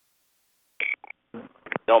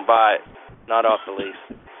 Don't buy it. Not off the lease.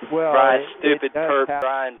 Well, Brian, stupid perp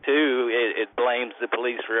Brian, too, it blames the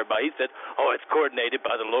police for everybody. He said, it's coordinated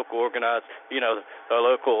by the local organized, the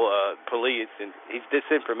local police, and he's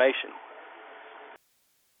disinformation.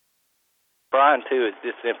 Brian, too, is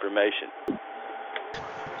disinformation.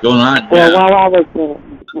 Going on. Well,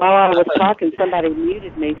 while I was talking, somebody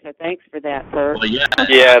muted me, so thanks for that, Bert. Well, yeah,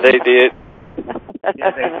 they did.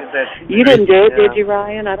 You didn't do it, did you,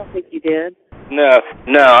 Ryan? I don't think you did. No,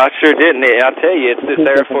 I sure didn't. I'll tell you, it's this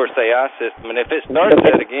Air Force AI system, and if it starts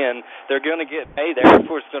that again, they're going to get the Air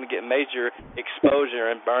Force is going to get major exposure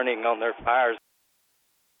and burning on their fires.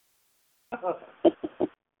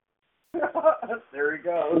 There he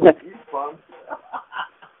goes. He's fun.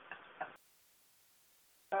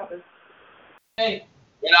 Hey,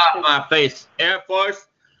 get off my face. Air Force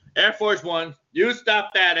One, you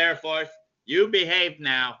stop that, Air Force. You behave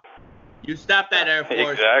now. You stop that, Air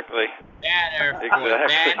Force. Exactly. Bad Air Force.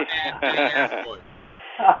 Exactly. Bad Air Force.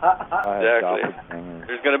 Exactly.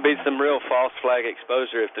 There's going to be some real false flag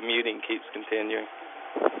exposure if the muting keeps continuing.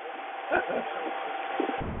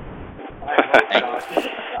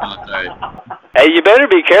 Oh, hey, you better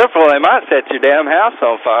be careful. They might set your damn house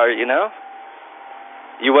on fire,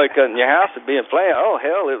 You wake up in your house and being playing. Oh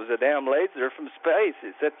hell, it was a damn laser from space.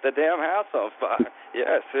 It set the damn house on fire.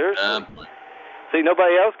 Yeah, seriously. See,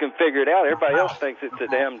 nobody else can figure it out. Everybody else thinks it's a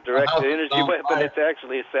damn directed energy weapon. It's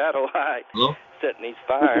actually a satellite setting these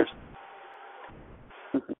fires.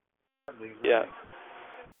 Yeah.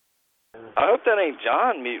 I hope that ain't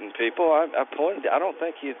John muting people. I pointed. I don't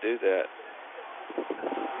think he'd do that.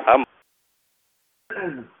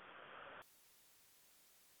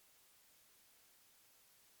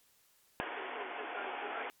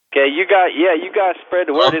 Okay, you guys spread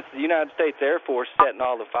the word. It's the United States Air Force setting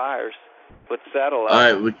all the fires with satellites.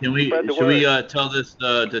 All right, should we tell this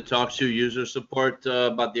to talk show user support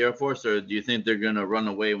about the Air Force, or do you think they're gonna run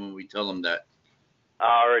away when we tell them that?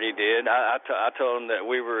 I already did. I told them that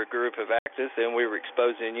we were a group of activists and we were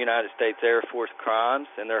exposing United States Air Force crimes,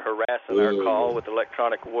 and they're harassing our call with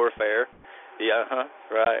electronic warfare. Yeah,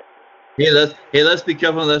 right. Hey, let's be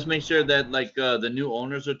careful. Let's make sure that the new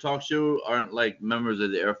owners of Talk Show aren't like members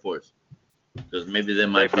of the Air Force, because maybe they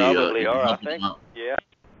might be. They probably are. I think. Yeah.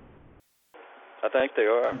 I think they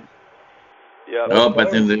are. Yeah. I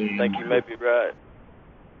think you may be right.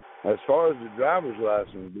 As far as the driver's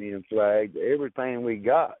license being flagged, everything we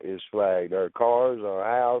got is flagged. Our cars, our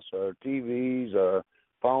house, our TVs, our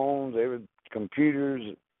phones,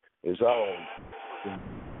 computers, is all.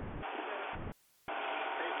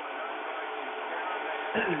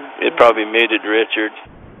 It probably muted Richard.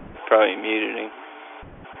 Probably muted him.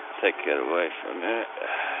 Take that away for a minute.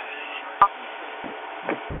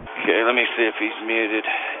 Okay, let me see if he's muted.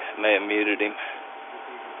 May have muted him.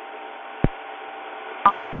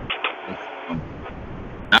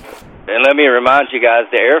 And let me remind you guys,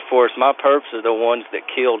 the Air Force, my perps are the ones that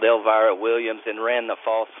killed Elvira Williams and ran the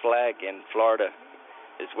false flag in Florida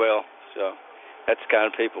as well. So that's the kind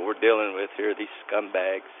of people we're dealing with here, these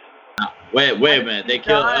scumbags. Wait a minute. They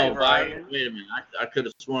killed Elvira? Right? Wait a minute. I could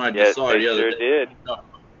have sworn I just saw it the other day. Did.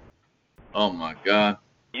 Oh, my God.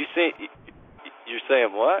 You're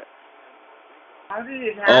saying what? How did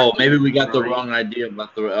it happen? Oh, maybe we got the wrong idea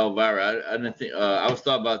about the Elvira. I didn't think. I was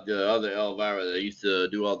talking about the other Elvira that used to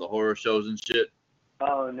do all the horror shows and shit.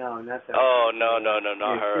 Oh no, not that. Oh no,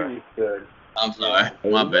 not her. Good. I'm sorry,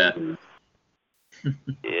 my bad.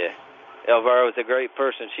 Yeah, Elvira was a great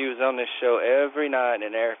person. She was on this show every night,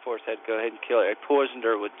 and the Air Force had to go ahead and kill her. They poisoned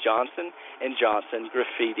her with Johnson & Johnson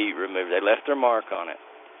graffiti remover. They left their mark on it.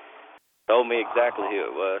 Told me exactly who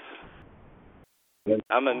it was.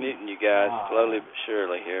 I'm unmuting you guys slowly but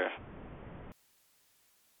surely here.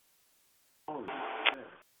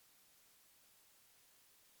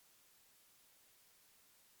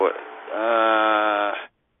 What?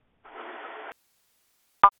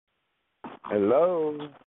 Hello.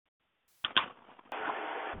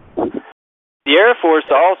 The Air Force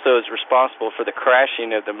also is responsible for the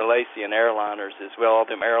crashing of the Malaysian airliners as well. All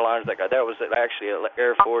them airliners that was actually an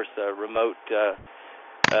Air Force remote.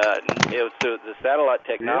 It was the satellite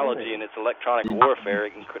technology and its electronic warfare.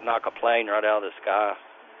 It can knock a plane right out of the sky.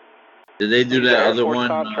 Did they do that other one?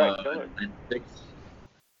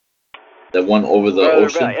 That one over the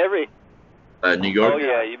ocean? New York? Oh,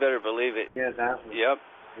 yeah, you better believe it. Yeah, that one. Yep.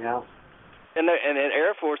 Yeah. And the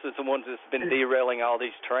Air Force is the ones that's been derailing all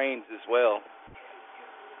these trains as well.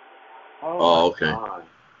 Oh, okay. God.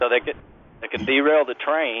 So they can derail the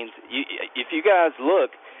trains. If you guys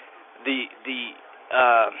look, the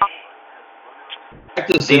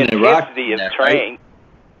intensity of train.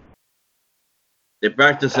 They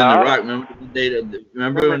practiced in Iraq.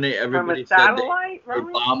 Remember when everybody said they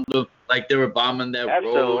bombed them, like they were bombing that road?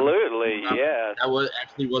 Absolutely, yeah. That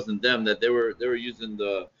wasn't them. That they were using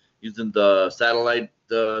the satellite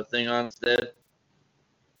thing on instead.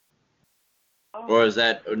 Or is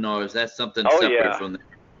that something separate from that?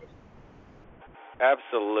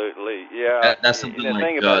 Absolutely, yeah. That's something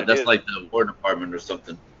like that's like the War Department or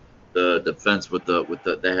something. The defense with the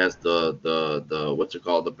that has the what's it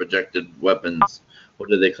called, the projected weapons. What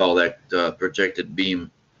do they call that? Projected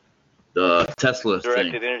beam. The Tesla thing.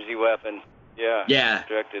 Directed energy weapon. Yeah. Yeah.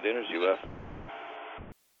 Directed energy weapon.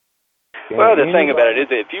 Well, the thing about it is,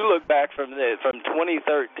 if you look back from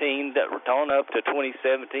 2013 on up to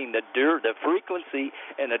 2017, the frequency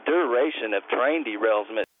and the duration of train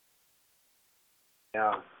derailment.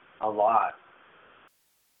 Yeah, a lot.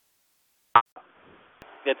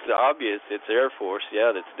 It's obvious. It's Air Force,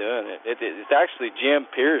 yeah, that's doing it. It's actually Jim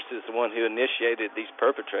Pierce is the one who initiated these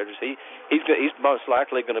perpetrators. He's most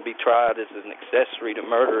likely going to be tried as an accessory to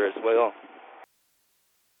murder as well.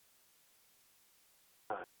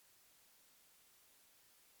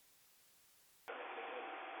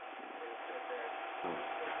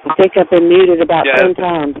 I think I've been muted about 10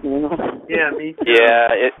 times now. Yeah, me too. Yeah,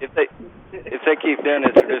 if they keep doing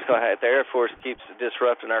this, we're just gonna have, if the Air Force keeps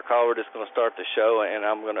disrupting our call, we're just gonna start the show, and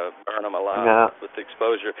I'm gonna burn them alive with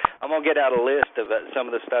exposure. I'm gonna get out a list of some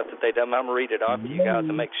of the stuff that they done. I'm gonna read it off to you guys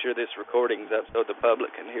to make sure this recording's up so the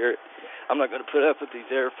public can hear it. I'm not gonna put up with these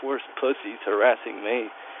Air Force pussies harassing me.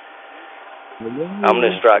 I'm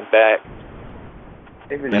gonna strike back.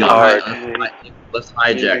 Let's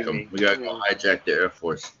hijack them. We gotta go hijack the Air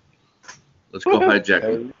Force. Let's go hijack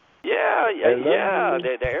them. Yeah.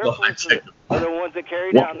 The Air Force are the ones that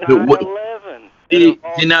carried out 9/11.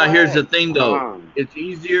 See, now here's the thing, though. It's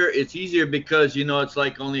easier because it's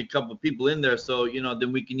like only a couple people in there, so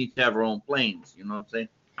then we can each have our own planes. You know what I'm saying?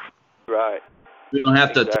 Right. We don't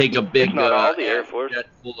have to take a big Air Force jet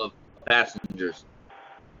full of passengers.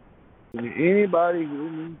 Anybody hear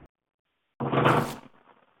me?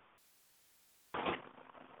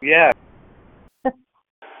 Yeah.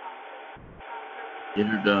 Get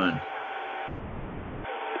her done.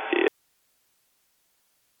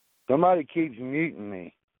 Somebody keeps muting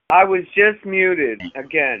me. I was just muted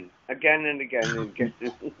again and again.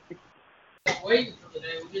 Waiting for the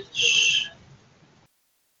day we get to.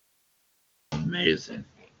 Amazing.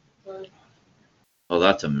 Oh,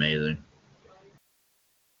 that's amazing.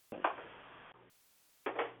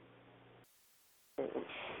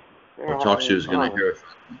 Well, talk show is gonna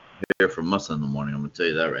hear from us in the morning. I'm gonna tell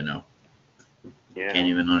you that right now. Yeah. Can't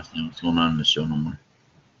even understand what's going on in the show no more.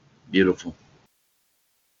 Beautiful.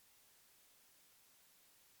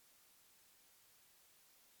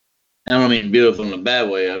 I don't mean beautiful in a bad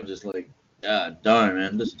way. I'm just like, God darn,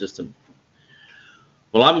 man, this is just a.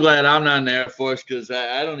 Well, I'm glad I'm not in the Air Force because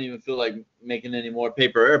I don't even feel like making any more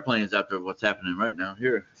paper airplanes after what's happening right now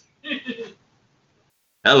here.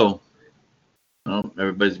 Hello. Oh,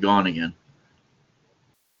 everybody's gone again.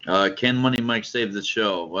 Can Money Mike save the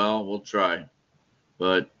show? Well, we'll try.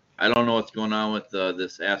 But I don't know what's going on with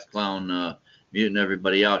this ass clown muting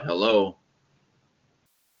everybody out. Hello.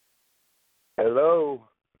 Hello.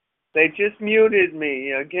 They just muted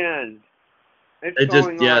me again. They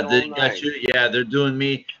got you. Yeah, they're doing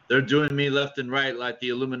me left and right like the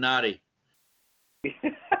Illuminati.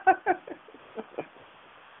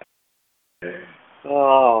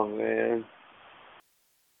 Oh man.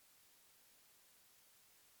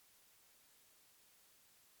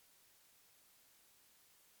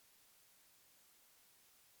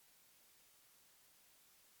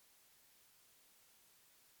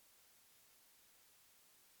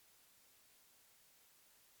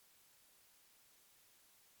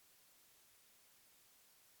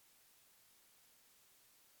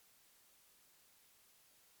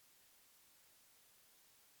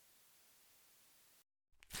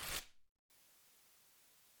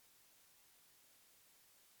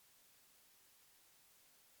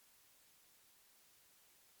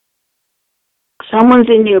 Someone's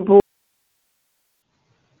in your board.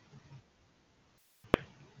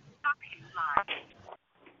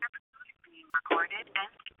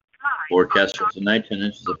 Forecast for tonight: 10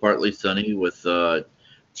 inches of partly sunny with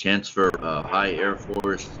chance for high Air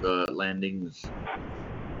Force landings.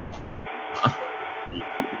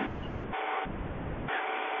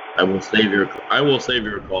 I will save your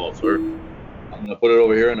call, sir. I'm gonna put it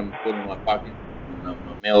over here and I'm gonna put it in my pocket and I'm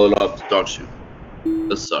gonna mail it off to Dog Shoe.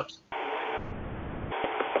 This sucks.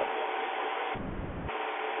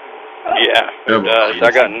 Yeah, it does.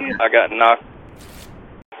 I got knocked.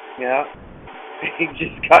 Yeah. He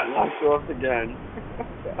just got knocked off again.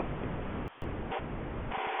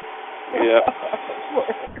 Yeah.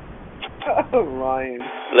 Oh, Ryan.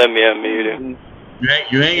 Let me unmute him.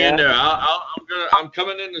 You hang in there. I'm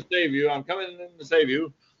coming in to save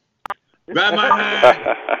you. Grab my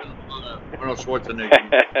hand. Arnold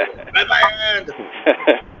Schwarzenegger. Grab my hand.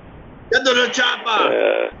 Get to the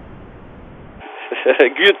chopper.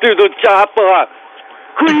 Get to the chopper.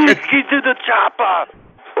 Quick, get to the chopper.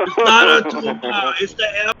 It's not a chopper. It's the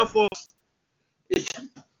Air Force.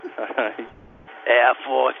 Air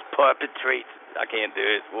Force perpetrates. I can't do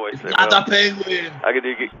his voice. It's not a penguin. I can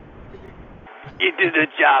do get to the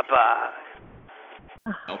chopper.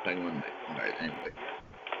 No penguin. All right, anyway.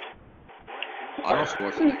 Arnold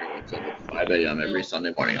Schwarzenegger wakes up at 5 a.m. every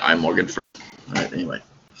Sunday morning. I'm Morgan Freeman. All right, anyway.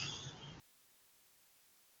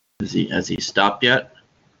 Has he stopped yet?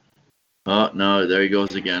 Oh, no, there he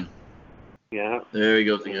goes again. Yeah. There he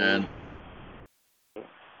goes again.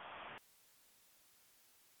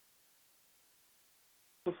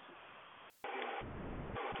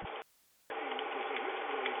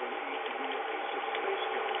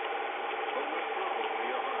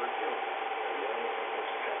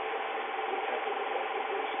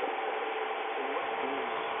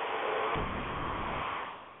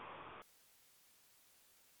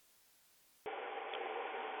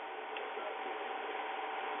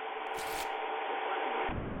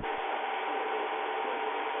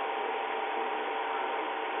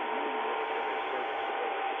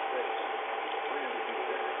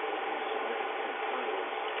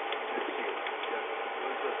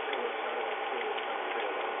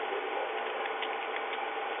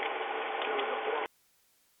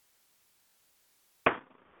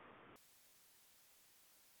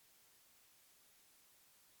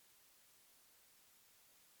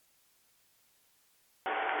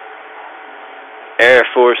 Air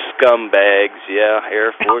Force scumbags, yeah,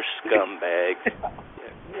 Air Force scumbags.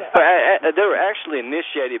 They were actually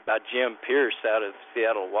initiated by Jim Pierce out of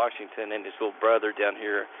Seattle, Washington, and his little brother down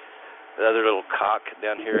here, the other little cock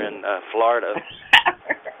down here in Florida.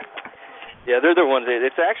 Yeah, they're the ones.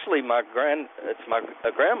 It's actually my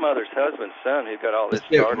grandmother's husband's son who got all this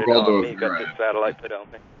started on me. Got this satellite put on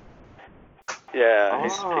me. Yeah,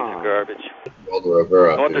 he's a piece of garbage. What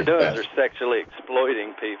they're doing is they're sexually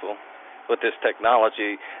exploiting people with this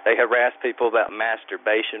technology. They harass people about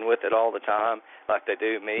masturbation with it all the time, like they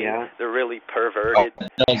do me. Yeah. They're really perverted.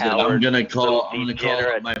 I'm gonna call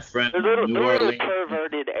my friend from New Orleans,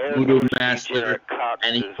 Voodoo Master,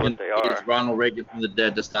 and he can get Ronald Reagan from the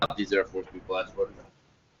dead to stop these Air Force people. I swear to God.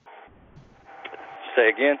 Say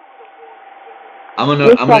again. I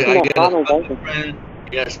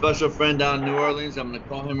got a special friend down in New Orleans. I'm gonna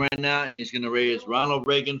call him right now. And he's gonna raise Ronald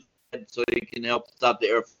Reagan so he can help stop the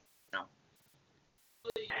Air Force.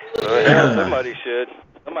 Yeah, somebody should.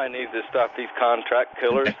 Somebody needs to stop these contract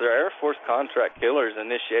killers. They're Air Force contract killers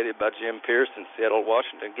initiated by Jim Pierce in Seattle,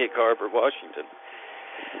 Washington, Gig Harbor, Washington.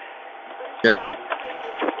 Yeah.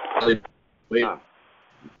 Wait.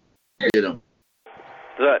 Get him.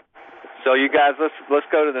 So you guys, let's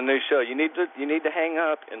go to the new show. You need to hang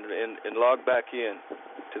up and log back in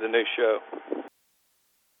to the new show.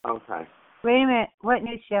 Okay. Wait a minute. What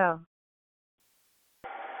new show?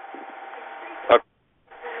 Okay.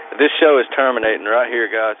 This show is terminating right here,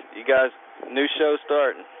 guys. You guys, new show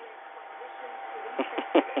starting.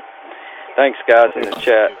 Thanks, guys, in the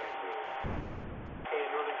chat.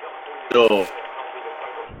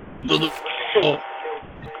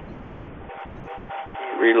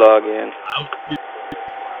 Relog in.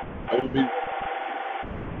 I would be